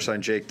in October.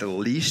 Sign Jake, the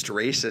least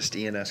racist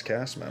ENS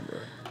cast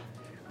member.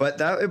 But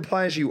that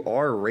implies you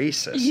are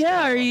racist.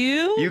 Yeah, are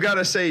you? You got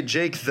to say,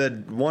 Jake, the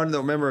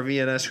member of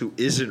ENS who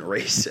isn't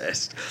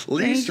racist.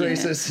 Least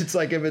racist, it's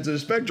like if it's a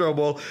spectrum,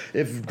 well,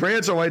 if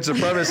Grant's a white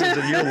supremacist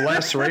and you're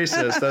less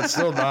racist, that's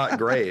still not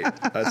great.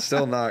 That's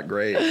still not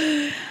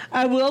great.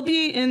 I will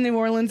be in New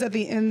Orleans at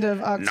the end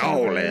of October.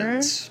 New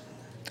Orleans.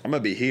 I'm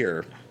going to be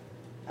here.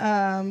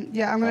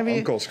 Yeah, I'm going to be...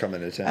 Uncle's coming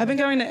to town. I've been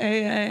going to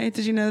AA. Did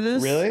you know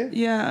this? Really?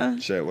 Yeah.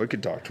 Shit, we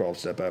could talk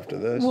 12-step after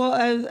this. Well,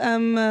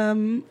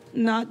 I'm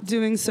not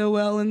doing so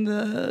well in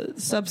the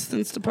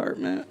substance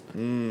department.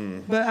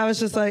 But I was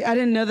just like, I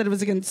didn't know that it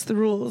was against the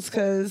rules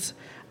because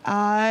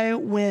I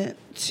went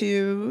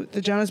to the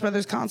Jonas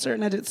Brothers concert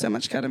and I did so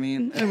much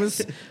ketamine.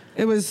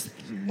 It was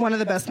one of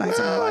the best nights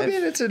of my life. I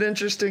mean, it's an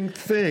interesting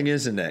thing,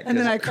 isn't it? And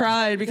then I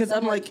cried because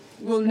I'm like,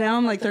 well, now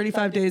I'm like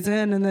 35 days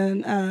in and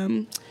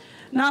then...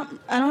 I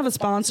don't have a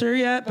sponsor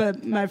yet,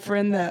 but my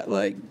friend that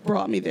like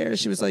brought me there,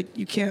 she was like,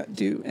 you can't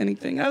do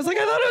anything. I was like,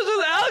 I thought it was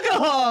just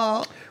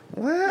alcohol.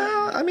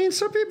 Well, I mean,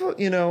 some people, some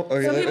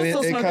people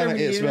still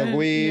smoke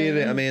weed.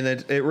 Yeah. I mean,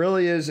 it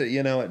really is, it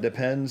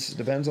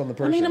depends on the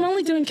person. I mean, I'm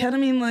only doing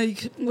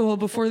ketamine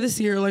before this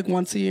year, like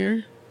once a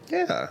year.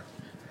 Yeah.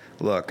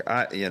 Look,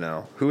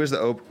 who is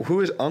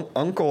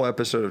Uncle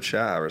episode of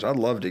Chat Hours? I'd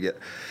love to get,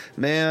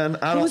 man.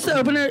 I don't. Who was the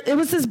opener? It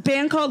was this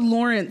band called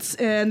Lawrence,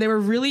 and they were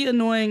really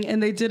annoying.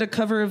 And they did a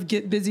cover of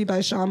 "Get Busy"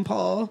 by Sean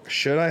Paul.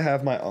 Should I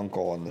have my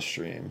uncle on the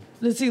stream?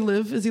 Does he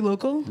live? Is he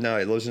local? No,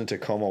 he lives in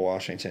Tacoma,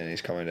 Washington.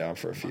 He's coming down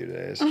for a few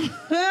days.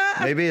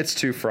 Maybe it's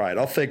too fried.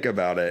 I'll think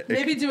about it.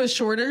 Maybe do a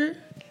shorter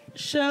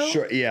show.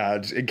 Sure,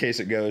 yeah, in case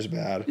it goes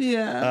bad.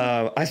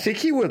 Yeah. I think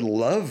he would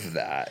love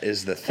that.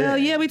 Is the thing. Hell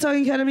yeah, we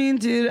talking ketamine,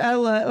 dude.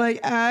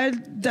 I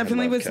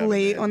definitely was ketamine.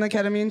 late on the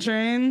ketamine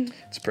train.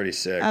 It's pretty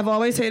sick. I've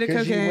always hated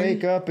cocaine. Because you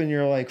wake up and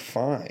you're like,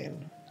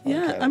 fine.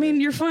 Yeah, I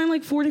mean, you're fine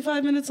like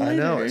 45 minutes later. I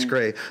know, it's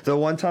great. The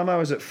one time I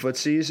was at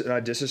Footsie's and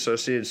I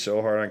disassociated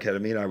so hard on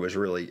ketamine,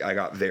 I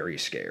got very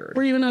scared.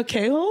 Were you in a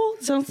K-hole?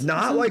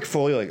 Not like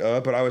fully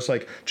but I was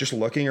like just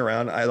looking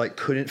around. I like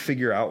couldn't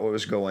figure out what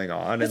was going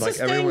on. It's and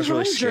like everyone was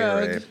really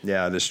scary. Drug.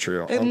 Yeah, that's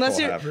true. Unless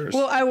Uncle you're, Havers.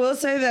 well, I will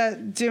say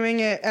that doing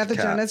it at the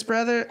Jonas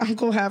Brothers,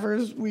 Uncle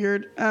Havers,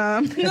 weird.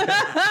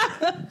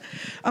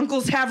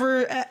 Uncles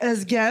Haver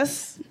as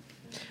guests.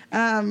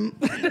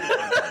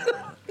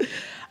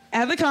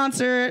 At the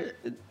concert,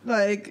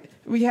 like,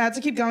 we had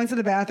to keep going to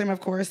the bathroom, of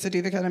course, to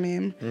do the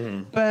ketamine.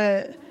 Mm-hmm.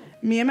 But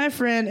me and my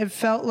friend, it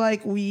felt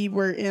like we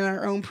were in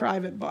our own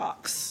private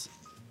box.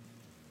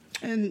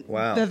 And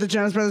that the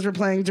Jonas Brothers were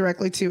playing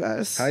directly to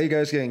us. How are you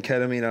guys getting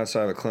ketamine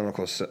outside of a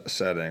clinical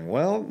setting?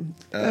 Well,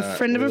 a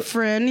friend of a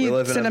friend.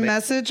 You sent a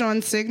message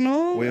on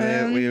Signal. We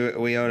own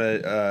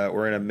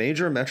we're in a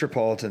major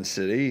metropolitan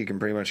city. You can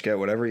pretty much get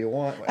whatever you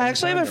want. I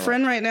actually have a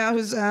friend right now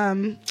who's...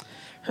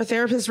 her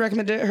therapist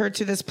recommended her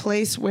to this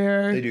place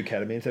where... They do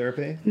ketamine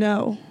therapy?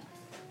 No.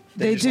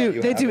 They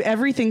do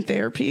everything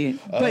therapy,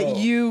 but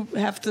you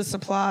have to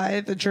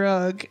supply the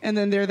drug, and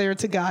then they're there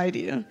to guide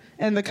you.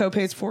 And the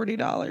copay is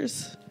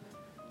 $40.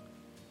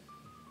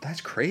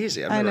 That's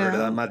crazy. I've never heard of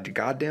that in my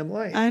goddamn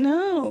life. I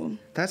know.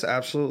 That's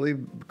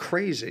absolutely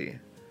crazy.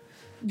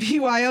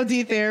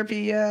 BYOD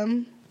therapy,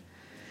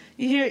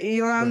 You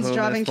hear Elon's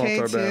driving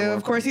K2.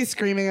 Of course, he's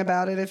screaming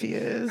about it if he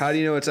is. How do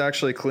you know it's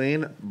actually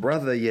clean?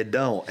 Brother, you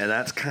don't. And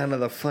that's kind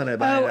of the fun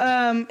about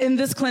it. In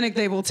this clinic,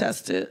 they will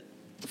test it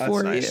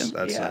for you.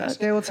 That's nice.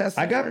 They will test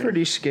it. I got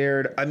pretty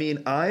scared. I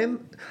mean,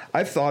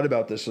 I've thought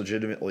about this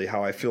legitimately,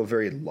 how I feel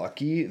very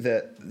lucky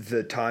that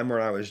the time when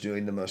I was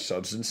doing the most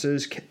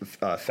substances,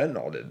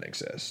 fentanyl didn't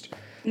exist.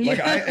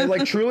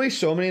 Like truly,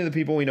 so many of the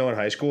people we know in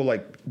high school,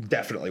 like,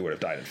 definitely would have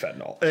died in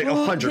fentanyl.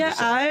 100%.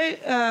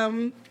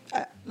 Yeah,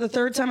 the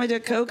third time I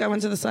did coke, I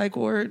went to the psych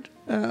ward,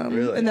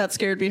 really? And that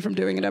scared me from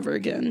doing it ever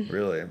again.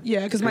 Really?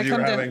 Yeah, because you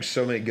were having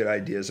so many good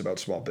ideas about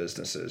small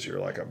businesses. You're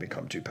like, I've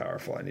become too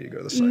powerful. I need to go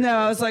to the psych ward. No,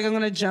 I was like, I'm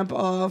going to jump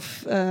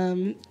off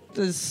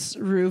this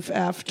roof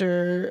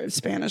after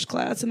Spanish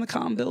class in the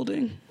comm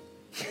building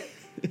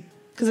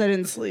because I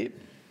didn't sleep.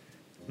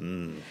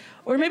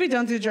 Or maybe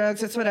don't do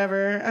drugs. It's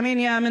whatever. I mean,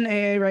 yeah, I'm in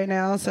AA right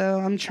now, so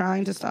I'm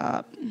trying to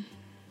stop.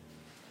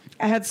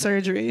 I had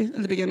surgery at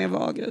the beginning of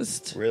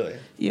August. Really?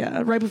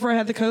 Yeah, right before I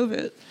had the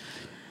COVID.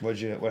 What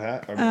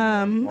happened?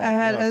 I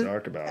had a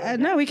talk about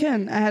it. No, we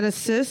can. I had a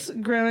cyst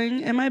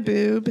growing in my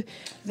boob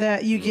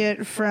that you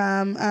get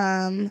from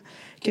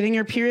getting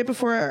your period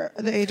before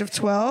the age of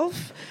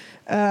 12,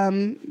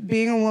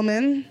 being a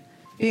woman,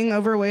 being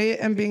overweight,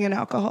 and being an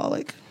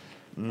alcoholic.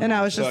 And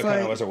I was just so it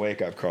kind of was a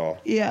wake-up call.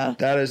 Yeah.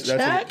 That's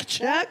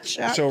check.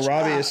 So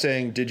Robbie is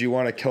saying, did you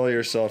want to kill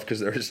yourself because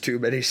there was too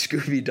many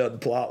Scooby-Doo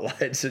plot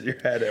lines in your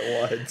head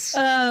at once?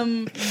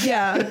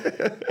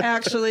 Yeah.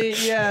 Actually,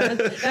 yeah.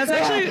 That's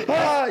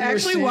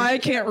actually why I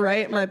can't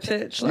write my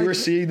pitch. You were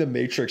seeing the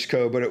Matrix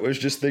code, but it was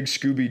just things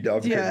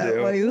Scooby-Doo could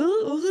do.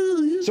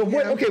 Like, so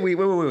what? Okay, wait.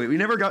 We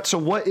never got. So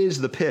what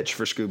is the pitch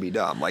for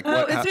Scooby-Doo? Like,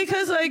 it's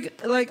because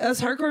like us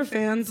hardcore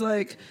fans,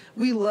 like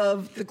we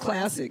love the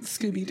classic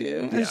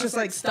Scooby-Doo. And it's just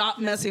like stop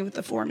messing with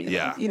the formula.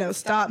 Yeah.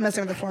 Stop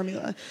messing with the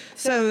formula.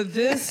 So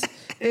this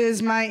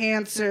is my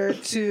answer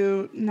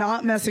to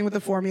not messing with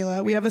the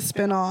formula. We have a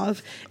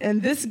spin-off,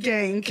 and this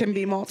gang can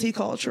be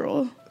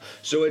multicultural.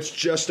 So it's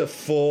just a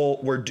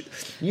full.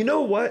 You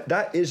know what?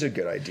 That is a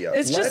good idea.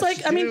 It's just like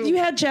you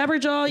had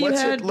Jabberjaw, you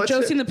had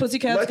Josie and the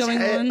Pussycats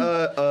going on.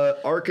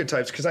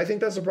 Archetypes, because I think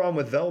that's the problem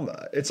with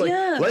Velma. It's like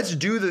let's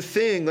do the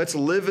thing, let's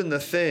live in the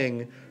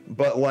thing,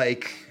 but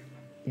like,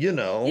 you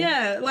know.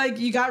 Yeah, like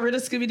you got rid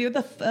of Scooby-Doo. What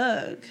the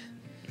fuck?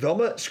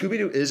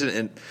 Scooby-Doo isn't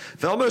in.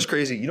 Velma is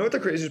crazy. You know what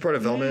the craziest part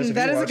of Velma is?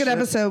 That is a good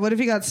episode. What if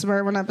he got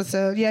smart one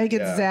episode? Yeah, he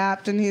gets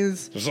zapped and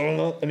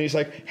he's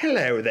like,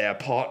 hello there,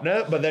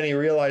 partner. But then he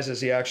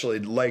realizes he actually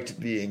liked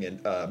being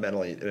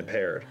mentally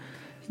impaired.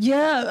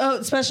 Yeah,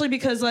 especially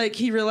because like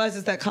he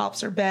realizes that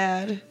cops are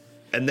bad.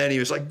 And then he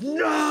was like,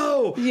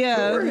 no!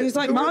 Yeah, he's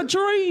like, my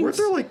dreams. Weren't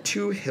there like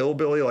two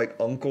hillbilly like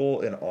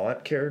uncle and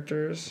aunt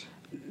characters?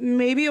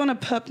 Maybe on a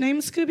pup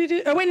named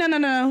Scooby-Doo. Oh, wait, no.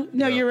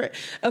 No, you're right.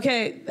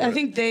 Okay, what? I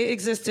think they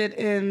existed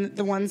in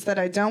the ones that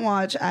I don't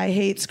watch. I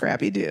hate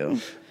Scrappy-Doo.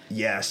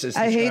 Yes.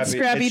 I hate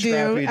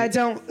Scrappy-Doo. I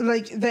don't,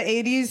 like, the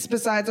 80s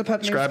besides a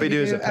pup named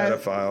Scrappy-Doo is a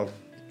pedophile.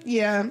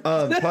 Yeah.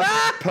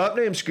 Pup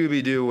named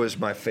Scooby-Doo was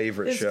my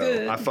favorite show.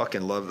 Good. I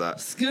fucking love that.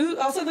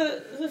 Also,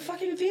 the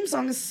fucking theme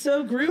song is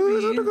so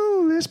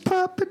groovy. Let's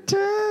pop it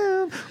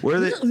down.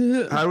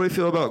 How do we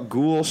feel about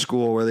Ghoul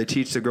School, where they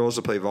teach the girls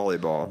to play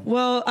volleyball?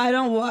 Well, I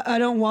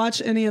don't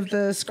watch any of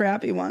the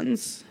Scrappy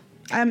ones.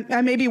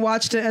 I maybe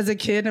watched it as a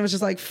kid and it was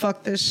just like,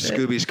 fuck this shit.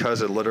 Scooby's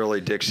cousin,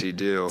 literally Dixie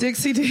Doo.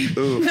 Dixie Doo.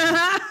 Oof.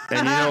 And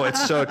you know,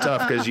 it's so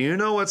tough because you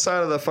know what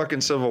side of the fucking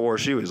Civil War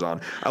she was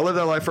on. I lived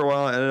that life for a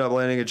while. I ended up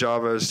landing a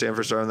job as a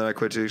Stanford star, and then I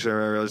quit 2 weeks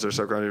later. I realized there's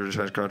a subcontractor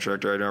defense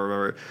contractor. I don't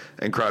remember.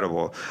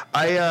 Incredible.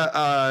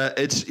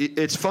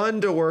 It's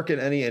fun to work in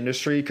any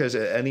industry because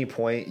at any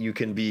point you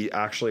can be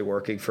actually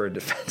working for a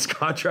defense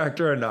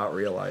contractor and not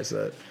realize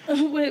it.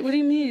 Wait, what do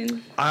you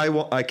mean?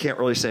 I can't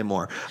really say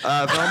more.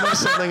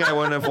 Almost something I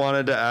wouldn't have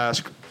wanted to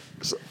ask.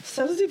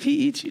 Substitute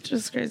PE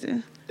teachers is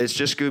crazy. It's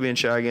just Scooby and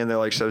Shaggy, and they're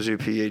like substitute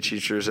PE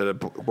teachers at a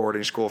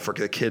boarding school for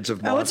the kids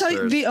of monsters. I will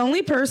tell you, the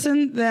only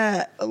person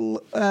that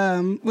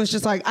was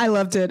just like, I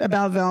loved it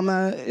about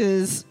Velma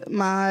is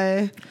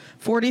my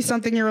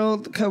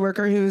 40-something-year-old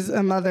coworker who's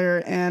a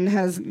mother and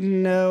has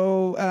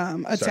no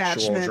attachment.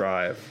 Sexual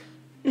drive.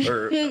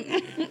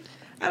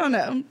 I don't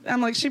know.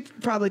 I'm like, she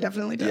probably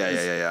definitely does.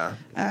 Yeah.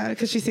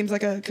 Because she seems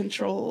like a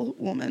control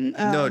woman.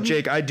 No,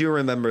 Jake, I do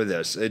remember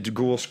this. It's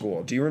Ghoul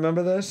School. Do you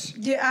remember this?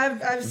 Yeah,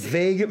 I've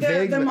seen.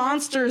 The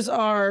monsters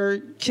are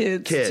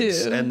kids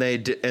too, and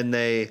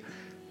they.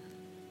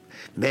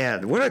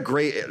 Man, what a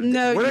great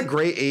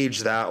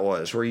age that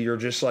was, where you're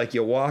just like,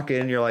 you walk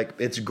in, you're like,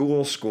 it's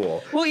Ghoul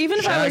School. Well, even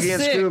if Shaggy I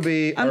was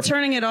sick, I'm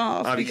turning it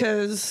off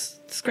because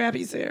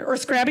Scrappy's there. Or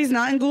Scrappy's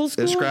not in Ghoul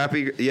School?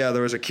 Scrappy, yeah,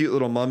 there was a cute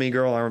little mummy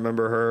girl. I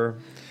remember her.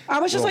 I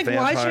was just like,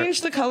 vampire. Why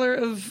change the color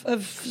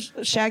of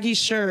Shaggy's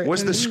shirt?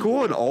 Was the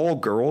school an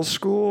all-girls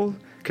school?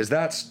 Because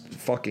that's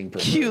fucking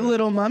perverted. Cute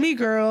little mummy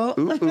girl.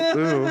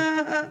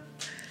 Ooh.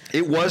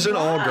 It was an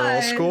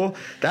all-girls school.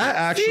 There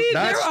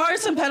are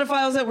some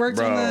pedophiles that worked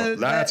in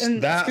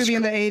Scooby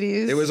in the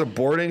 80s. It was a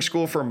boarding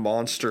school for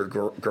monster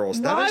girls.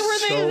 Why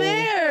were they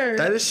there?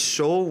 That is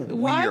so weird.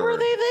 Why were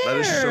they there? That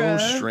is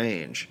so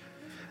strange.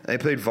 They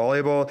played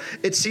volleyball.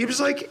 It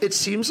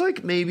seems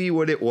like maybe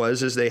what it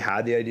was is they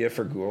had the idea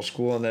for Ghoul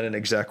School, and then an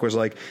exec was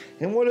like,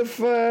 and what if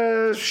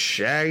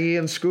Shaggy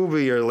and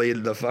Scooby are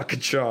leading the fucking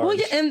charge? Well,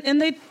 yeah,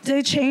 and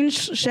they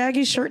changed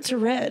Shaggy's shirt to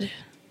red.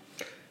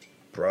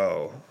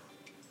 Bro.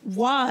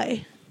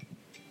 Why?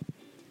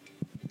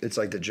 It's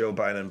like the Joe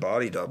Biden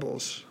body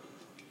doubles.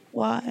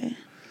 Why?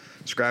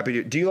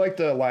 Scrappy-Doo. Do you like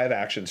the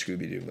live-action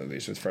Scooby-Doo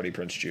movies with Freddie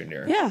Prinze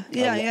Jr.? Yeah.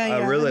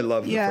 I really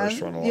love the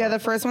first one a lot. Yeah, the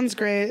first one's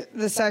great.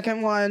 The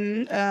second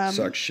one...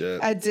 sucks shit.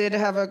 I did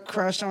have a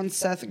crush on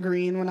Seth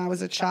Green when I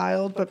was a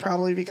child, but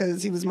probably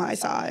because he was my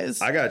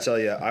size. I gotta tell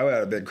you, I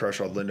had a big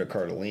crush on Linda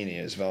Cardellini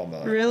as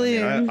Velma.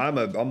 Really? I'm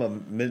a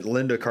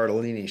Linda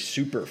Cardellini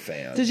super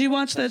fan. Did you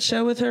watch that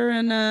show with her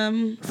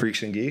in...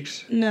 Freaks and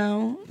Geeks?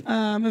 No.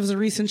 It was a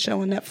recent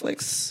show on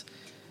Netflix.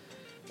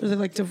 Was it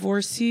like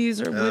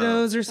Divorcees or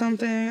Widows or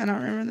something? I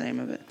don't remember the name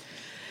of it.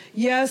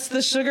 Yes,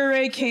 the Sugar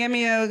Ray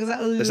cameo.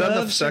 Is that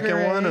the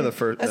second one or the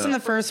first? That's in the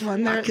first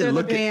one. They're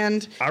the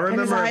band. I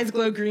remember. And his eyes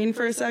glow green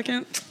for a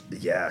second.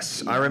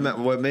 Yes, I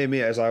remember. What made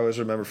me, as I always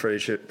remember, Freddie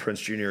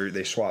Prinze Jr.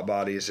 They swap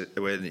bodies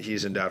when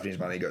he's in Daphne's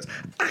body. He goes,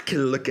 "I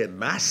can look at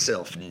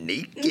myself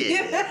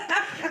naked.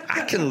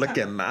 I can look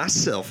at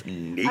myself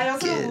naked." I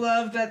also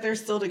love that they're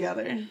still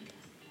together.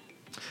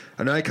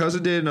 My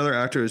cousin dated another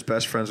actor who was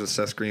best friends with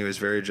Seth Green. He was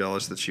very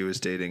jealous that she was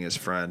dating his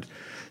friend.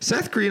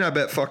 Seth Green, I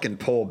bet, fucking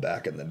pulled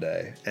back in the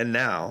day. And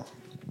now.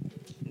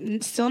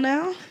 Still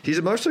now? He's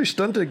emotionally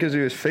stunted because he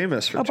was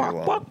famous for too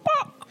long.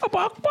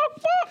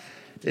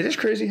 It is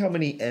crazy how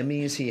many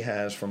Emmys he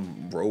has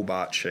from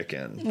Robot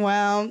Chicken.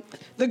 Wow.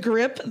 The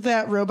grip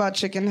that Robot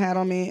Chicken had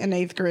on me in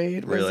 8th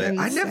grade was insane.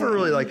 I never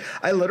really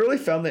I literally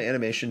found the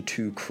animation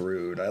too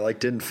crude. I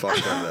didn't fuck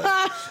with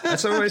it.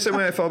 That's the same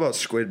way I felt about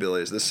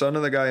Squidbillies. The son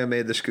of the guy who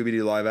made the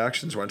Scooby-Doo live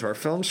actions went to our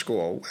film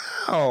school.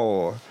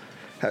 Wow.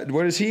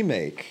 What does he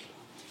make?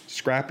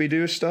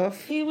 Scrappy-Doo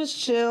stuff? He was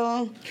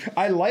chill.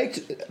 I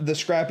liked the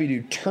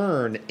Scrappy-Doo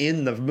turn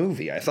in the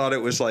movie. I thought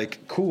it was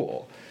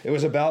cool. It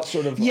was about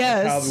sort of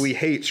how we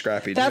hate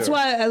Scrappy-Doo. That's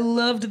why I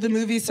loved the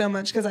movie so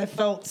much, because I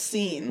felt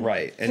seen.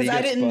 Right. Because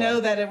I didn't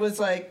know that it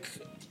was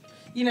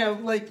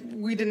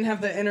we didn't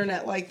have the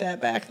internet like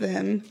that back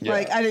then. Yeah.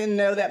 I didn't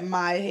know that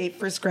my hate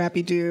for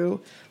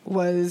Scrappy-Doo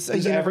was a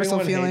universal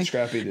feeling. Hate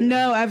Scrappy-Doo?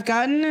 No, I've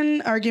gotten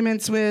in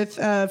arguments with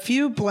a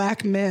few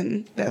black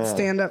men that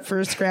stand up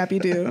for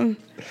Scrappy-Doo.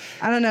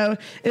 I don't know.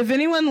 If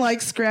anyone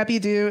likes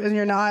Scrappy-Doo and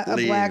you're not a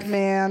black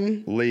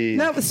man, leave.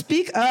 No,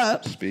 speak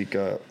up. Speak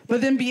up.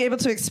 But then be able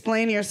to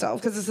explain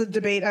yourself, because it's a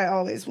debate I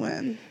always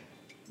win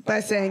by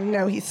saying,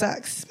 no, he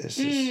sucks.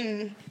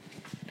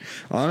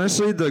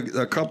 Honestly,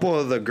 a couple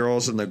of the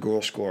girls in the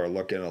girl school are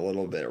looking a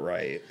little bit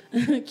right.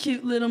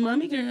 Cute little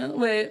mommy girl.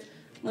 Wait,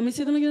 let me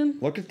see them again.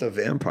 Look at the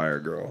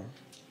vampire girl.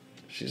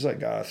 She's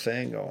got a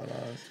thing going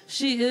on.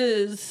 She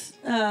is.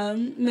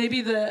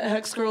 Maybe the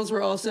Hex girls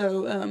were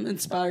also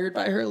inspired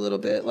by her a little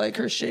bit, like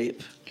her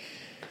shape.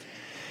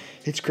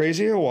 It's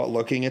crazy how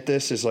looking at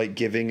this is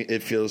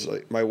it feels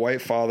like my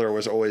white father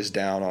was always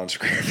down on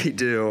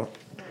Scrappy-Doo.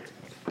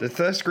 Did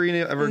Seth Green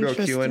ever go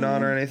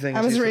QAnon or anything?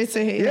 I was raised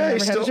to hate. Yeah,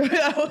 he's still.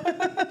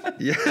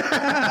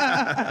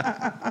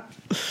 Yeah.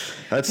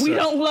 We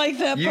don't like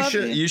that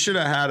puppy. You should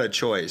have had a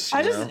choice.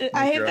 I hate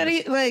that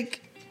he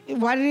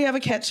Why did he have a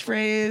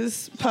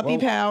catchphrase? Puppy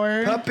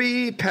power.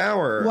 Puppy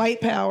power.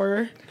 White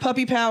power.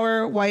 Puppy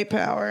power. White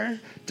power.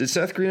 Did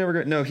Seth Green ever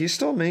go? No, he's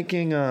still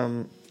making.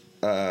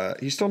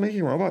 He's still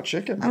making Robot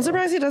Chicken. I'm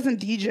surprised he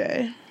doesn't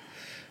DJ.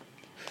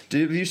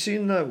 Have you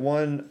seen that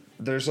one?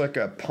 There's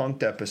a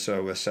Punk'd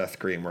episode with Seth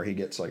Green where he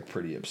gets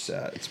pretty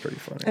upset. It's pretty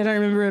funny. I don't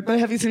remember it, but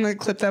have you seen the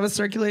clip that was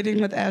circulating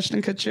with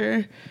Ashton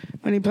Kutcher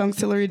when he punks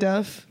Hilary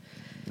Duff?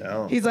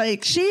 No. He's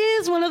like,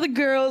 she's one of the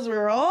girls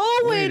we're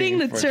all waiting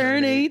to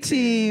turn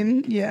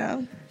 18.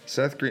 Yeah.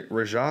 Seth Green,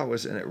 Rajat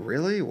was in it.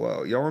 Really?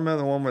 Whoa. Y'all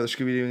remember the one where the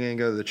Scooby-Doo gang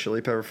go to the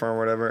Chili Pepper Farm or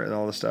whatever, and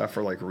all the stuff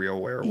are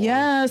real werewolves?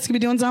 Yeah,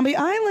 Scooby-Doo on Zombie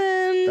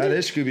Island. That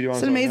is Scooby-Doo on Zombie Island.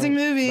 It's an amazing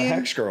movie. The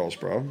Hex Girls,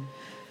 bro.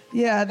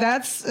 Yeah,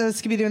 that's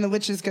Scooby-Doo and the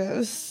Witch's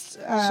Ghost.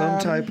 Some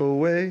type of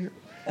way.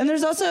 And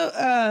there's also,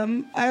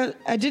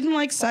 I didn't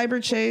like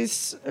Cyber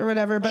Chase or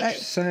whatever, but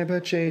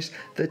Cyber Chase,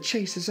 the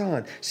chase is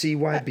on.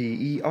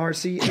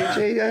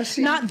 CYBERCHASE.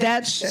 Not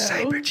that show.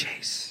 Cyber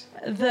Chase.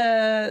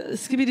 The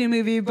Scooby-Doo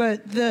movie,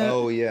 but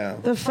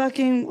the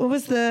fucking, what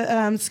was the,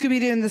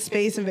 Scooby-Doo and the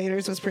Space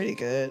Invaders was pretty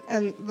good.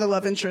 And the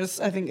love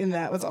interest, I think, in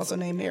that was also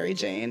named Mary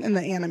Jane in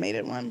the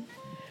animated one.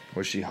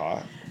 Was she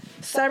hot?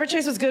 Cyber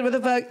Chase was good with the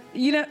fuck.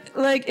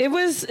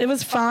 It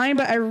was fine,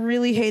 but I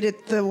really hated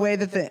the way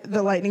that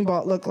the lightning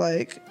bolt looked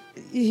like.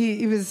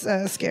 He was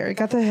scary.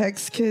 Got the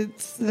Hex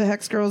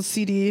Girls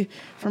CD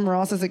from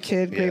Ross as a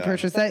kid. Great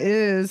purchase. That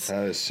is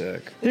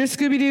sick. There's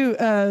Scooby-Doo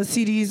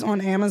CDs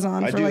on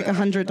Amazon for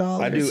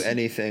 $100. I'd do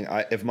anything.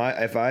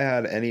 If I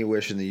had any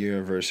wish in the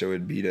universe, it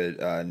would be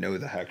to know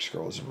the Hex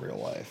Girls in real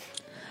life.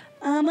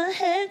 I'm a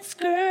Hex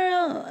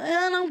girl,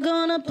 and I'm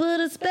gonna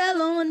put a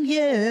spell on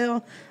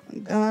you.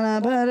 I'm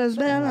gonna put a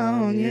spell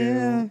on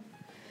you.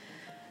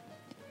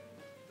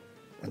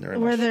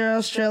 Where they're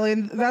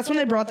Australian. That's when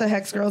they brought the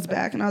Hex Girls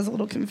back, and I was a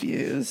little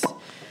confused.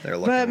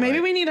 But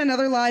maybe we need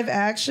another live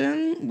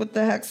action with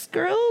the Hex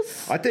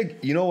Girls. I think,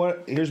 you know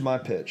what? Here's my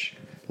pitch.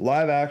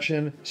 Live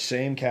action,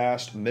 same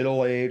cast,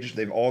 middle-aged.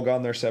 They've all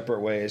gone their separate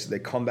ways. They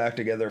come back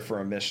together for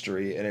a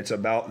mystery, and it's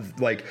about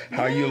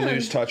how you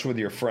lose touch with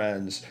your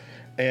friends.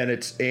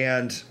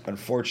 And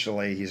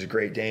unfortunately, he's a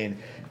Great Dane.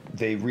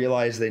 They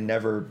realize they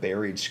never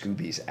buried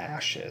Scooby's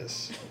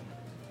ashes.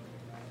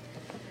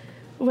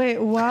 Wait,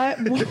 what?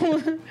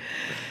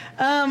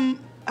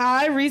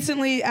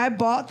 I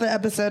bought the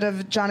episode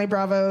of Johnny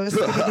Bravo's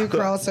Scooby-Doo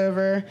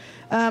crossover.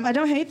 I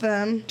don't hate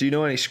them. Do you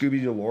know any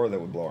Scooby-Doo lore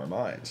that would blow our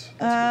minds?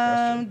 Do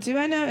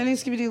I know any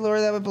Scooby-Doo lore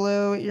that would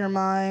blow your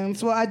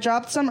minds? Well, I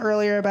dropped some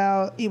earlier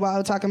about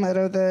Iwao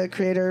Takamoto, the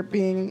creator,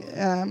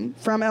 being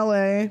from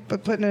LA,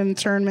 but put in an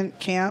internment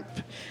camp.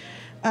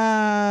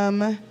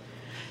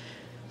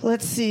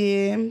 Let's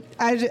see.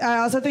 I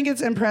also think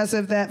it's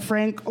impressive that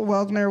Frank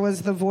Welkner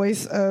was the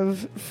voice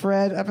of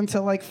Fred up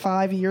until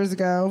 5 years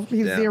ago.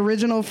 He's the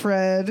original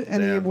Fred,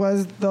 and he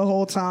was the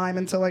whole time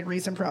until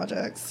recent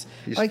projects.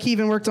 He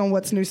even worked on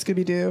What's New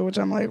Scooby-Doo, which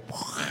I'm like,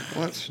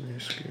 What's New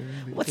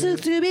Scooby-Doo? What's New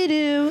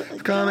Scooby-Doo?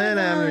 Coming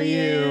after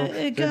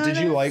you. Did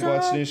you like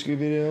What's New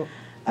Scooby-Doo?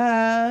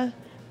 I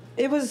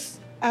was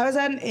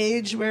at an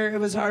age where it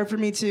was hard for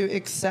me to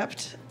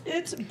accept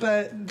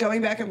But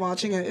going back and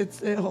watching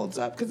it, it holds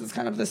up because it's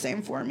kind of the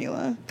same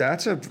formula.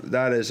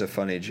 That is a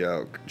funny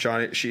joke.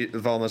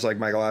 Velma's like,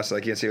 my glasses, I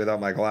can't see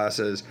without my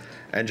glasses.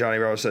 And Johnny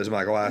Bravo says,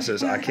 my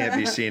glasses, I can't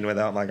be seen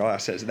without my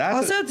glasses.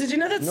 Did you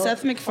know that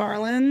Seth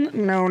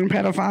MacFarlane, known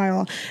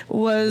pedophile,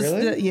 was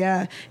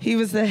he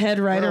was the head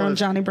writer on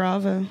Johnny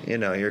Bravo. You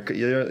know,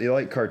 you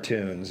like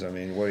cartoons. I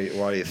mean, why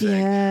do you think?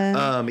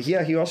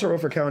 Yeah. He also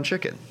wrote for Cow and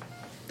Chicken.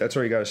 That's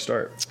where you got to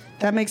start.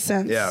 That makes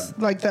sense. Yeah.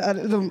 Like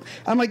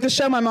I'm like the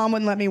show my mom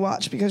wouldn't let me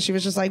watch because she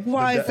was just like,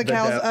 why is the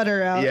cow's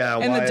udder out? Yeah.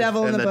 And the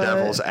devil in the butt.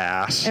 devil's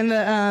ass. And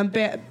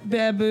the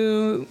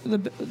baboon.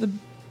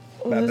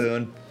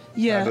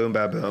 Yeah.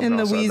 Baboon. And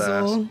the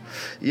weasel.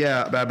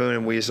 Yeah, baboon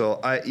and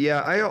weasel.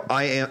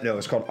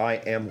 It's called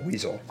I Am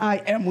Weasel. I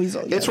Am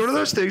Weasel. Yes. It's one of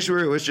those things where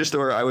it was just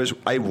where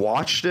I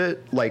watched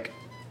it like.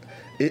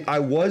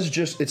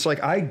 It's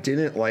like I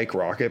didn't like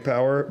Rocket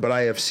Power, but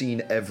I have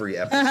seen every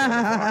episode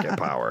of Rocket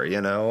Power, you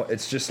know?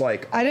 It's just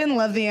like... I didn't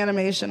love the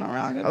animation on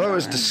Rocket Power. I thought it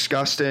was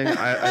disgusting.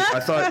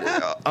 I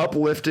thought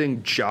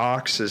uplifting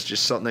jocks is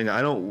just something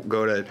I don't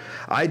go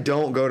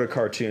to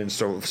cartoons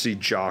to see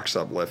jocks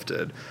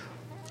uplifted.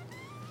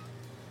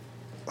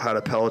 Had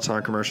a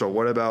Peloton commercial.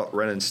 What about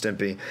Ren and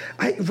Stimpy?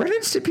 Ren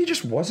and Stimpy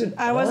just wasn't.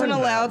 I wasn't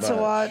allowed to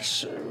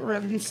watch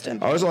Ren and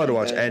Stimpy. I was allowed to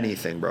watch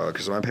anything, bro,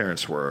 because my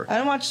parents were.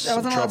 I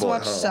wasn't allowed to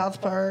watch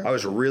South Park. I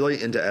was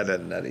really into Ed,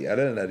 Edd and Eddy. Ed,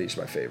 Edd and Eddy's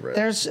my favorite.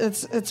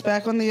 It's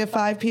back on the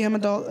 5 p.m.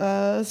 adult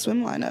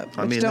swim lineup.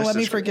 Don't let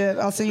me forget.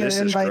 I'll send you an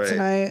invite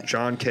tonight.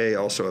 John K.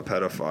 also a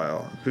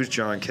pedophile. Who's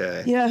John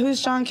K? Yeah,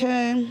 who's John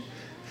K?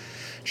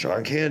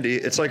 John Candy.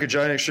 It's like a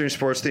giant extreme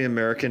sports, the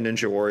American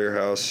Ninja Warrior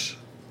House.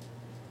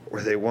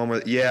 Where they won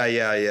with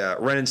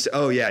Ren and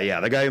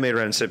the guy who made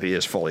Ren and Stimpy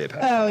is fully a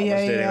pedophile. Oh yeah,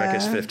 was dating like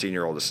his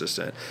 15-year-old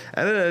assistant.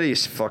 And then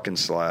Eddie's fucking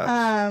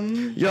slaps.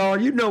 Y'all,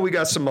 you know we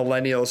got some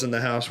millennials in the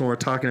house when we're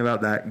talking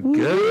about that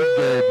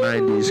good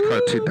 90s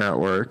Cartoon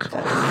Network.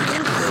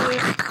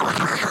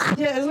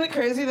 Yeah, isn't it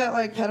crazy that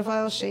like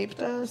pedophiles shaped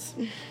us?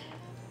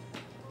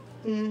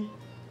 You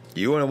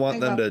wouldn't want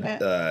them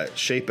to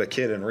shape a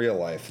kid in real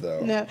life,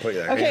 though. No.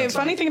 Okay,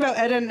 funny thing about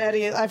Ed, Edd and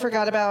Eddy, I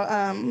forgot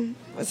about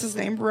what's his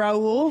name,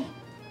 Raul.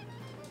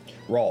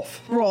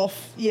 Rolf.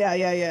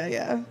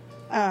 Yeah.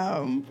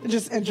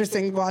 Just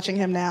interesting watching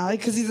him now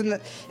because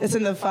it's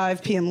in the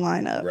 5 p.m.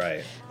 lineup.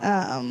 Right.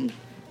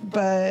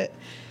 But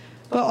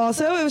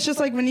also it was just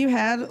like when you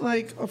had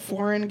like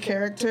foreign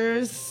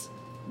characters,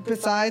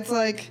 besides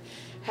like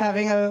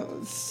having a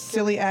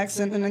silly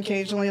accent and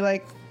occasionally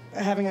like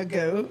having a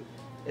goat,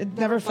 it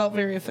never felt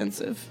very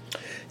offensive.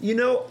 You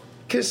know,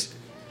 because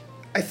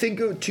I think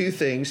of two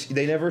things.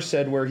 They never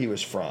said where he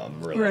was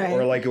from, really, right.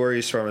 Or like where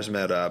he's from is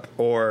made up,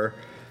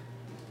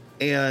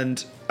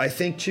 and I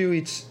think too,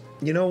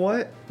 you know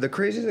what? The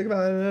crazy thing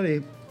about Ed and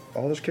Eddy,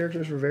 all those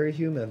characters were very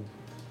human.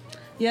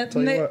 Yeah,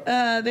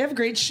 they have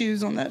great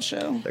shoes on that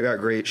show. They got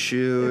great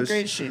shoes.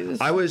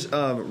 I was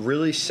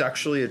really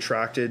sexually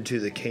attracted to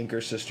the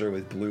Kinker sister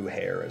with blue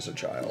hair as a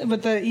child.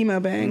 With the emo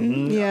bang.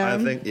 Mm-hmm. Yeah. I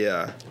think,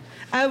 yeah.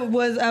 I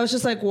was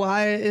just like,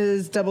 why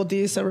is Double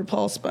D so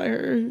repulsed by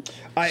her?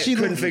 She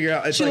couldn't figure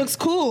out. She looks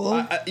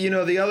cool.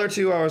 The other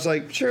two, I was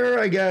like, sure,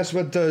 I guess.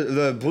 But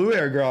the blue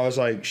hair girl, I was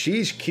like,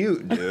 she's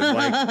cute, dude.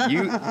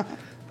 Like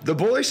the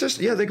boy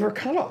sister, yeah, they were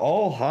kind of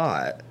all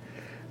hot.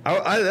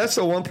 That's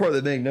the one part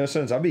that made no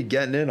sense. I'd be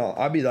getting in on.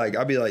 I'd be like,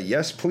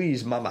 yes,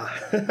 please, mama.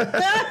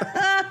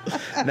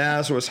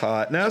 Naz was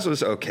hot. Naz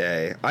was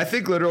okay. I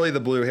think literally the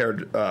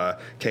blue-haired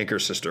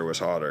Kinker sister was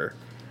hotter.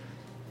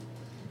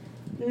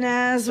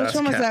 Naz, which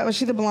one was that? Was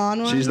she the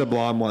blonde one? She's the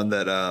blonde one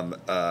that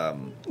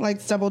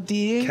like Double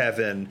D.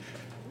 Kevin.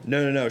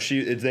 No.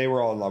 They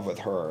were all in love with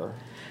her.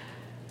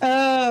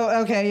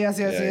 Oh, okay. Yes.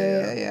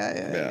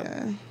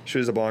 Yeah. She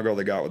was the blonde girl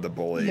that got with the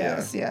bully.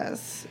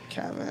 Yes,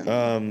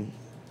 Kevin.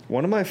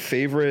 One of my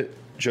favorite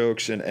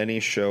jokes in any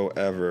show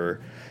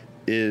ever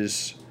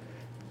is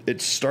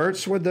it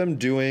starts with them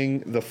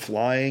doing the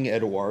Flying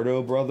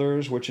Eduardo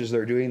Brothers, which is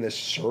they're doing this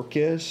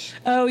circus.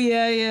 Oh,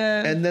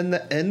 yeah. And then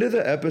the end of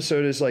the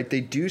episode is like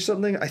they do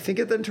something. I think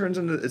it then turns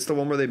into, it's the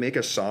one where they make a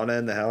sauna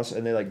in the house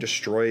and they like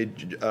destroy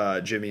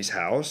Jimmy's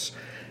house.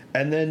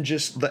 And then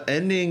just the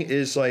ending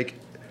is like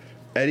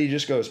Eddie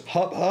just goes,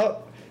 hup,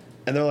 hup.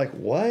 And they're like,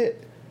 what?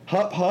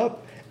 Hup,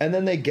 hup. And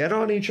then they get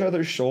on each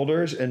other's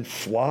shoulders and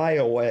fly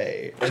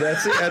away. And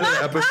that's the end of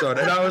the episode.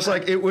 And I was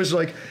like,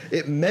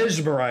 it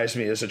mesmerized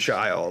me as a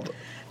child.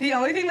 The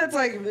only thing that's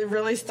like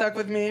really stuck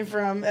with me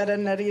from Ed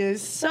and Eddy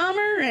is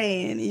summer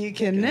rain. You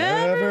can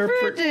never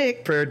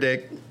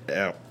predict.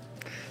 Yeah.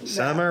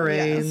 Summer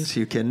rains,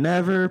 you can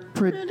never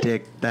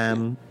predict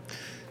them.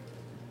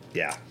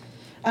 Yeah.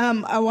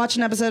 I watched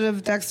an episode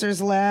of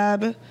Dexter's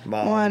Lab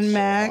on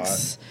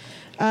Max.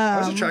 I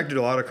was attracted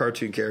to a lot of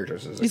cartoon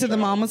characters. You said the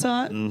mom was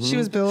hot? Mm-hmm. She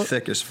was built.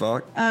 Thick as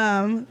fuck.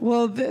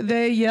 Well,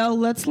 they yell,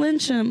 let's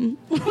lynch him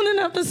on an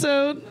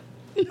episode.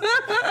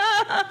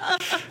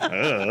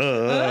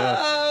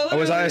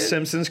 Was I a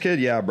Simpsons kid?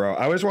 Yeah, bro.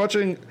 I was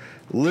watching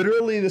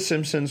literally The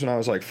Simpsons when I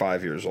was like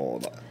 5 years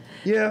old.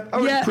 Yeah, I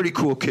was a pretty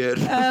cool kid.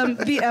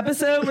 The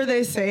episode where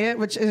they say it,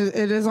 which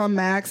it is on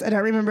Max. I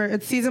don't remember.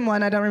 It's season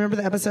 1. I don't remember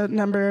the episode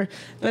number,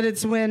 but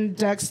it's when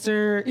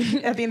Dexter,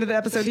 at the end of the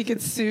episode, he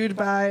gets sued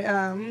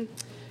by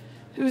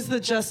who's the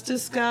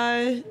justice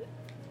guy?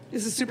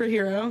 He's a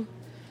superhero.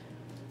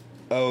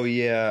 Oh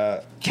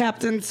yeah,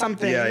 Captain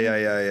something.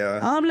 Yeah.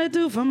 Omelette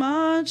du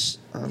fromage.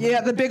 Yeah,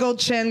 the big old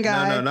chin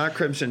guy. No, not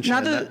Crimson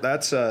Chin.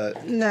 That's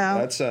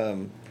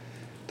the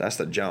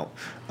jump.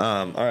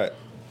 All right.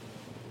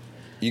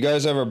 You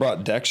guys ever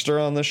brought Dexter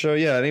on the show?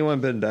 Yeah, anyone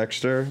been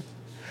Dexter?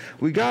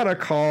 We got a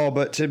call,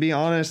 but to be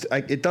honest,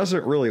 it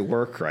doesn't really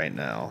work right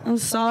now. I'm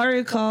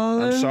sorry,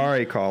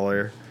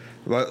 caller.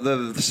 But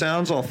the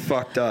sound's all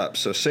fucked up,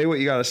 so say what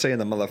you got to say in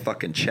the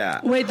motherfucking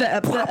chat. Wait, the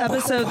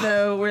episode,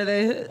 though, where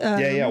they...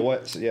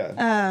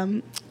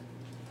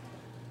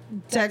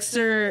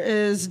 Dexter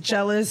is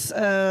jealous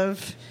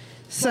of...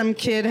 Some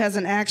kid has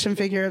an action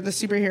figure of the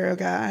superhero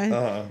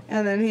guy,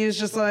 and then he was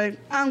just like,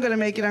 I'm going to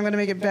make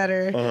it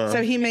better.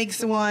 So he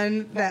makes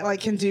one that, like,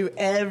 can do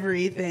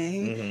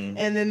everything,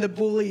 and then the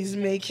bullies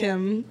make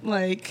him,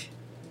 like...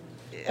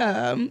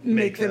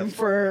 make them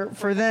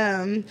for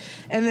them,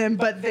 and then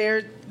but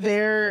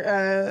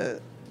their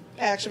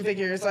action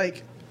figures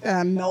like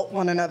melt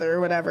one another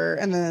or whatever,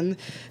 and then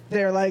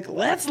they're like,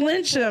 let's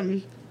lynch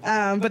him.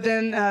 But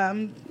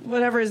then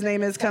whatever his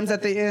name is comes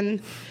at the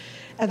end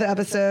of the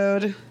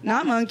episode,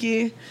 not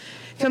Monkey.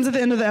 Comes at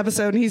the end of the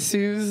episode and he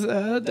sues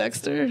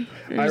Dexter.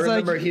 I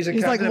remember he's a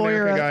Captain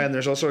America guy, and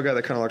there's also a guy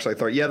that kind of looks like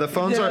Thor. Yeah, the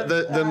phones are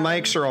the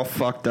mics are all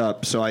fucked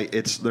up, so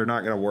they're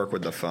not going to work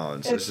with the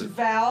phones. It's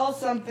Val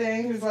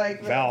something who's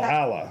like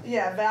Valhalla.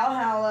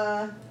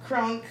 Valhalla,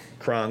 Crunk,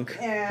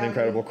 the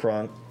Incredible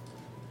Crunk.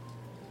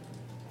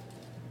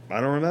 I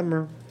don't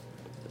remember.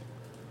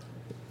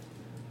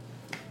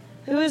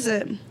 Who is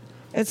it?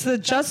 It's the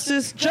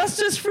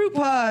Justice Fruit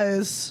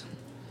Pies.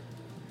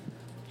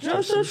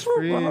 Justice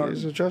Fruit Pie.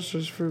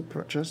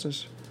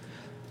 Justice.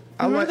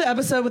 I remember the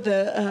episode with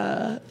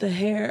the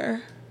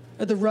hair,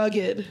 or the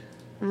rugged,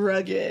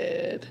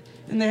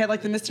 and they had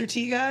like the Mr.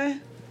 T guy,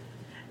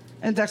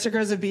 and Dexter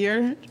grows a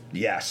beard.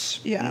 Yes.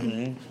 Yeah.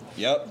 Mm-hmm.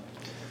 Yep.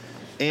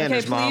 And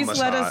his mom was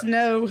hot. Please let us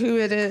know who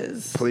it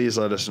is. Please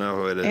let us know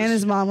who it is. And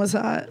his mom was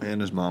hot.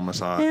 This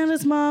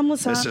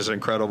is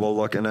incredible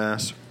looking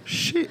ass.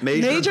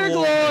 Major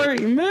glory.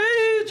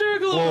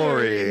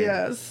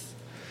 Yes.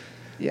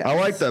 Yes. I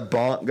like the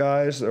bonk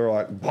guys. They're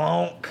like,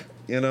 bonk.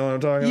 You know what I'm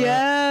talking about?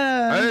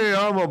 Yeah. Hey,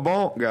 I'm a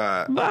bonk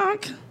guy.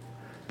 Bonk.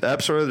 The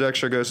episode where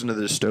Dexter goes into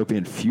the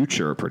dystopian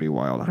future are pretty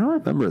wild. I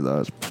don't remember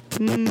those.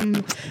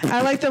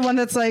 I like the one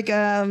that's like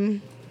the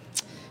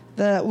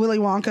Willy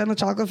Wonka and the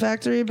Chocolate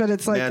Factory, but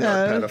it's like...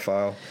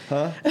 pedophile.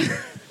 Huh?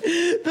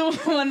 The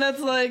one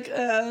that's like...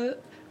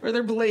 where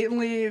they're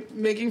blatantly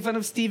making fun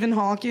of Stephen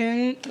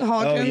Hawking.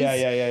 Oh,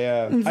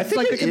 yeah. I think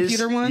like the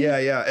computer one.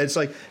 Yeah. It's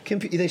like,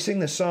 they sing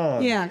the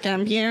song. Yeah,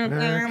 computer.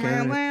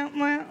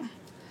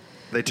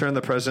 They turn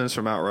the presidents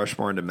from Mount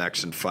Rushmore into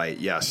mechs and fight.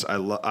 Yes,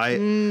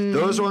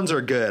 those ones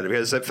are good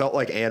because it felt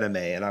like anime,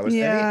 and I was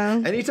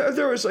anytime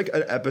there was like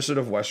an episode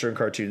of Western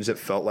cartoons that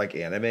felt like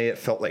anime, it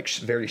felt like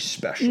very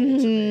special to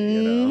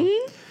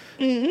me.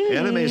 You know,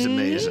 anime is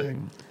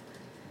amazing.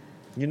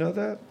 You know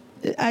that?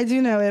 I do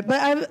know it,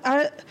 but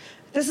I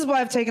this is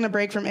why I've taken a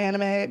break from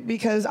anime,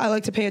 because I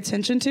like to pay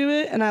attention to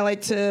it, and I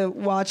like to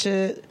watch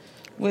it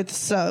with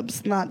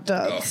subs, not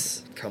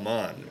dubs. Oh, come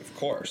on, of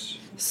course.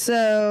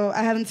 So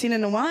I haven't seen it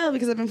in a while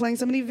because I've been playing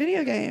so many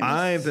video games.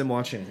 I've been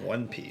watching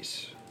One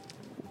Piece.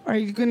 Are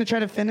you going to try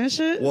to finish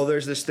it? Well,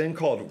 there's this thing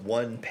called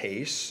One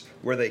Piece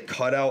where they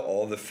cut out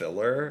all the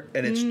filler,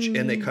 and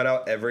and they cut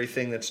out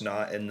everything that's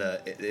not in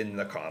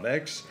the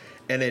comics,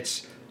 and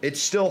it's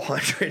still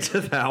hundreds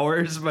of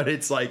hours, but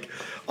it's like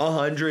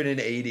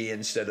 180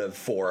 instead of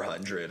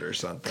 400 or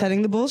something.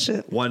 Cutting the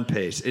bullshit. One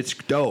Piece. It's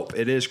dope.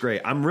 It is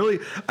great.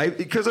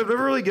 Because I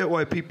never really get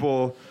why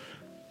people...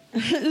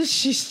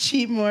 She's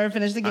cheat more,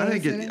 finish the game.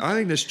 I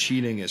think this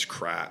cheating is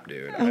crap,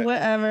 dude.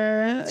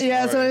 Whatever.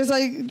 Yeah, so it's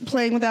like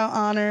playing without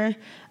honor.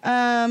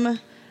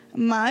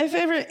 My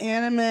favorite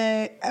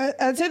anime,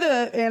 I'd say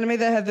the anime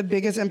that had the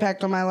biggest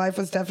impact on my life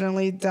was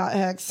definitely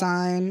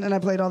 .hex-sign, and I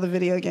played all the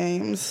video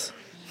games.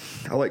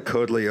 I like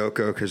Code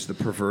Lyoko because the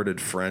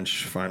perverted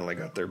French finally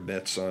got their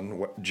bits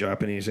on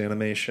Japanese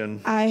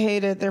animation. I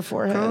hated their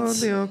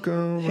foreheads. Code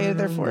Lyoko. Hated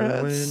their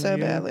foreheads so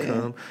badly.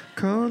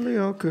 Code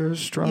Lyoko is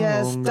strong.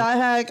 Yes,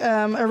 .hack,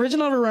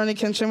 original Rurouni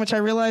Kenshin, which I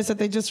realized that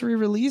they just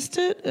re-released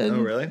it. And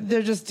oh, really?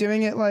 They're just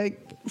doing it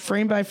like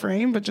frame by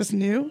frame, but just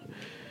new.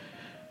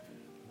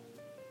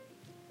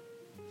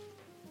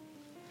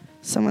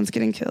 Someone's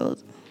getting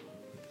killed.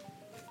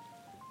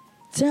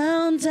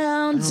 Down,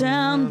 down,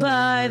 down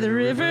by the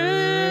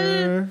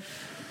river.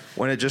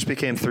 When it just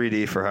became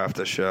 3D for half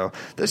the show.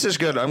 This is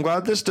good. I'm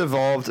glad this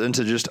devolved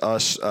into just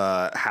us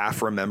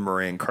half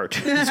remembering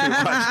cartoons we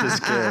watched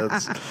as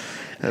kids.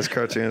 As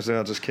cartoons,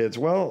 not just kids.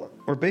 Well,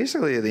 we're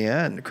basically at the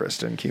end,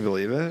 Kristin. Can you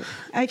believe it?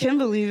 I can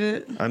believe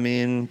it. I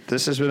mean,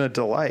 this has been a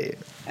delight.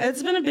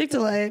 It's been a big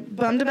delight.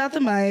 Bummed about the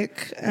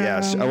mic.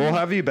 Yes, we'll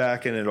have you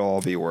back and it'll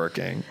all be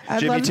working.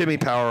 Jimmy Timmy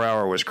Power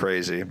Hour was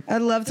crazy.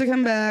 I'd love to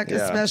come back,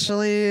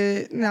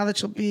 especially now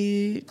that you'll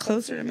be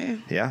closer to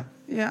me. Yeah.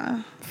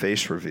 Yeah.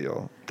 Face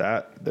reveal.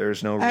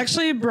 There's no... I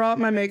actually brought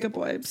my makeup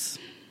wipes.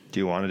 Do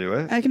you want to do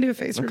it? I can do a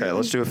face reveal. Okay,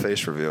 let's do a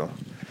face reveal.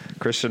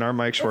 Kristin, our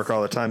mics work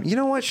all the time. You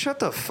know what? Shut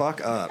the fuck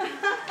up. Is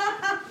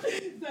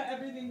that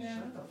everything now?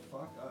 Shut the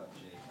fuck up,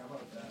 Jake. How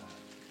about that?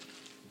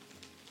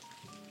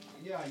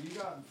 Yeah, you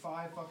got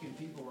 5 fucking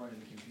people running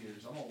the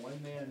computers. I'm a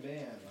one-man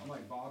band. I'm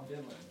like Bob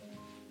Dylan.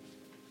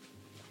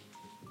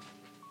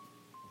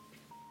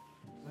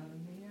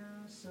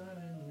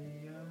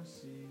 Suddenly I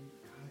see.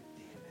 God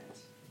damn it.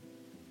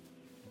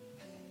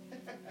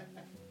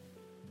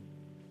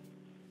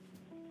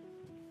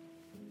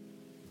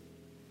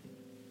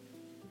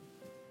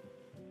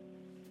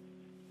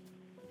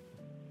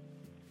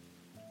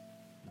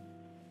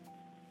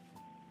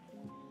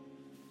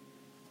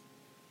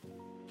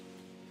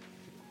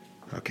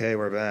 Okay,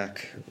 we're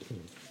back.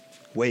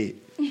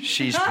 Wait,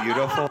 she's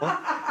beautiful?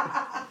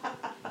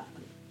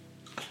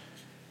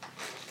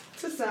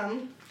 To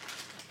some.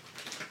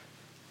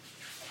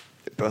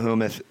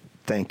 Behemoth,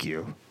 thank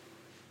you.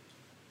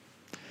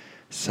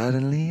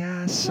 Suddenly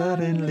I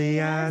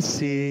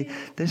see.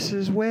 This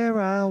is where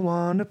I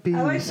want to be.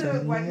 I like to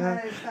Suddenly wipe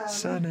my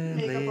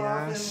suddenly makeup off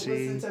I and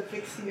see. listen to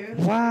Fix You.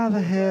 Why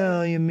the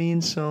hell you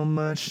mean so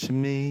much to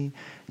me?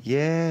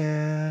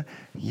 Yeah,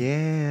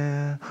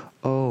 yeah.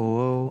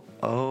 Oh.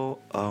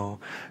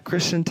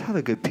 Kristin, tell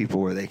the good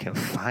people where they can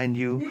find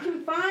you. You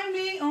can find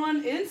me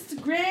on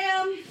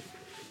Instagram.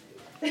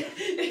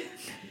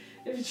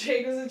 If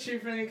Jake was a true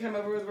friend, he'd come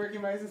over with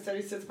working mice. Instead,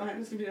 he sits behind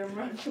his computer and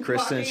runs.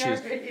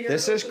 Kristin,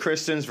 this is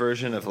Kristin's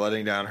version of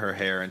letting down her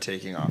hair and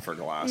taking off her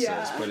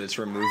glasses, but it's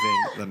removing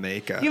the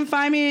makeup. You can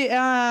find me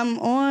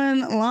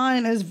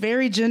online as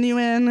Very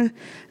Genuine,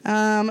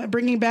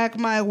 bringing back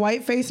my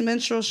Whiteface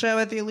Minstrel show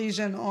at the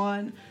Elysian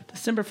on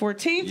December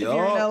 14th. If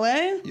you're in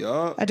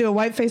LA, I do a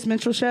Whiteface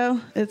Minstrel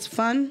show. It's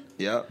fun.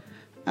 Yep.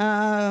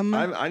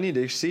 I need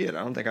to see it.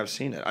 I don't think I've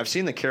seen it. I've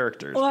seen the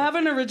characters. Well, I have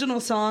an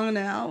original song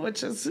now,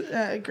 which is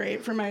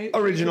great for my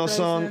original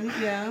song.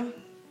 Yeah.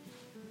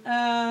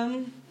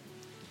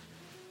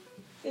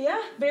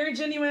 Yeah, Very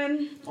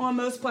Genuine on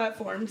most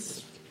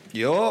platforms.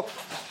 Yup.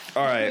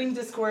 All right. Including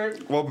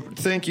Discord. Well,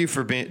 thank you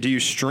for being. Do you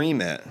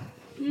stream it?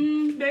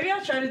 Maybe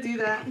I'll try to do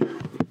that.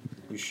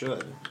 You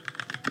should.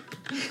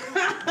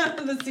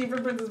 The scene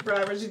from Princess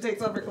Bride where she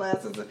takes off her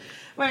glasses.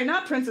 Wait,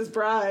 not Princess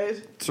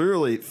Bride.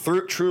 Truly. Are What's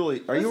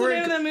you the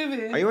wearing name of that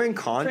movie? Are you wearing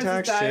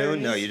contacts too?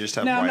 No, you just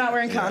have. No, white. I'm not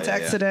wearing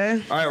contacts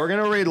today. All right, we're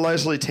gonna read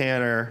Leslie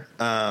Tanner,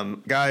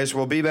 guys.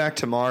 We'll be back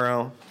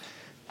tomorrow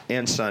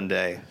and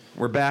Sunday.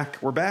 We're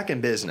back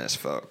in business,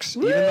 folks.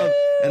 And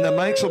the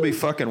mics will be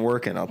fucking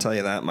working. I'll tell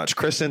you that much.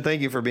 Kristin,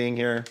 thank you for being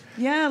here.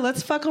 Yeah,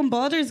 let's fuck on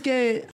Baldur's Gate.